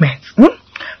improvements.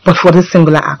 But for this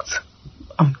singular act,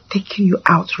 I'm taking you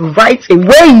out right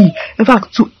away. In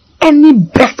fact, to any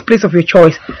best place of your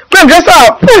choice. Go and dress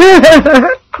up.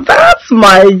 That's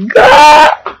my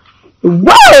God.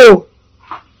 Wow.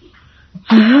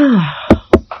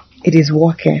 It is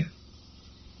working.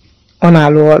 On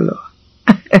Alo.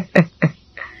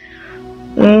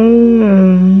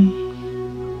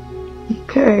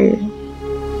 Okay.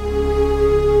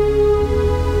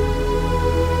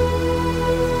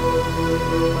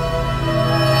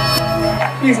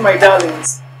 Please, my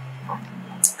darlings,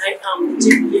 I am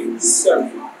deeply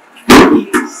sorry.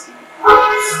 Please,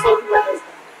 forgive my husband.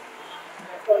 I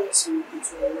promise you it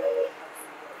will never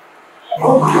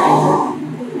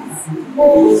happen.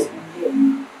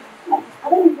 I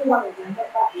don't even one of the never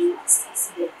accidents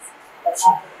that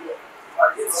happened here. I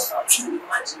can't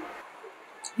imagine.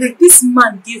 Like, this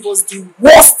man gave us the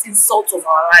worst insult of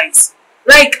our lives.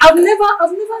 Like, I've never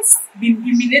been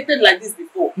humiliated like this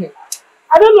before.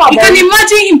 I don't know about you. Can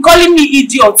imagine him calling me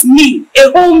idiot, me,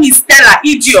 a whole Miss Stella,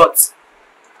 idiot.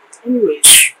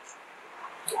 Anyways,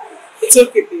 it's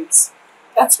okay, babes.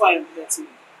 That's why I'm here to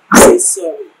say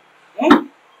sorry. Yeah?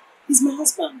 He's my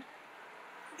husband.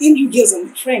 And you girls are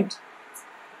my friend.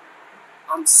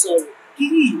 I'm sorry.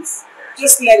 Please,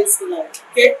 just let it slide,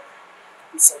 okay?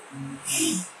 I'm sorry.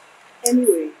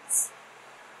 Anyways,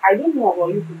 I don't know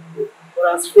about you people,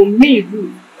 but as for me,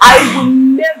 I will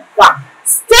never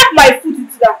step my foot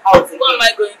into that house again. What am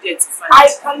I going there to find?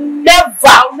 I'll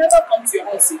never come to your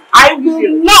house again. I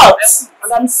will not.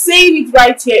 And I'm saying it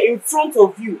right here in front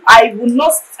of you. I will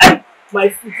not step my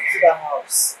foot into that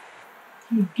house.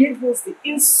 He gave us the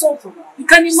insult of our lives. You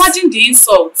can imagine the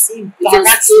insult.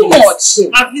 That's too much.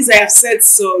 At least I have said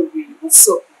sorry. What's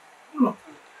up?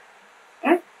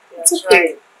 Eh? It's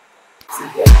okay.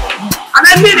 And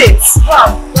I mean it.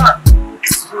 Wow.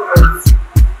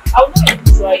 I will not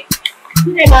enjoy it.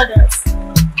 You never that.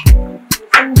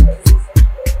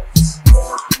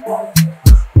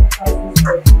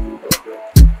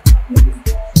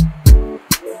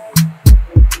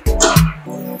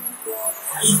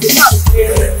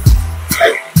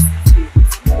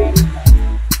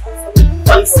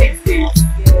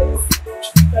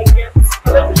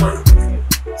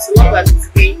 So long as it's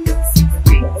paying.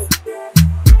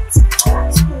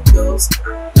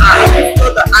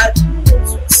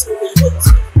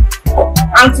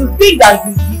 And to think that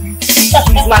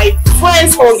he's my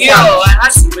friend's husband. Yo, I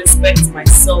had to respect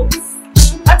myself.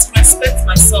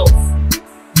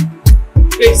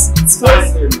 It's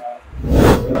fine.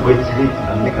 Wait,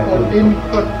 Emeka,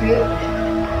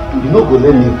 you no go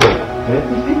let me talk. Eh?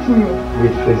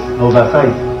 Wait first, na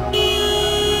oversize.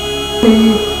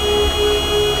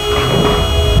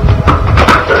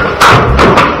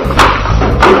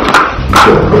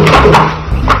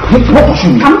 What push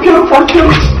me?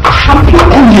 Champion.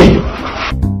 Come here.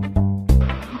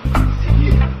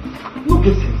 No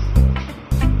get sense.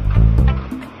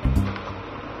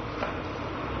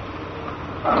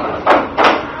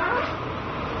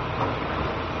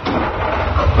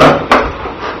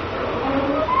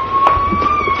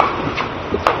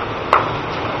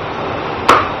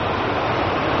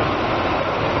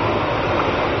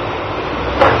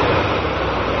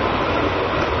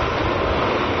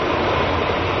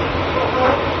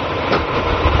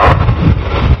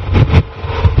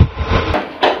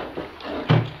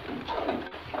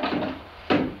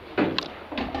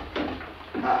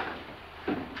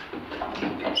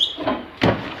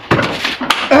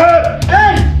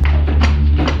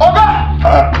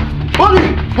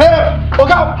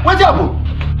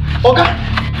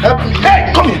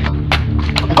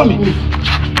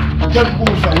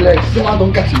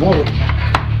 Don't catch him, okay,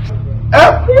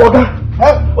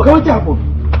 what happened?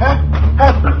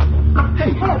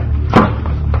 Hey.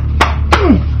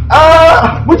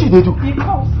 What did they do?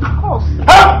 Because.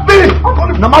 Help me!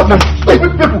 No madman,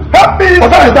 stupid people, help me!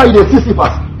 Okay, that you see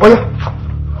pass. Oh yeah.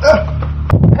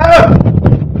 Help!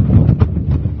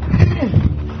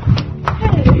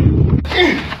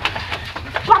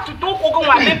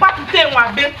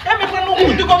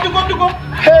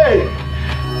 Hey!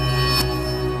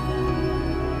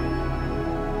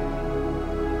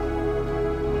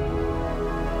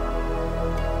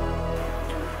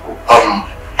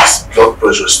 His blood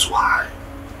pressure is too high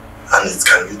and it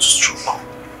can lead to stroke.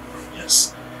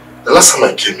 Yes. The last time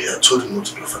I came here, I told him not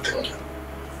to be overthinking.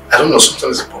 I don't know, something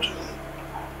is bothering him.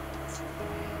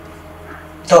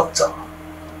 Doctor,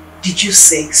 did you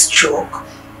say stroke?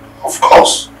 Of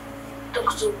course.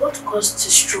 Doctor, what caused the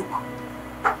stroke?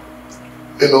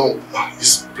 You know,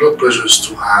 his blood pressure is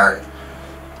too high.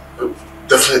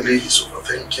 Definitely he's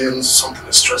overthinking, something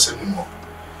is stressing him up.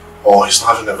 Or he's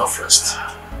not having enough rest.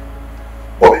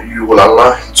 But you will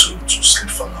allow him to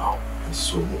sleep for now. And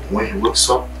so when he wakes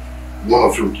up, one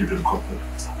of you will give him company.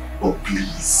 But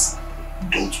please,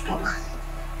 don't bother him.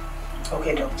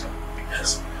 Okay, doctor.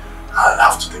 Yes. I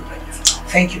have to take my gift now.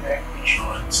 Thank you very much.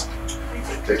 Alright.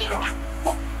 Take care.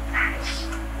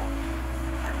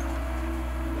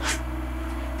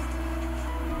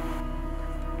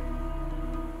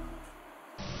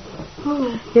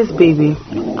 Yes, baby.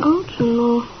 I want to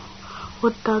know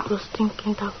what Dad was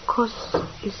thinking that caused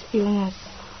his illness.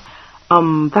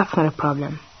 That's not a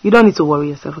problem. You don't need to worry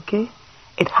yourself, okay?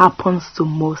 It happens to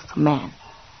most men.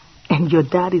 And your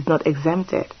dad is not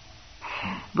exempted.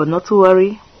 But not to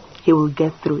worry, he will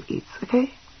get through it,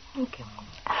 okay? Okay.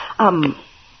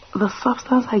 The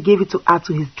substance I gave you to add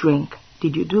to his drink,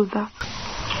 did you do that?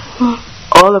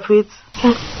 All of it?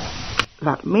 Yes.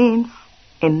 That means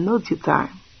in no due time,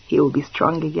 he will be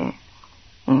strong again.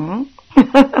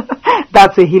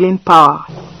 That's a healing power.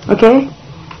 Okay?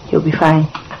 He'll be fine.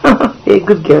 You're a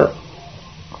good girl.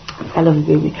 I love you,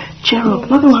 baby. Cheer up.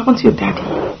 Nothing will happen to your daddy.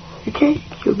 Okay?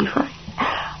 You'll be fine.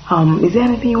 Is there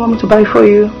anything you want me to buy for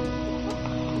you?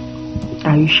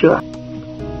 Are you sure?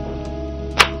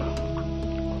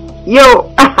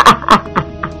 Yo!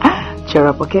 Cheer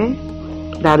up, okay?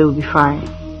 Daddy will be fine.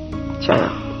 Cheer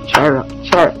up, cheer up,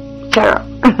 cheer up, cheer up.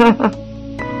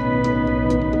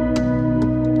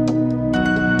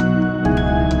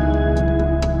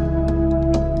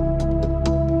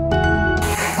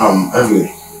 Evelyn,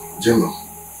 Gemma,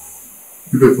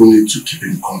 you people need to keep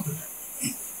him company.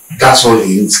 That's all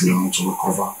he needs now to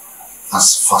recover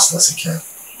as fast as he can.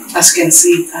 As you can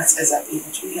see, that's exactly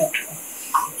what we are doing.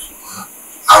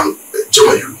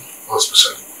 Gemma, you, more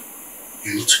especially,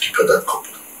 you need to keep your dad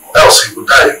company. Else he will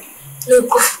die. No,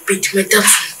 God forbid, my dad will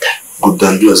die. Good,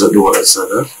 then do exactly what I said,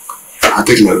 eh? I'll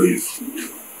take my leave.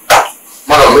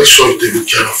 Madam, make sure you take good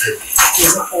care of him.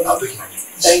 Yes, I'll take my leave.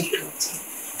 Thank you.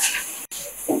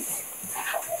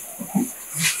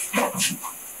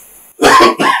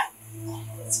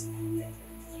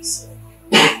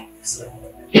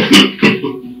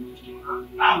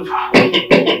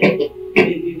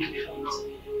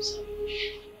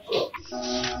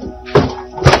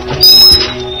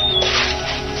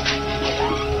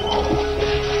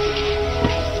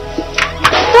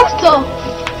 Doctor!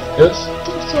 Yes?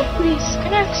 Doctor, please,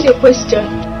 can I ask you a question?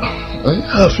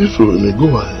 Yeah, feel free, go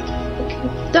ahead.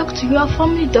 Okay. Doctor, you are a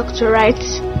family doctor, right?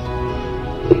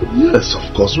 Yes,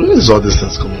 of course. Where is all these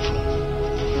things coming from?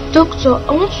 Doctor,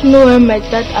 I want to know why my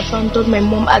dad abandoned my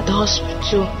mom at the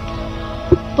hospital.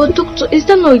 But doctor, is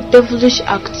that not a devilish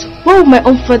act? Why would my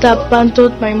own father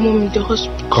abandon my mom in the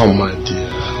hospital? Come, my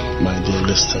dear,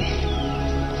 listen.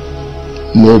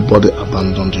 Nobody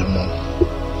abandoned your mom.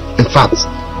 In fact,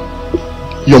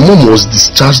 your mom was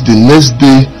discharged the next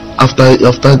day after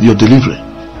your delivery.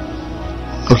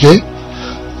 Okay?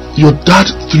 Your dad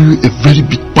threw a very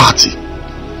big party.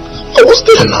 I was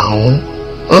there now.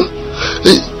 Huh?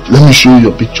 Hey, let me show you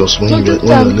your pictures when you're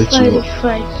little. I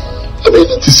mean, you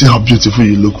need to see how beautiful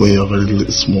you look when you're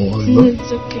very small, you know?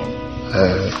 It's okay.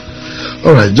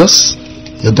 Alright, just,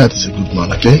 your dad is a good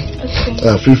man, okay?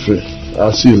 Okay. Feel free.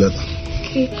 I'll see you later.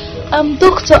 Okay.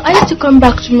 Doctor, I need to come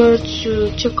back tomorrow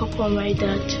to check up on my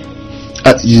dad.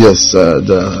 Yes,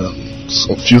 there are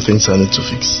a few things I need to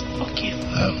fix. Okay.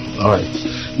 Alright.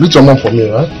 Meet your mom for me,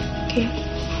 right? Okay.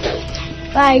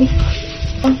 Bye.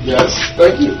 Yes,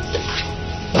 thank you.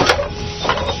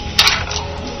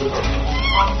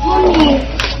 Mommy.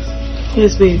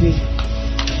 Yes, baby.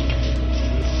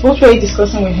 What were you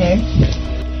discussing with him?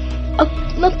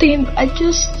 Nothing. I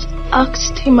just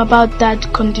asked him about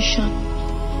that condition.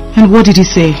 And what did he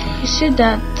say? He said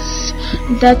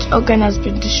that organ has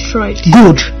been destroyed.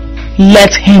 Good.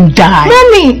 Let him die.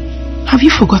 Mommy! Have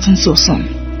you forgotten so soon?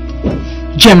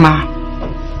 Gemma,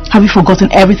 have you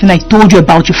forgotten everything I told you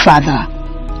about your father?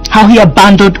 How he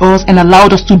abandoned us and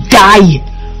allowed us to die?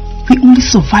 We only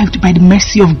survived by the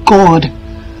mercy of God.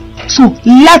 So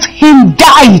let him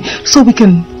die so we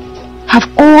can have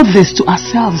all this to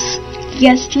ourselves.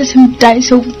 Yes, let him die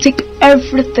so we'll take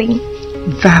everything.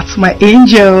 That's my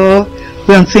angel.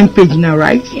 We're on the same page now,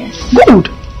 right? Yes. Good.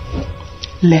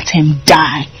 Let him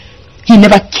die. He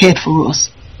never cared for us.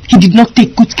 He did not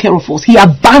take good care of us. He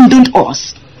abandoned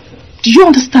us. Do you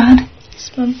understand?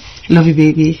 Yes, Mom. Love you,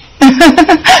 baby.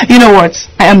 You know what?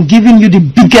 I am giving you the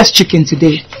biggest chicken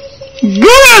today. Good!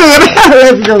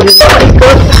 Let's go.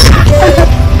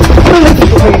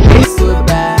 So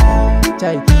bad,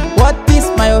 child. What is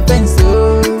my offense,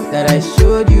 oh, that I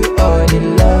showed you all the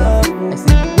love? I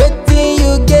said, waiting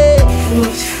you get. Lord,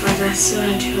 Father, Son,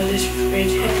 and Holy Spirit,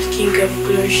 help King of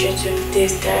Glory, share to be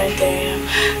this that I am.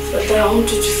 Father, I want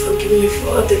you to forgive me for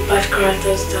all the bad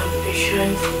characters that I've been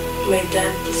showing my dad.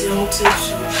 Please, I want you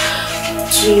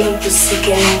to not be sick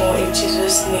anymore in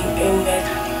Jesus' name. Amen.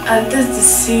 And this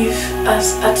deceive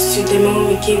us attitude the moment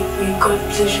we give me, God,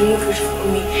 please remove it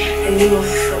from me. In the name of the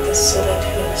Father, Son, and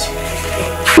Holy Spirit.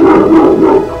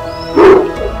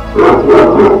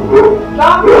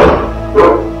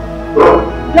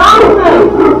 Johnson!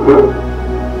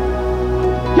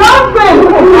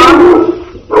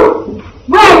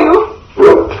 Where are you?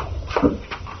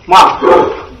 Ma!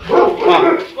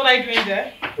 What are you doing there?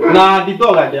 Nah, the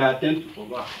dog I attend to for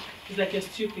ma. It's like you're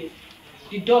stupid.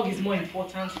 The dog is more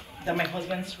important than my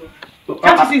husband's room.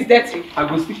 Can't you see it's dirty? I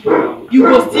go speak to her. You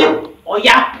go steal? Oh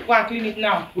yeah, go and clean it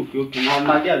now. Okay.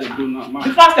 Now there they go now.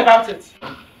 Be fast about it.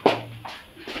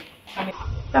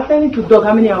 You're planning to dog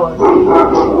how many hours?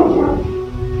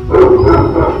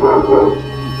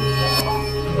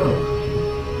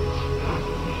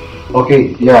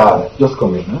 Okay, yeah, just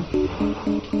come in, huh?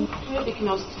 Where are you taking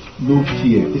us to? Look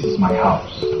here, this is my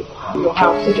house. Your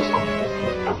house, so just come.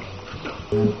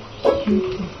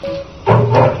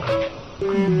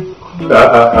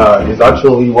 It's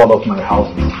actually one of my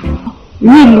houses.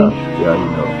 Really? Yeah, you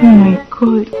know. Oh my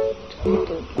god.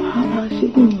 How is she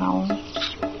doing now?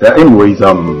 Anyways,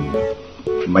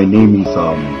 my name is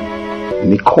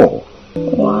Nicole.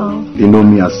 Wow. They know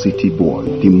me as City Boy,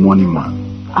 the money man.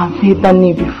 I've heard that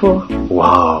name before.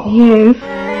 Wow. Yes.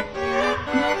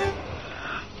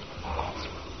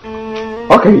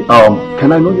 Okay,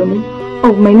 can I know your name?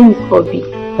 Oh, my name is Obi.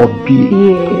 Obi.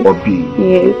 Yes. Obi.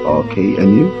 Yes. Okay,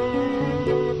 and you?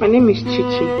 My name is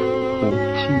Chichi. Oh,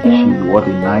 Chichi, what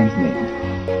a nice name.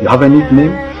 You have a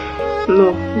nickname?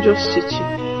 No, just Chichi.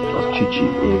 Just Chichi.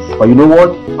 Yes. But you know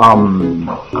what?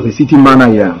 As a city man I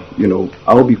am, you know,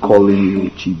 I'll be calling you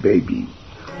Chi Baby.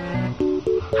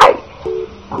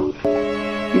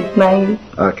 It's nice.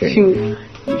 Okay.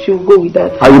 She'll go with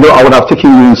that. You know, I would have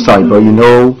taken you inside, but you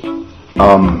know,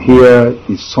 here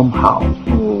is somehow.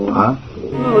 Oh. Huh?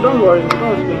 No, don't worry. Don't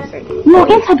go inside. No,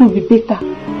 inside will be better.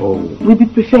 Oh. Will be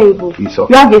preferable. It's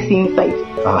okay. You have AC inside.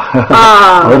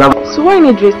 So why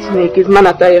you dress like his man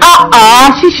attire?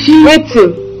 Shishi.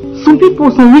 Waiting. Some people,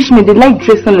 some rich men, they like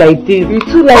dressing like this. You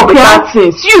too like the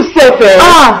things. You self.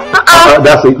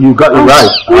 That's it. You got it right.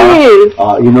 Yes.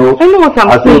 You know, I know what I'm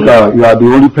saying. I think you are the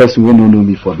only person who don't know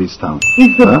me for this town.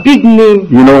 It's a big name.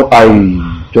 You know,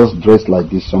 I just dress like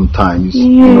this sometimes,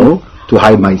 you know, to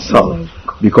hide myself.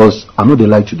 Because I know they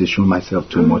like to show myself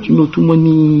too much. You know,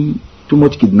 too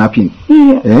much kidnapping.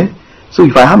 Yeah. So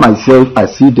if I have myself, I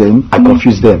see them, I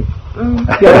confuse them.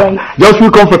 You're right. Just feel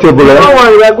comfortable. Don't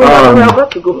worry, we're going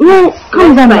to go. No,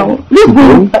 calm down now. Let's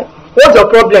go inside. What's your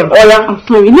problem? Ola? I'm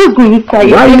sorry, let's go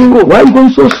inside. Why are you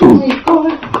going so soon?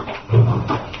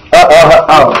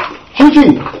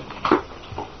 Chichi!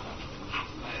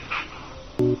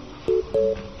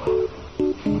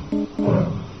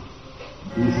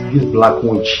 This black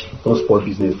witch don't spoil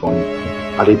business for me.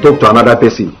 And they talk to another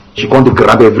person, she can't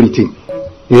grab everything.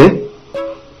 Yeah?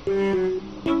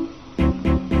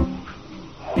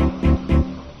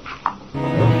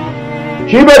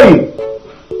 Chiberi!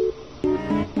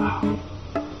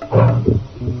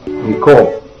 Nicole.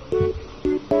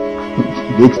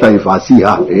 Next time if I see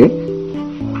her,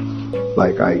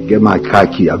 like I get my car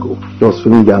key, I go just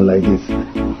feeling down like this.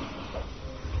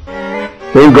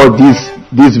 Thank God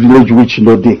this village witch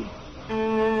no day.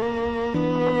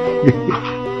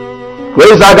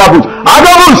 Where is Agabus?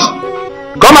 Agabus!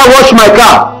 Come and wash my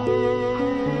car.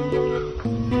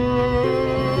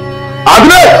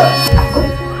 Agnes!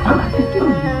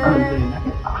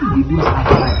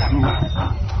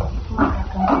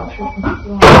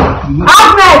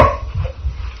 Agnes!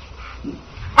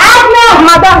 Agnes,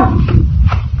 madam!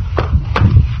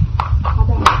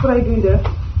 Madam, what are you doing there?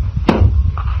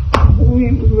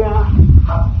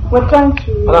 We're trying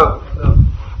to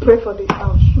pray for this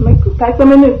house. Make it tight.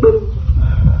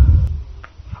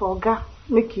 For God,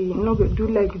 make it no go do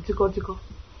like tico.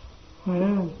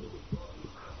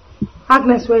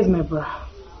 Agnes, where is my bra?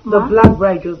 The black bra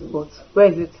I just bought. Where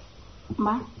is it?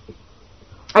 Ma?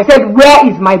 I said, where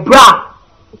is my bra?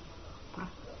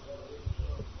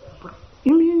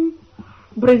 You mean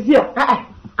Brazil? Where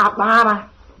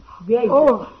is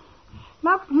it?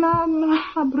 Na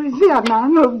Brazil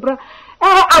no bra.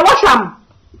 I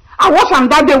wash am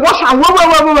that day. Wash am.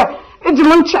 Wait. It's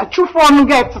the true form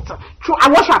get. True. I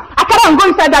wash am. I can't go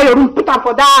inside that your room. Put am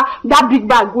for that big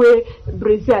bag where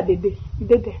Brazil they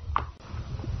there.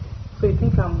 So you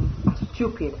think I'm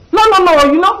stupid? No.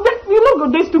 You know go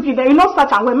dey stupid. You know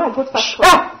such and where my go such.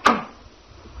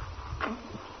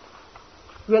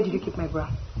 Where did you keep my bra?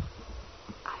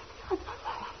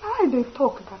 I dey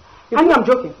talk that. You think I'm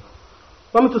joking?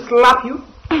 Want me to slap you?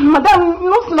 Madam,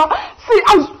 no. See,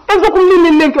 I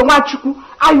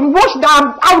wash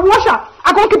them.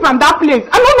 I can't keep them that place.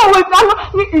 I don't know where.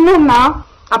 You know now.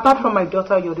 Apart from my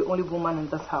daughter, you're the only woman in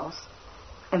this house,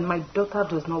 and my daughter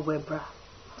does not wear bra.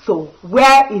 So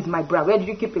where is my bra? Where did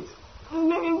you keep it?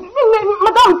 Madam, even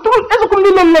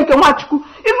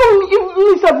if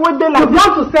me said what they like. You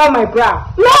want to sell my bra?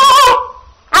 No.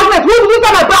 Agnes, who did you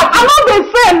sell my bra? I'm not the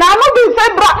same now. I'm not the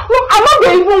same bra. No, I'm not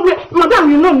the even. Madam,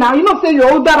 you know now. You know say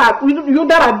your older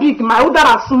are big, my older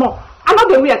are small. I'm not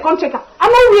the wear. Come check her. I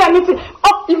don't wear anything.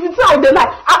 Oh, if you say I don't like,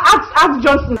 ask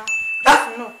Johnson.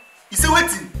 That's no. You say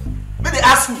waiting. When they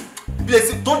ask me, they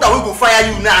say, don't that we go fire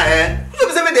you now, eh? You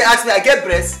know, say when they ask me, I get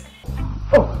breast.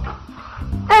 Oh.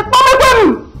 Eh, Mama, tell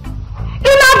me. In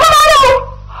a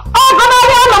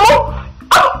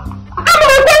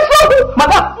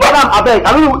Madam, I beg.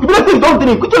 I mean, if you say don't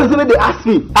drink, which one is when they ask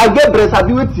me? I get breast. I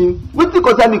be waiting. Waiting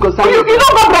concern me, concern you. You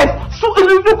don't got breast. So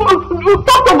you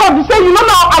talk to God. You say you don't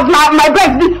know as my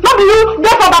breast. Not be you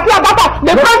get for that time.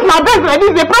 They press my breast like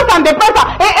this. They press and they press.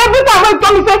 And every time when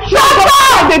come, you say shut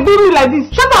up. They do me like this.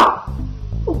 Shut up.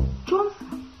 Oh,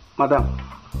 Johnson. Madam.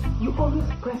 You always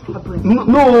press her breast.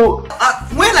 No.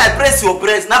 When I press your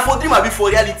breast, now for dream I be for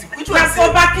reality. Which one is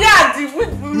for backyard?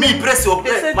 Me press your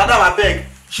breast, madam. I beg.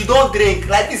 She don't drink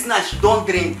like this now. She don't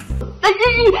drink.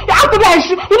 You have to be in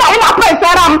a press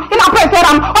serum. In a press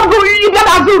serum. Or go you get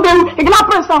a zoo them. In a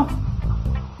press serum.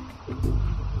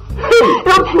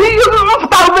 You don't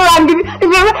start over and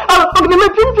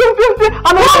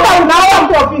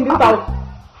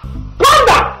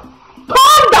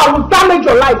Panda will damage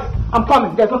your life. I'm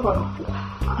coming. There's no problem.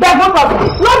 There's no problem.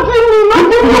 Not doing me.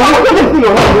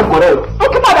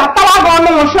 Okay, for that tower going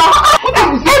on your shop.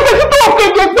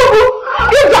 Okay, just do.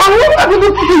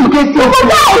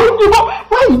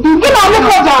 Why you do? You know, look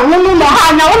at that. No,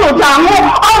 Hanya. No, Jamu.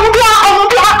 What do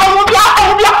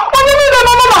you mean?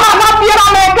 No, Hanya. Pierre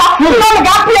America. You know, the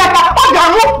guy Pierre. Oh,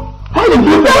 Jamu. How did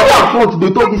you know they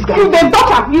told this guy? You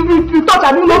touch her. You touch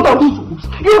her. You don't touch.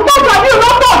 You touch her. You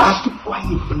don't touch. Keep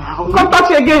quiet now. Come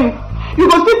touch again. You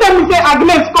go still tell me say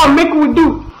Agnes come make we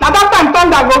do. Now that time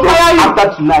thunder go fire you. After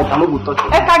tonight, I'm not going to touch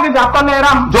you. Eka get that turn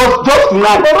around. Just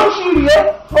tonight. Boro shiri.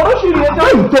 Why you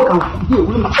talk and forget? You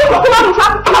go come on,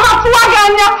 come on,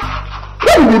 Tuaganya.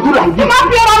 Why you do like this? You not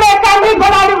fear on Eka me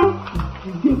go.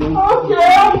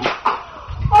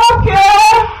 Okay.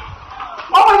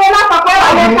 Oh, you not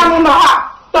papa Eka me no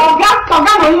ha. Toga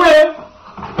no we.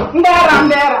 Ndera.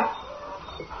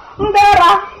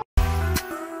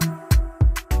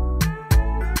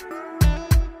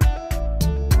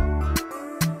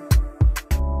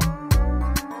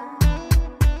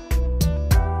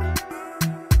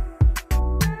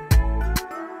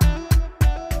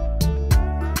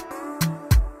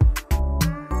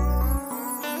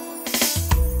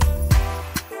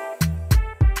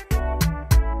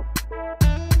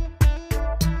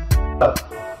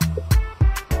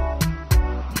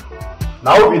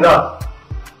 Now who be that?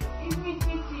 It's me,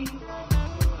 Chichi.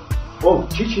 Oh,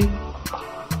 Chichi.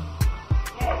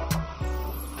 Yes.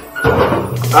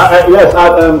 Yes,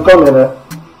 come in.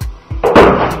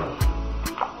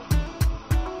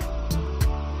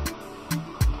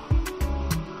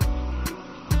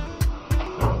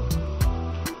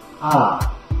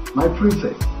 My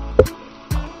princess.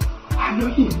 Are you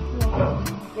here?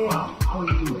 Wow, how are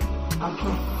you doing?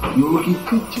 You're looking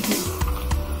good today.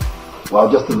 Wow,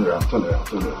 just turn around. Wow.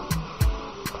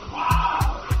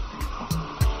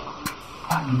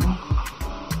 You know?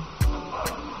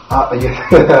 Yes,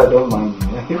 don't mind me.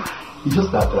 It's just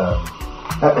that,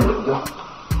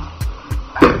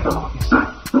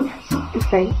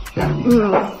 Say?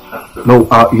 No,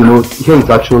 you know, here is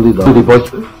actually the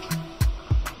boys.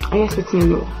 Yes, it's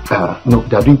me. No,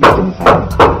 they are doing party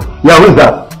inside. Yeah, who is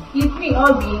that? It's me,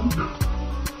 Obi.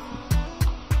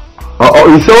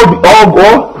 It's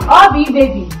Obi,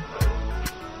 baby.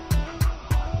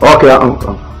 Okay,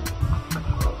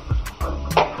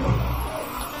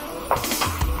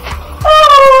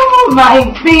 Oh, my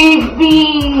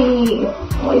baby.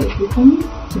 What is this one?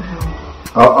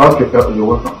 Okay, you're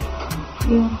welcome.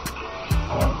 Yeah.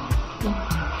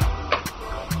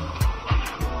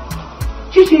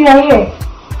 Chichi, you are here.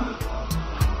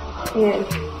 Yes.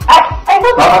 I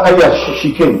thought. Yes,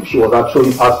 she came. She was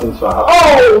actually passing, so I have.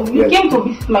 Oh, you came to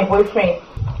visit my boyfriend.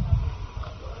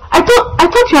 I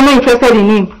thought you were not interested in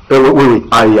him. Wait.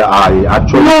 I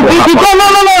actually. No, baby, no.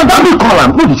 Don't call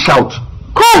her. Don't shout.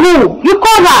 Call who? You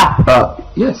call her.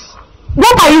 Yes.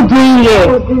 What are you doing here? I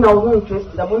wasn't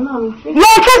interested. I'm interested.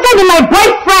 You're interested in my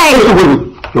boyfriend.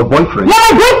 Wait. Your boyfriend? You're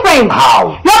my boyfriend.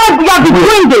 How? You have been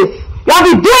doing this. You have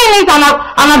been doing it and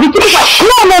I've been doing it. No.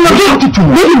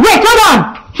 Wait, hold on.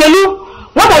 Shelu,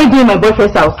 what are you doing in my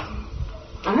boyfriend's house?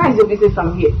 How is your business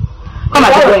I'm here? Come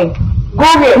at the Go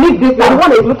here. Leave this house.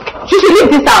 She should leave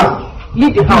this house.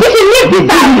 Leave the house. She should leave this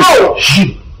house. No. Shh.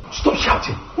 Stop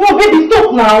shouting. No, baby,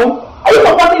 stop now. Are you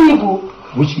supporting evil?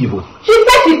 Which evil? She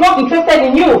said she's not interested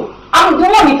in you. I'm the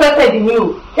one interested in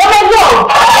you. You're my love.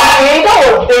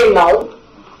 That was there now.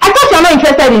 I thought you're not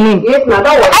interested in him. Yes, now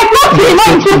that was. I thought you're not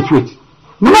interested. Wait.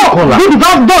 No, baby,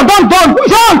 don't.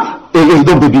 Hey,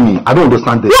 don't baby me. I don't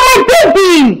understand this. You're my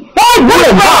baby. You're my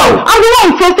boyfriend. I'm the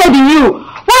one interested in you.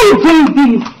 Why are you doing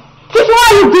this? Just why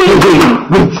are you doing this?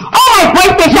 Wait. Oh my my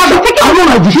voice station. I'll be taking you.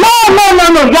 No.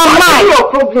 You're mine. Your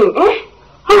problem.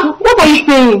 What are you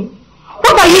saying?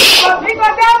 What are you?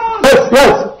 Yes.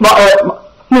 No.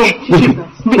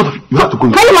 You have to go.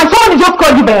 Tell him somebody just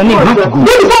called you by your name.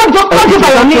 Maybe somebody just called you by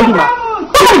your name.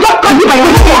 Somebody just called you by your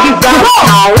name.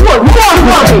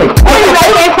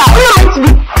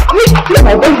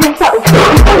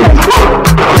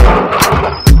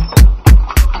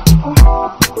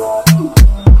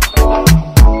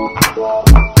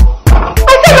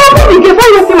 Why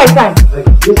you wasting my time?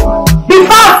 Be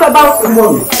fast about the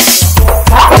money.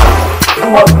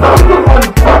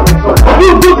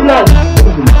 You good night.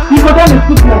 You go down and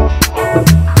good night.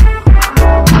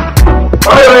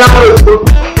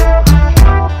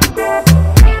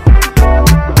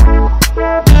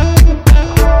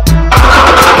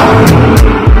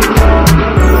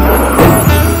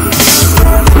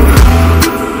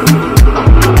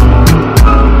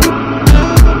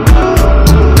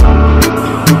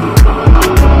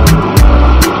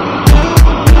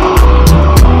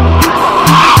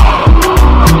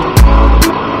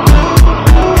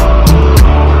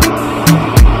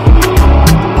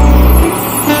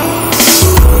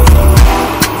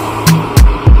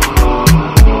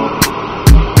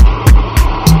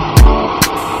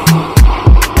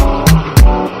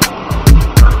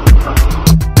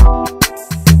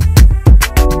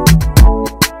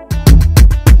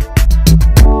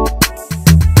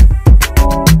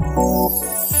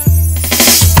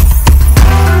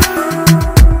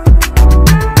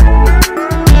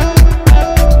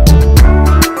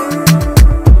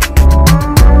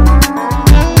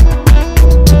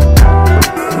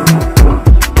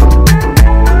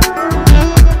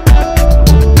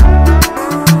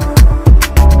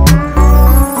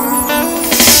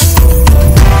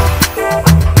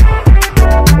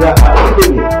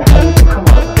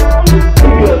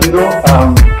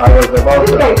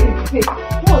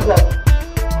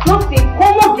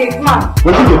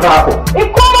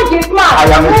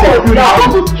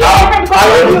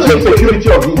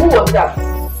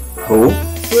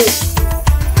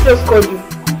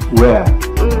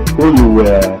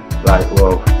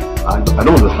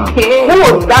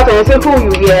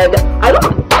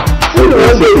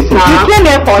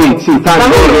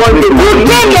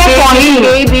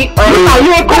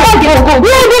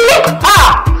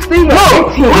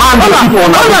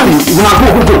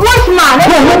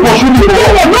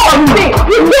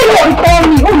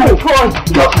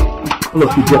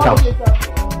 Get out.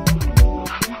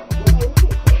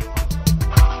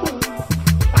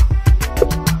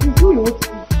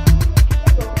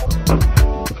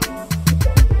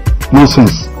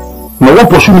 Nonsense. Now what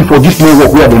pursue me for this new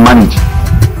work where they manage?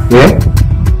 Yeah?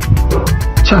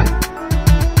 Chai.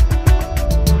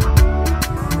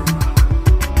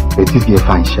 It is a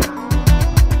fine share.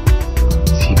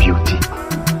 See beauty.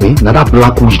 Now that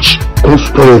black witch can't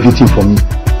spoil everything for me.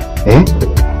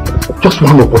 Just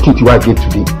one opportunity I get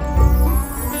today.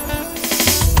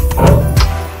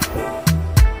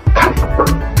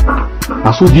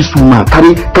 And so this woman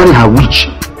carry her witch,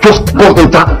 just come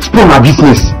enter, spoil my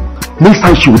business. Next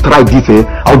time she will try this,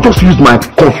 I'll just use my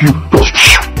curfew, just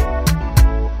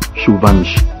she will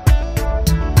vanish.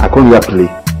 I come here play.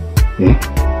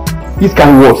 This kind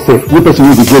of work safe. We person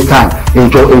need to get time,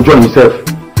 enjoy himself.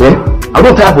 I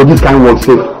don't tire for this kind of work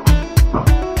safe.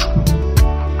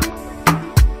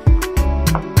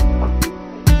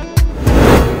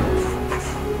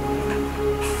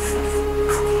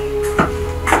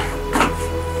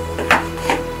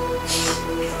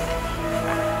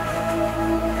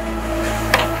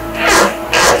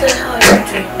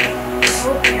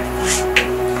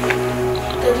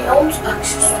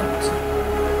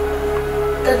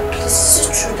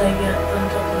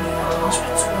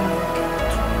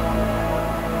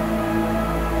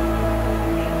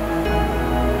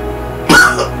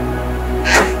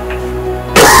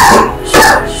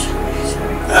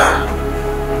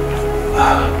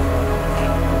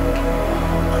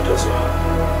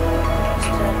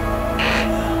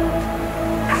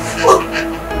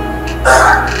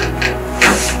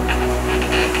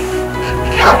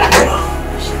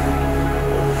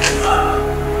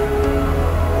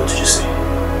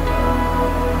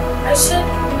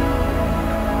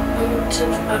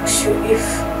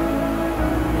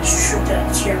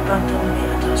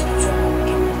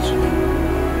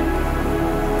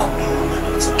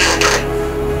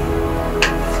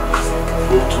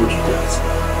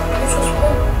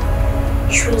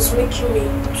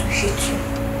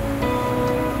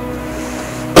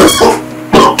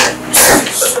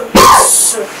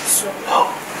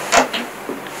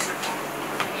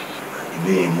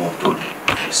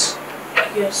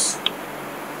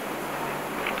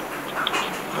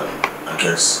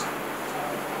 guess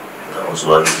that was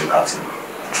why you've been acting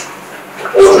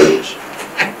strange.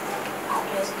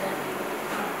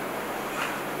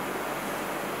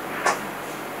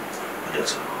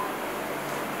 Yes,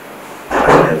 I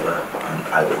never and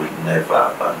I will never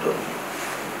abandon you.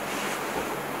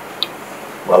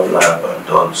 Why will I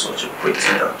abandon such a pretty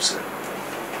damsel?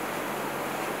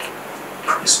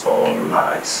 It's all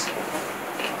lies.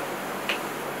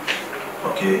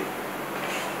 Okay?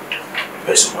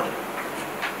 Where's the money?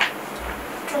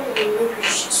 Maybe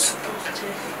she's supposed to.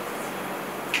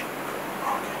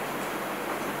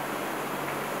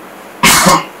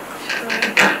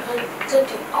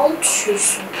 Daddy, I want to show you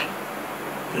something.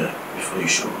 Yeah, before you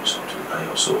show me something, I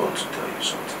also want to tell you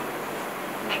something.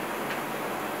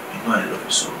 You know I love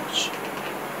you so much.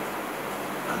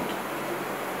 And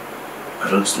I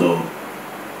don't know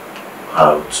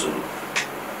how to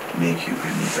make you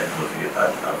believe I love you,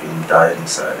 and I've been dying in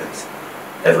silence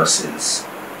ever since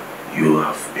you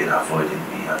have been avoiding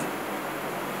me and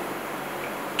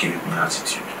giving me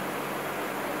attitude.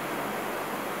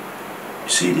 You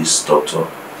see this doctor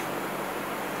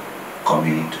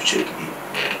coming in to check me.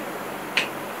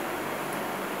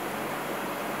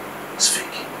 It's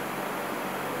fake.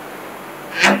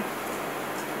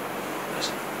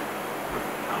 Listen,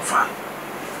 I'm fine.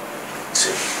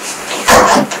 See,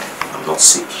 I'm not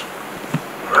sick.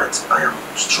 Right? I am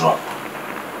strong.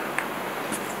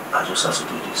 I just have to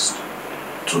do this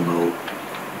to know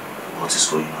what is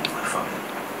going on in my family.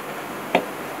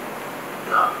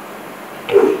 Yeah.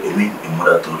 You mean your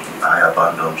mother told you I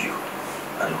abandoned you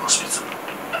at the hospital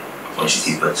when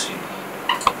she gave birth to you?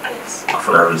 Yes. And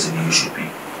for that reason, you should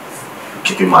be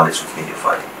keeping malice with me in your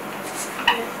fight.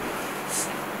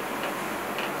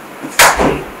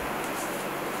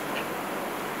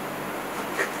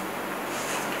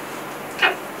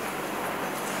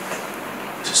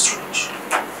 It is strange.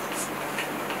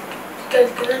 Dad,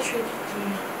 can I show you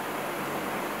something?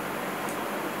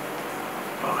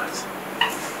 Alright.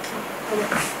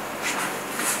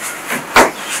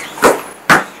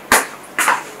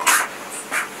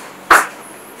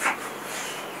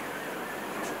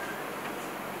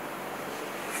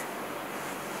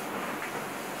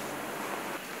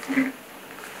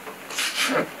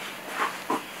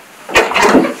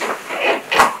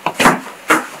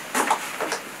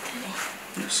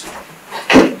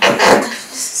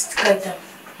 Like that.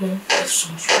 No, that's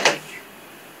so much better than you.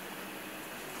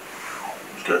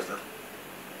 Which guy is that?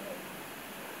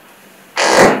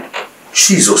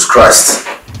 Jesus Christ.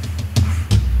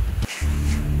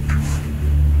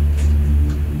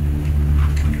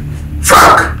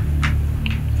 Frank!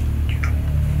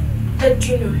 Did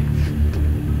you know him?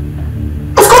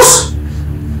 Of course!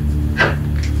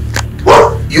 What?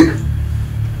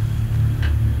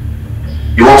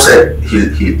 You mom said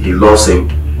he loves him.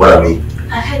 What I mean?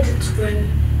 I heard it when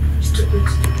you took me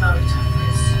to the bar with her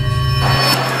friends.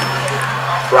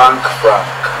 Frank.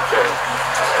 Okay.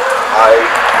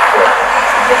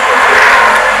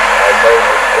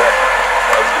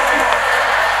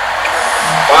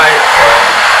 Fine.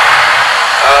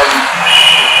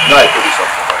 No, I told you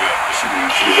something about you. You should be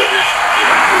ready.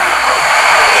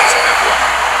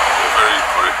 You're very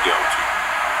correct girl too.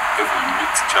 If we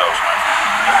meet Charles,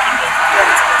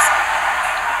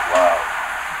 wow.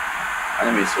 Her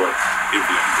name is what?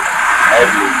 Evelyn.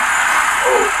 Evelyn.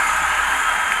 Oh.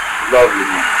 Lovely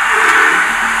name.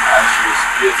 And she's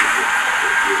beautiful.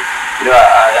 You know,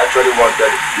 I actually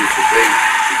wanted you to bring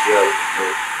the girl,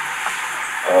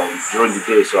 during the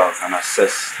day so I can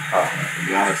assess her. To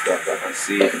be honest, that I can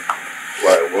see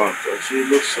what I want. And she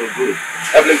looks so good.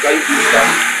 Evelyn, can you please stand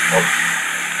up?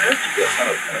 Yeah, stand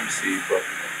up. Let me see you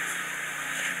properly.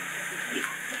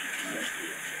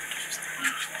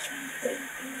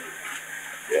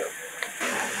 Yeah.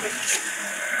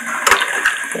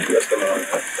 Let's come around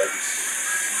like this.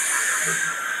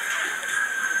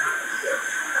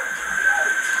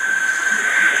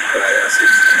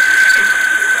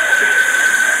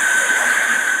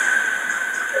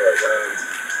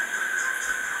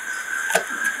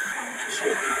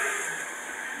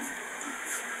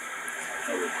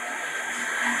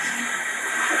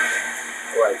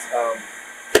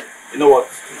 You know what?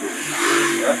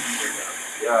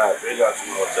 Yeah, bring her to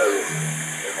my hotel room.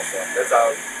 Let's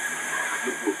have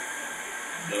look.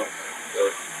 You know,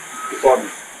 you call me.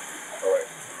 Alright.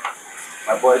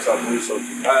 My boys are doing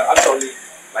something. Actually,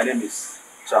 my name is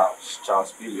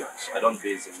Charles Billions. I don't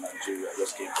base in Nigeria. I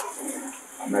just came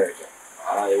from America.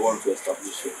 I want to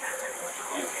establish it.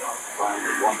 Find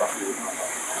a wonderful woman.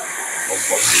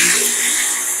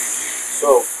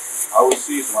 So, I will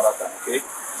see you some other time, okay?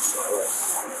 Alright.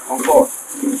 On board.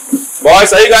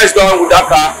 Boys, are you guys done with that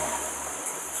car?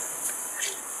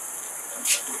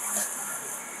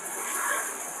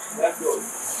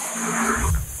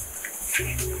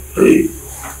 Hey.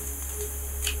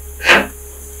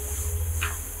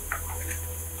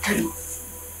 Then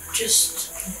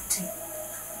just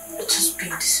let us be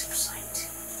on the same side.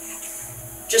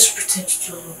 Just pretend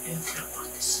to know anything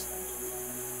about this.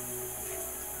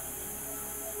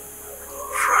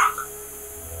 Frank,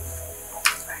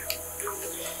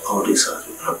 all this has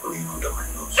been happening under my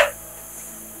nose.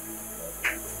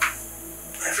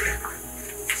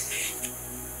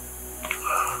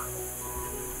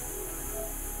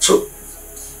 So,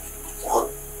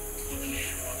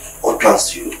 what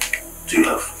plans do you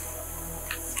have?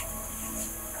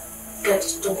 Dad,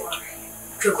 don't worry.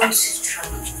 You're going to see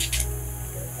trouble.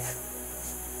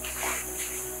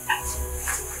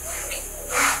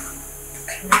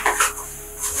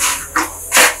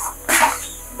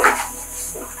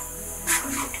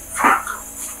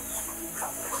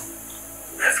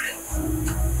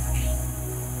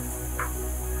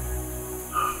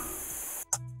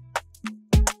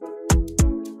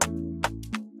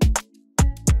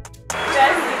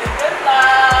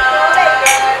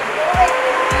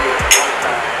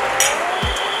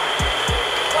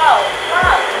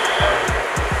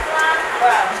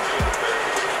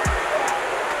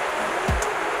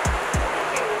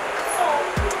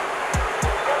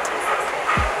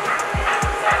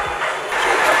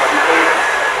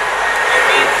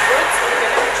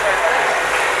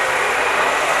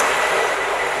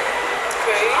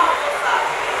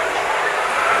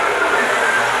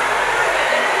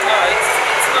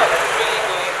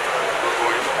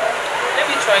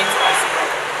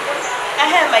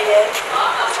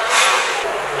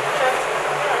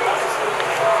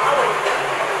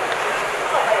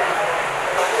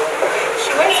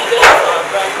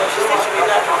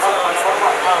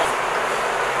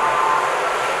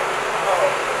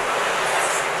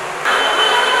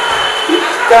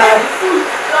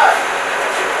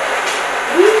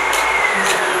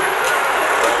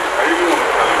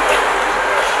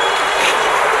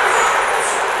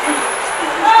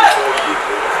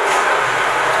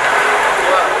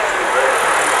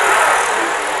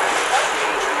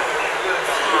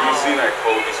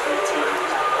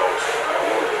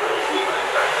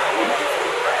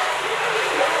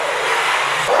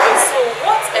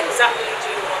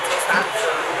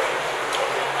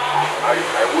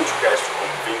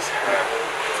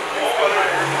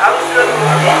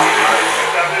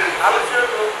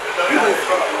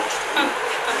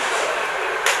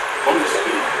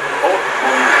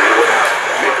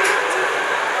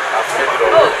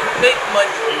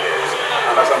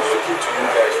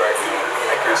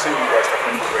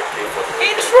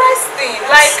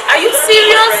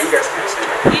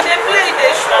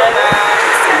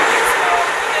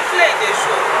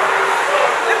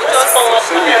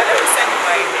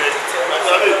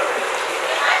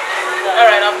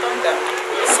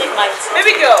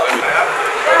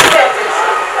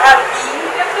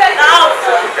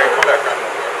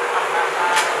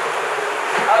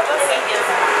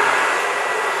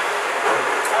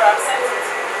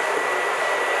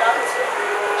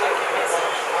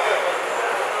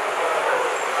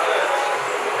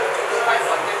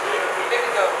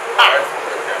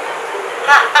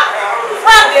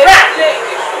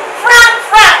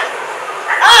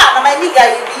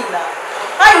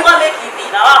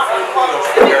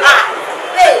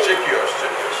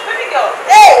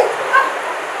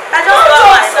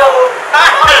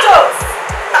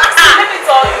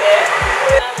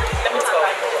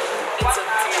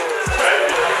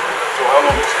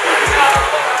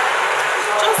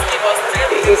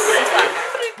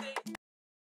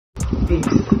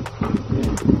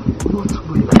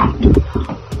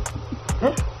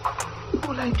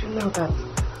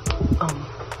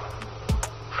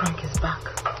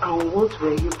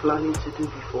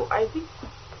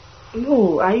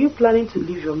 Are you planning to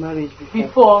leave your marriage before?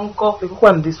 Before, Uncle.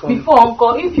 Before,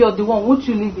 Uncle, if you're the one, won't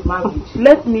you leave the marriage?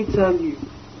 Let me tell you,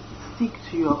 stick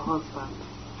to your husband.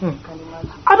 Can you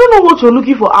imagine? I don't know what you're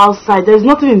looking for outside. There's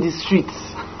nothing in the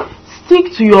streets.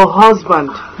 Stick to your husband.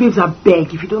 Babes, I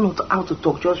beg. If you don't know how to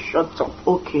talk, just shut up.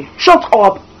 Okay. Shut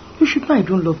up. You should know I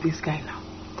don't love this guy now.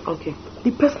 Okay.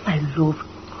 The person I love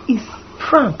is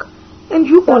Frank. And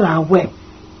you all are aware.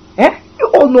 You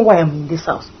all know why I'm in this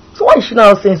house. So why is she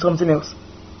now saying something else?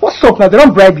 What's up now? They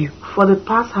don't bribe you. For the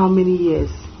past how many years?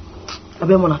 I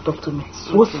bet wanna talk to me.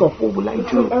 What's up? What will I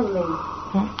do?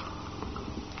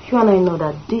 You and I know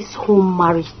that this whole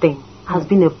marriage thing has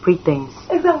been a pretense.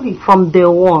 Exactly. From day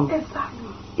one. Exactly.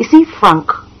 You see, Frank,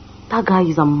 that guy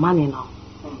is a money now.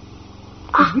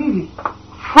 Really?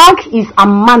 Frank is a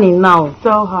money now.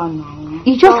 Tell her now.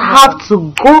 You just have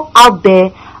to go out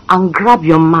there and grab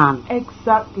your man.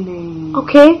 Exactly.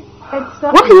 Okay? Exactly.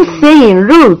 What are you saying,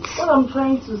 Ruth? What I'm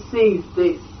trying to say is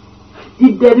this.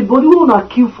 The dead body we wanna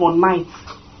kill for night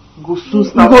go soon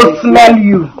start. Go smell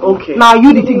you. Okay. Now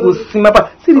you the thing go smell.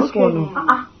 See this one.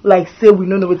 Like say we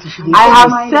don't know what you should do. I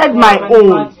have said my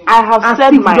own. I have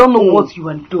said my own. You don't know what you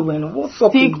are doing. What's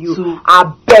up with you? To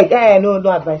I beg. No,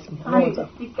 don't advise me. Can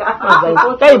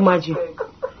you imagine?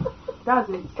 That's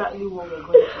exactly what we're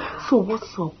going to do. So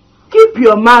what's up? Keep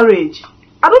your marriage.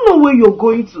 I don't know where you're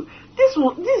going to. This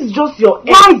is just your.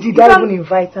 Why did I even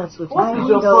invite her to? What is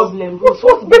your problem? What's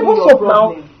up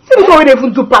now? See this one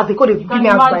even to pass. They could give me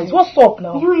advice. What's up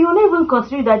now? You don't even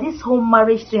consider that this whole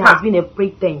marriage thing has been a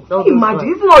pretense.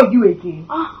 Imagine, it's not you again.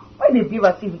 Why they behave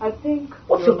as if? I think.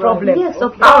 What's your problem? Yes,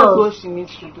 of course. That's what she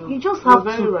needs to do. You just have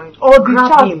to. Right. Or the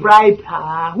child bribe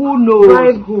her. Who knows?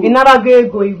 Bribe who? Another girl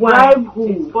going. Bribe who?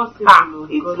 It's possible.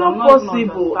 It's not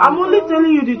possible. I'm only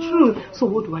telling you the truth. So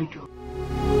what do I do?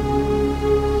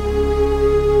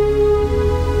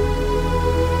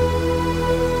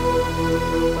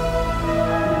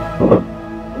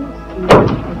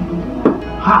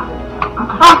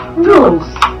 Girls.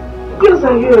 Girls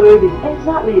are here already.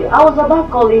 Exactly. I was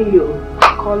about calling you.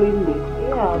 Calling me?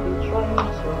 Yeah, I've been trying to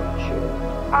reach you.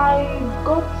 I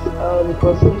got the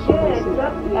consolation message.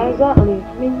 Exactly. I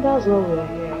mean, that's why we're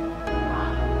here.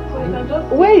 So you can just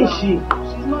where is she?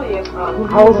 She's not yet. I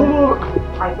was even.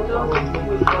 I thought I was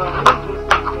with her.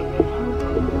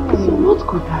 So what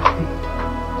could that be?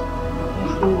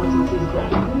 Let's see what it is that.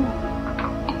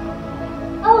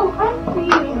 Oh, I'm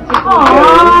feeling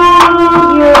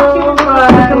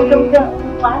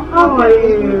How are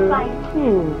you?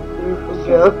 Beautiful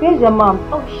girl. Where's your mom?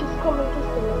 Oh, she's coming just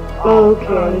a minute.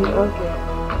 Okay.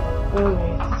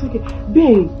 Alright, it's okay.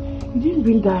 Babe, you didn't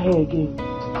bring that hair again.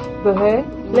 The hair?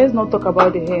 Let's not talk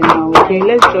about the hair now, okay?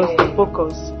 Let's just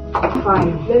focus.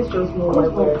 Fine. Let's just know why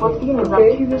we're here.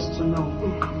 I'm curious to know.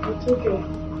 It's okay.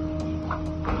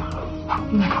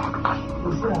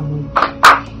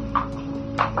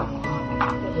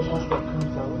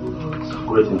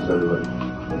 Greetings, everybody.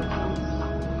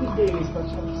 Good day, Mr.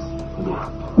 Charles.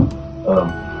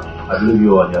 I believe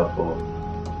you are here for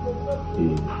the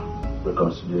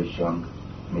reconciliation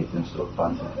meeting stroke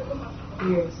party.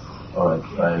 Yes. Alright,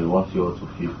 I want you all to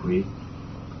feel free,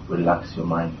 relax your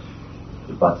mind.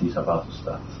 The party is about to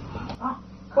start.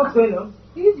 What's going on?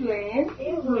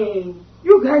 Evelyn.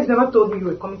 You guys never told me you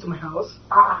were coming to my house.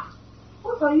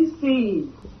 What are you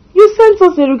saying? You sent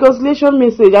us a reconciliation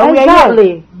message and we are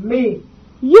here. Me?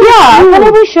 Yeah, I can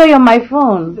even show you my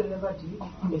phone.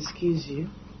 Excuse you.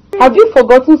 Have you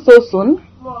forgotten so soon?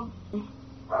 Mom,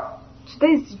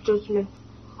 today is the judgment.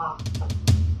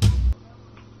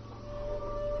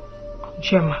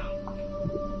 Gemma,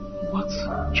 what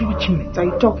judgment are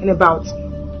you talking about?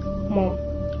 Mom,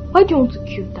 why do you want to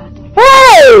kill Dad?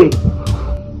 Hey!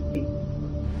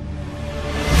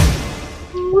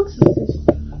 What is this?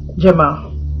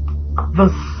 Gemma,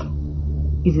 this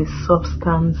is a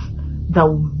substance that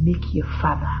will make your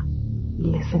father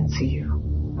listen to you.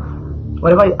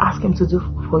 Whatever you ask him to do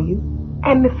for you,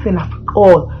 anything at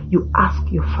all you ask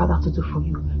your father to do for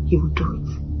you, he will do it.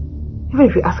 Even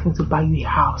if you ask him to buy you a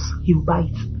house, he will buy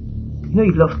it. You know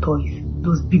you love toys,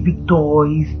 those big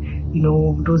toys, you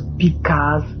know, those big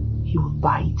cars, he will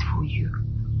buy it for you.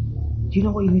 Do you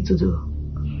know what you need to do?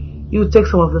 You will take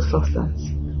some of the substance.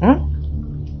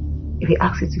 If he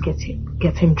asks you to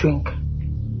get him drink,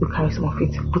 you carry some of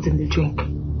it, put in the drink.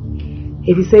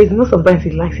 If he says, you know, sometimes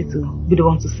he likes it to be the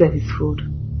one to serve his food.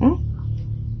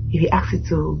 If he asks you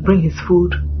to bring his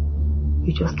food,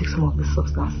 you just take some of the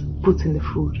substance, put in the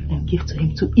food, and give to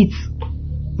him to eat.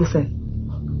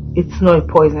 Listen, it's not a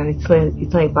poison,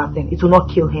 it's not a bad thing. It will not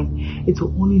kill him. It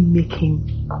will only make him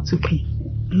to be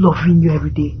loving you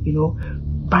every day, you know,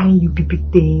 buying you big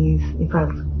things. In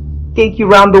fact, take you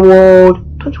around the world.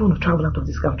 Don't you want to travel out of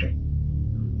this country?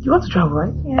 You want to travel,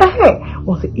 right? Yeah.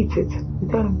 Once you eat it, you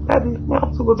tell him, Daddy, I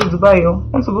want to go to Dubai, I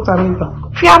want to go to America.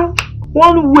 Fiam,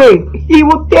 one way, he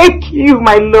will take you,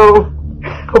 my love.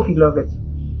 Hope you love it.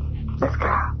 Let's go.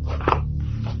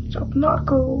 Chop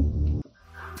knuckle.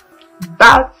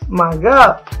 That's my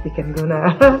girl. You can go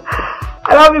now.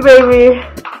 I love you, baby.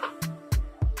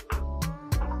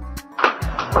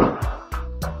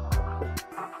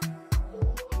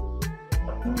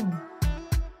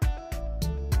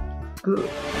 Good.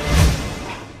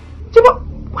 Jima,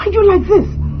 why are you like this?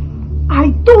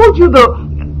 I told you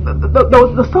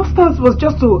the substance was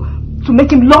just to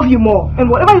make him love you more. And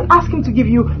whatever you ask him to give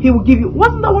you, he will give you.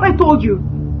 Wasn't that what I told you?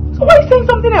 So why are you saying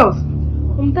something else?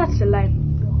 That's a lie.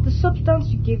 The substance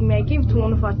you gave me, I gave it to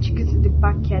one of our chickens in the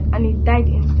backyard and it died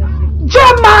instantly.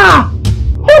 Gemma!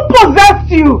 Who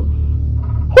possessed you?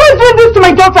 Who is doing this to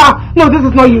my daughter? No, this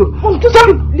is not you. Mom, just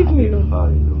leave me alone.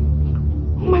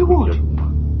 Oh my word.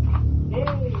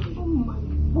 Oh my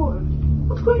word.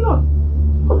 What's going on?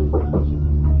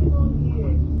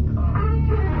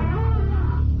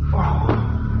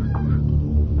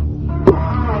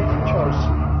 Charles.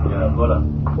 Yeah, brother.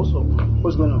 What's up?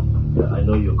 What's going on? Yeah, I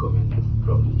know you're coming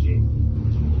from the gym.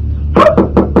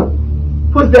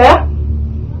 Who's there?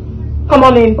 Come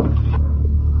on in.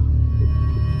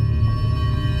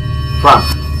 Frank,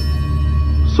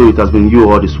 so it has been you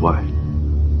all this while.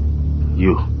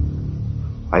 You.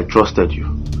 I trusted you.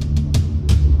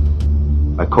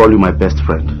 I call you my best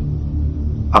friend.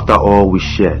 After all we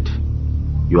shared,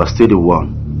 you are still the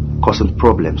one causing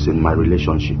problems in my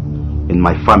relationship, in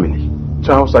my family.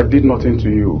 Charles, I did nothing to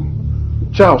you.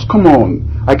 Charles, come on.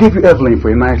 I gave you Evelyn for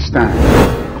a night stand.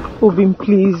 Obin,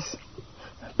 please.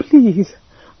 Please.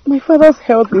 My father's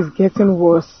health is getting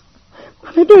worse.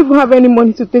 And I don't even have any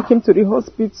money to take him to the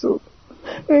hospital.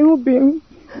 Hey, Obin,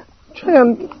 try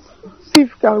and see if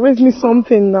you can raise me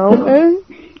something now, eh?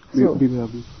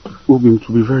 Obin,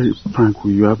 to be very frank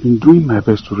with you, I've been doing my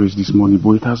best to raise this money,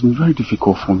 but it has been very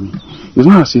difficult for me. It's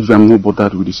not as if I'm not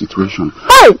bothered with the situation.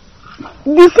 Hey!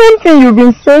 The same thing you've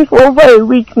been saying for over a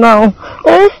week now.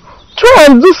 Eh? Try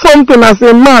and do something as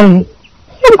a man.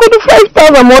 You go to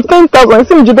 5,000 or 10,000.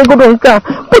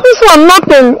 But this one,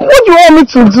 nothing. What do you want me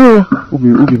to do?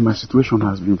 Obin, my situation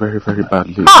has been very, very bad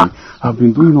lately. I've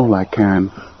been doing all I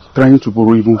can, trying to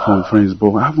borrow even from friends,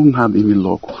 but I haven't had any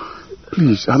luck.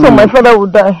 Please, my father will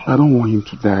die. I don't want him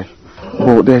to die.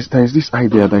 But there's this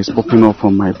idea that is popping up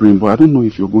from my brain, but I don't know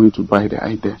if you're going to buy the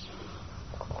idea.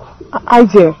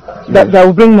 Idea? That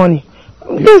will bring money.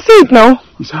 You can say it now.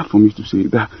 It's hard for me to say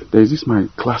that. There is this my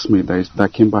classmate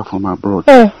that came back from abroad.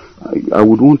 I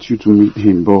would want you to meet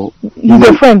him, but he's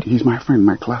a friend. He's my friend,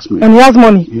 my classmate. And he has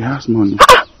money. He has money.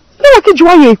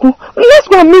 Let's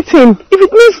go and meet him. If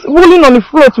it means rolling on the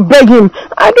floor to beg him,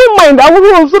 I don't mind. I will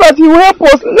roll so that he will help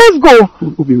us. Let's go.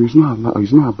 Obi,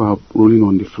 it's not about rolling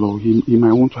on the floor. He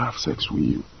might want to have sex with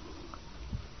you.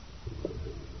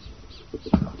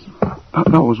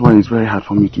 That was why it's very hard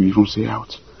for me to even say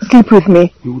out. Sleep with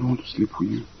me? He would want to sleep with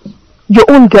you. Your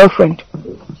own girlfriend?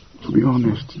 To be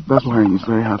honest, that's why it's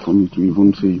very hard for me to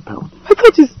even say it out. I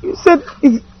thought you said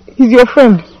he's your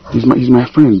friend. He's my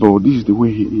friend, but this is the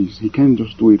way he is. He can't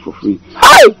just do it for free.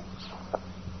 Hi!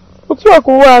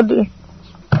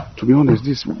 To be honest,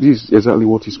 this is exactly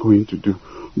what he's going to do.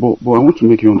 But I want to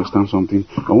make you understand something.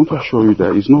 I want to assure you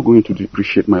that it's not going to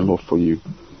depreciate my love for you.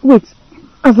 Wait,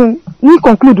 as in, you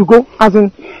conclude to go, as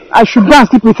in, I should go and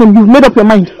sleep with him. You've made up your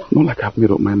mind. Not like I've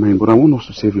made up my mind, but I want us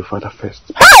to save your father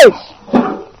first. Hey!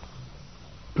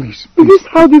 Please. Is this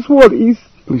how this world is?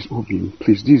 Please, Obi,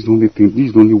 please, this is the only thing, this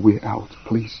is the only way out,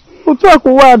 please.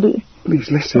 Please,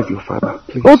 let's save your father,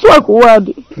 please.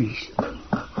 Please.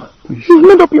 You've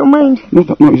made up your mind. No,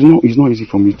 it's not easy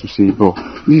for me to say, but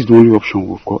this is the only option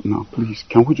we've got now. Please,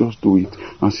 can we just do it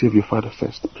and save your father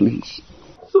first, please?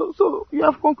 So you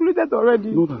have concluded already?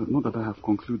 Not that I have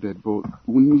concluded, but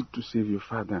we need to save your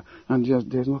father. And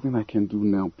there's nothing I can do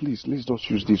now. Please, let's just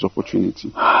use this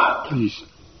opportunity. Please.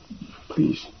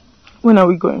 When are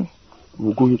we going?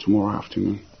 We're going tomorrow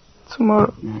afternoon.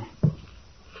 Tomorrow? Yeah.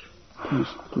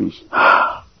 Please.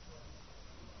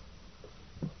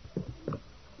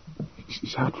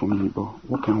 It's hard for me, but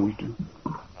what can we do?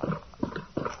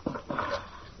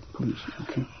 Please,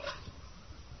 okay?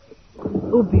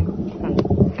 Obi,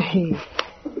 hey,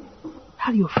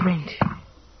 how your friend?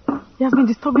 He has been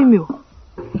disturbing me. You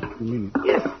mean it?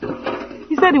 Yes.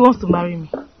 He said he wants to marry me.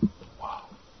 Wow.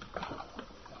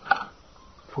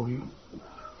 For you?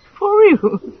 For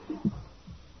real.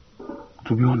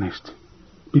 To be honest,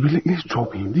 baby, let's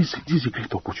drop him. This is a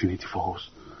great opportunity for us.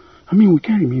 I mean, we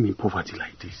can't remain in poverty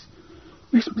like this.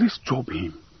 Let's drop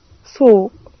him.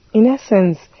 So, in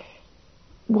essence,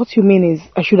 what you mean is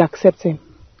I should accept him?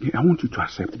 Yeah, I want you to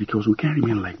accept because we can't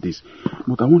remain like this.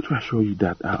 But I want to assure you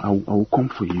that I will come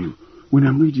for you. When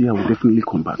I'm ready, I will definitely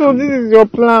come back. So this is your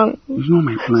plan? It's not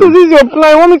my plan. So this is your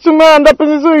plan? You want me to marry another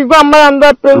person so you go and marry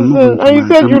another person? And you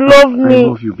said you love me. I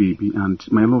love you, baby, and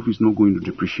my love is not going to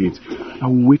depreciate. I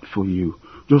will wait for you.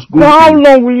 Just go. For how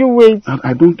long will you wait?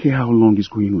 I don't care how long it's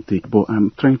going to take, but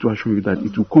I'm trying to assure you that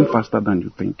it will come faster than you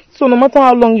think. So no matter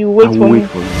how long you wait for me? I will wait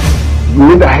for you. You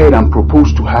went ahead and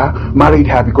proposed to her, married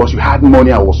her because you had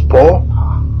money and was poor?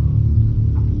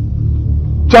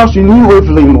 Charles, you knew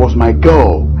Evelyn was my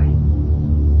girl.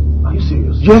 Are you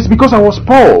serious? Yes, because I was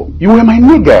poor. You were my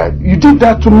nigger. You did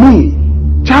that to me.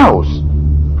 Charles,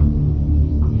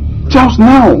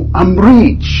 now I'm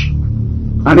rich.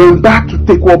 And I'm back to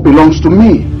take what belongs to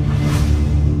me.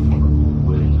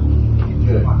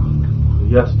 Yeah.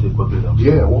 You have to take what belongs to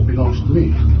Yeah, what belongs to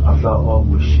me? After all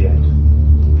we shared.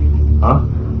 Huh?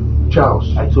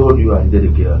 Charles. I told you I dated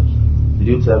a girl. Did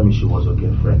you tell me she was your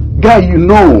girlfriend? Guy, you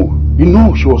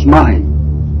know she was mine.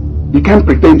 You can't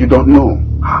pretend you don't know.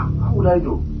 How would I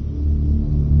know?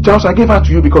 Charles, I gave her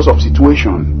to you because of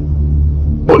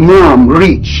situation. But now I'm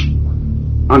rich.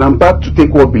 And I'm back to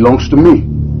take what belongs to me.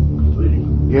 Really?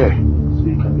 Yeah. So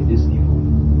you can be this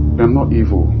evil? I'm not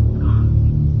evil.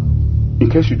 In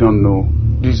case you don't know,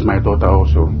 this is my daughter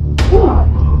also.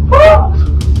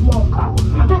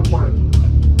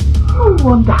 No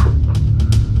wonder.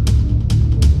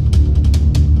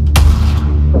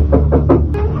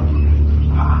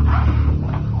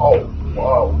 Oh,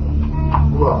 wow.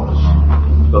 Who else?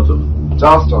 Doctor.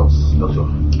 Charles. Doctor.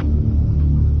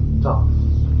 Charles.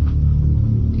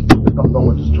 I'm done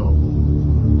with this job.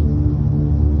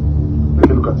 Let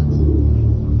me look at it.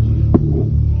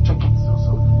 Check it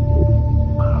yourself.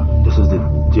 This is the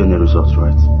DNA results,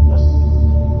 right? Yes.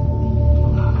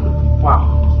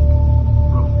 Wow.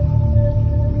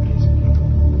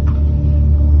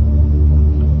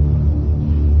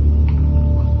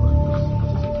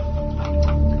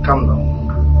 Calm down.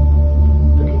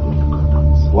 Take a good look at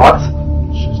that. What?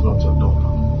 She's not your daughter.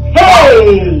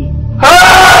 Hey!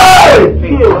 Hey!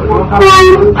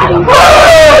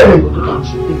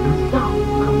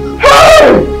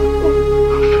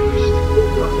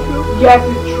 Yes,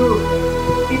 it's true.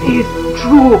 It is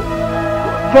true.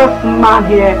 This man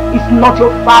here is not your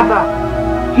father.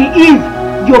 He is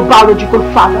your biological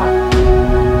father.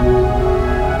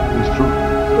 It's true.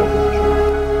 Yes, it's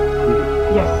true.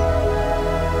 Yes.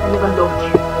 I never loved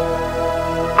you.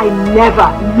 I never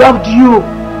loved you.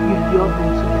 You lured me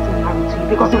to getting married to you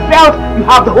because you felt you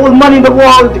have the whole money in the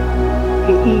world.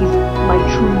 He is my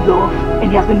true love and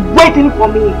he has been waiting for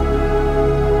me.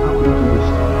 How could you do this?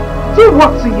 Do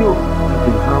what to you?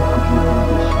 Then how could you do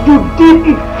this? You did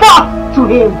it first to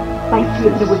him by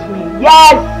sleeping with me.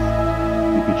 Yes!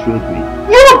 You betrayed me.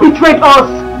 You betrayed us!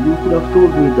 You could have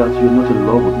told me that you're not in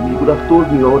love with me. You could have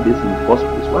told me all this in the first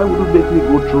place. Why would you make me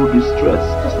go through this stress?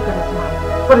 Just look at this man.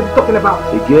 What is he talking about?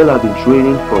 A girl I've been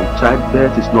training from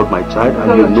childbirth is not my child, and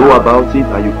Not you your know child. about it,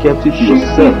 and you kept it to She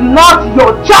yourself. is not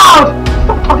your child!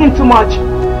 Stop talking too much.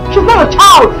 She's not your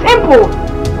child. Simple.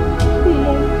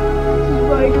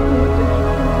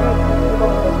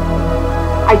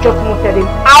 I just wanted him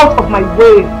out of my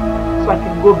way so I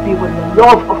can go be with the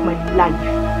love of my life.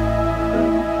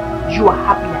 Your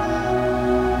happiness.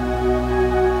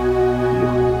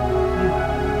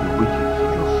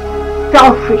 You're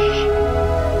selfish.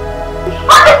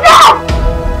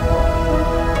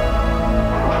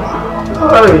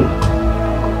 Hey!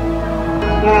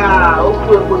 Yeah,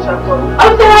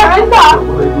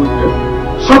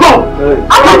 Shut up! Hey.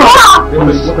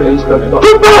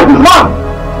 Keep quiet, man!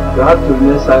 You have to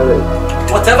remain silent.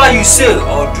 Whatever you say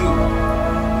or do,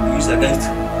 you use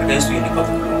against you in the court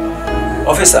of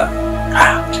law. Officer,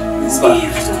 this man.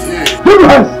 Give your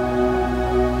hands!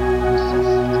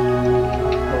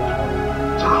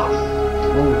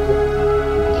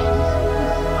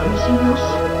 Are you serious?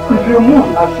 If you move,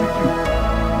 I'll shoot you.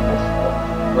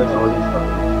 Why is all this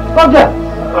happening? Stop there!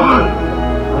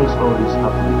 Why is all this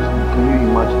happening? Can you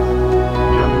imagine?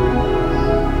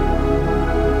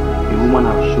 A woman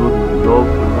has showed me love, a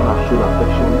woman has showed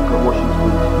affection. Look at what she's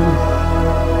doing.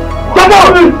 Come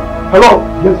on! Hello?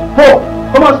 Yes, four.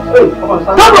 Come on, hey, come on,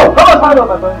 stand up. Come on, stand up,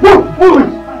 my friend. Move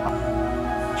it.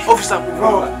 Officer, move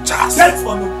on. Just Get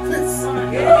on the place.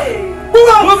 move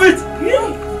on. Move it.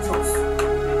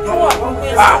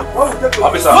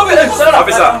 Officer,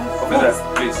 officer,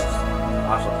 please.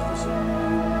 Have something to say.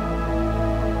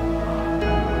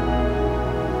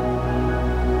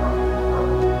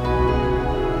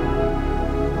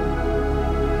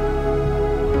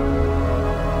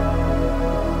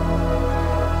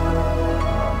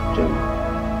 Jenny,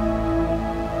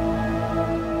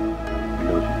 I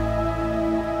love you.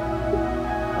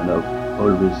 And I've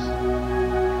always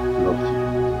loved you.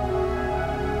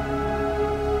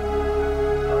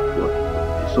 But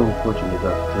it's so unfortunate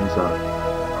that things are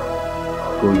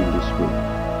going this way.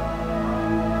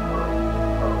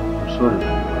 I'm sorry,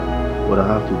 but I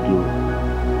have to do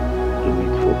the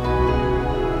needful.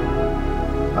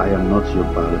 I am not your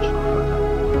biological father.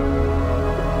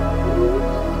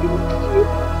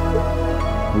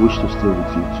 I wish to stay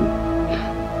with you too.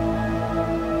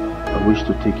 I wish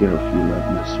to take care of you like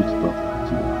my sweet daughter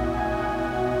Tina.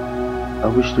 I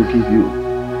wish to give you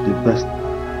the best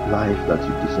life that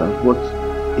you deserve, but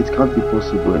it can't be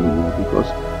possible anymore because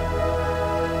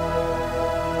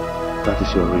that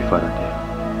is your real father there,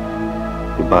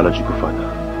 your biological father.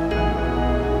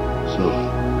 So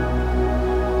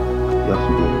you have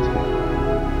to go with him.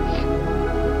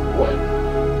 What?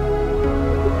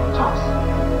 Charles?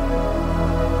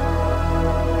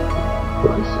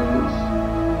 Are you serious?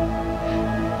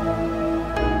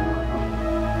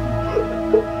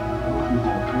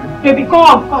 Baby,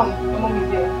 come. Your mom is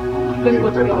there. Let's go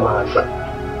together.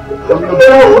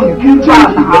 You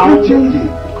can't change it.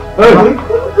 Hey,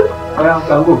 I am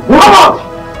go. Come on!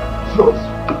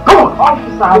 Come on!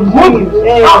 Officer, move.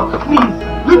 Please.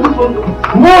 Leave this one.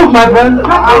 Move, my friend.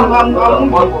 I'm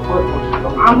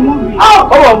moving.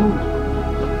 Come on.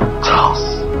 Charles,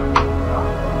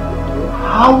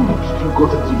 how did you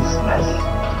get into this mess?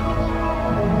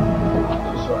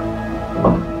 I'm sorry.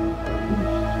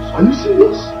 Are you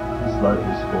serious? This life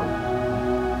is fun.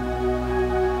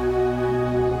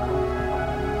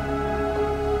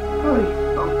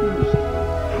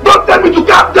 Don't tell me to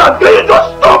calm down! Can you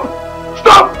just stop?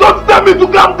 Stop! Don't tell me to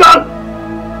calm down!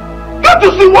 Can't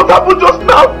you see what happened just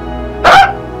now?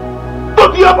 Eh?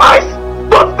 Don't you have eyes?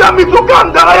 Don't tell me to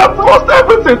calm down! I have lost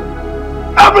everything!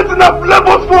 Everything I've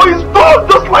labored for is gone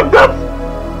just like that!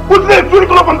 Within a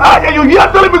twinkle of an eye and you're here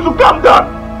telling me to calm down!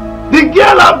 The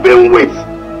girl I've been with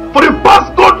for the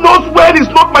past God knows when is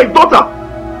not my daughter!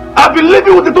 I've been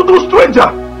living with a total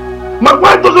stranger! My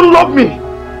wife doesn't love me!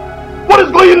 What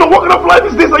is going on? What kind of life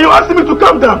is this? And you're asking me to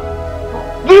calm down?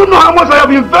 Do you know how much I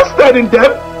have invested in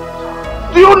them?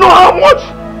 Do you know how much?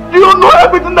 Do you know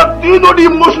everything that? Do you know the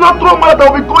emotional trauma that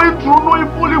I'll be going through knowing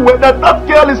fully well that that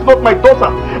girl is not my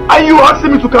daughter? And you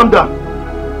asking me to calm down?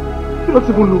 You don't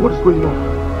even know what is going on.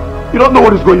 You don't know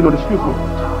what is going on. Excuse me.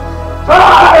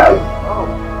 I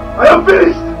am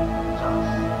finished.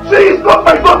 She is not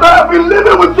my daughter. I have been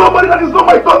living with somebody that is not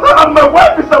my daughter and my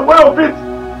wife is aware of it.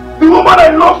 The woman I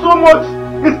love so much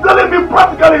is telling me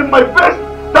practically in my face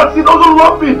that she doesn't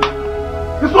love me.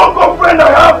 The so-called friend I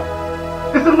have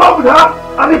is in love with her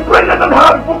and he pregnant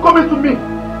her before coming to me.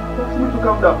 Ask me to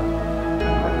calm down.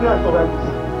 I pray I survive this.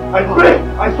 I pray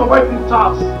I survive this,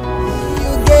 Charles.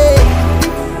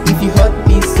 If you hurt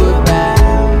me so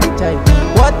bad, child,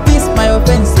 what is my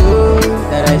offense so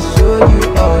that I show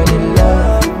you all the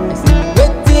love? I say,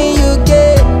 what do you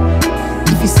get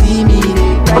if you see me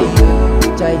they cry you?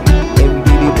 Every day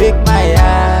they break my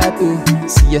heart, oh.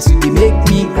 See us, they make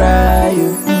me cry,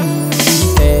 oh.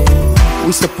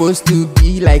 We supposed to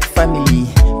be like family,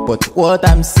 but what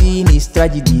I'm seeing is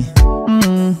tragedy.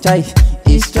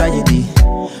 It's tragedy.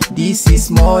 This is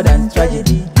more than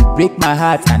tragedy. You break my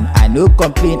heart and I no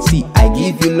complain. See, I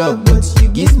give you love, but you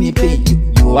give me pain.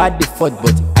 You are the fault,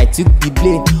 but I took the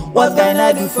blame. What can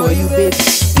I do for you, babe?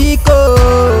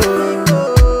 Because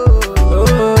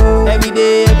every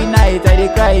day, every night, I dey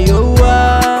cry,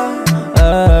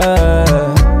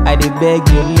 I dey beg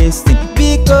you listen.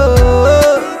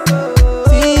 Because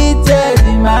see tears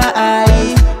in my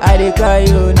eyes, I dey cry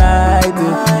all night.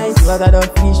 But I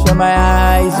don't finish from my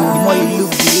eyes. The more you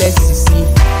look, the less you see.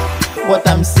 What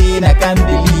I'm saying, I can't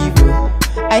believe.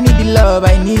 I need the love,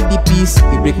 I need the peace.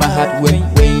 You break my heart when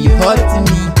you hurt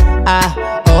me.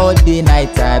 All day,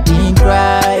 night, I've been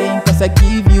crying, cause I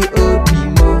give you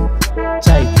more.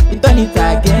 Child, you turn it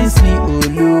against me, oh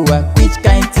Lord. Which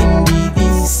kind thing be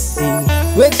this?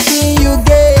 What thing you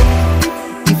get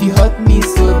if you hurt me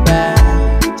so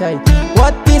bad? Child,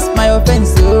 what is my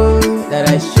offense, oh, that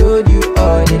I showed you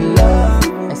all the love?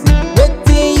 I said, what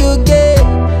thing you get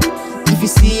if you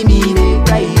see me they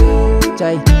cry, oh,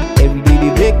 child. Every day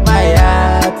they break my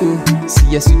heart, oh.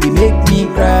 See us, they make me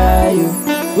cry, oh.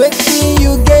 What thing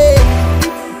you get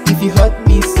if you hurt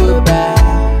me so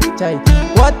bad, child?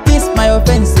 What is my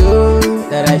offense, oh,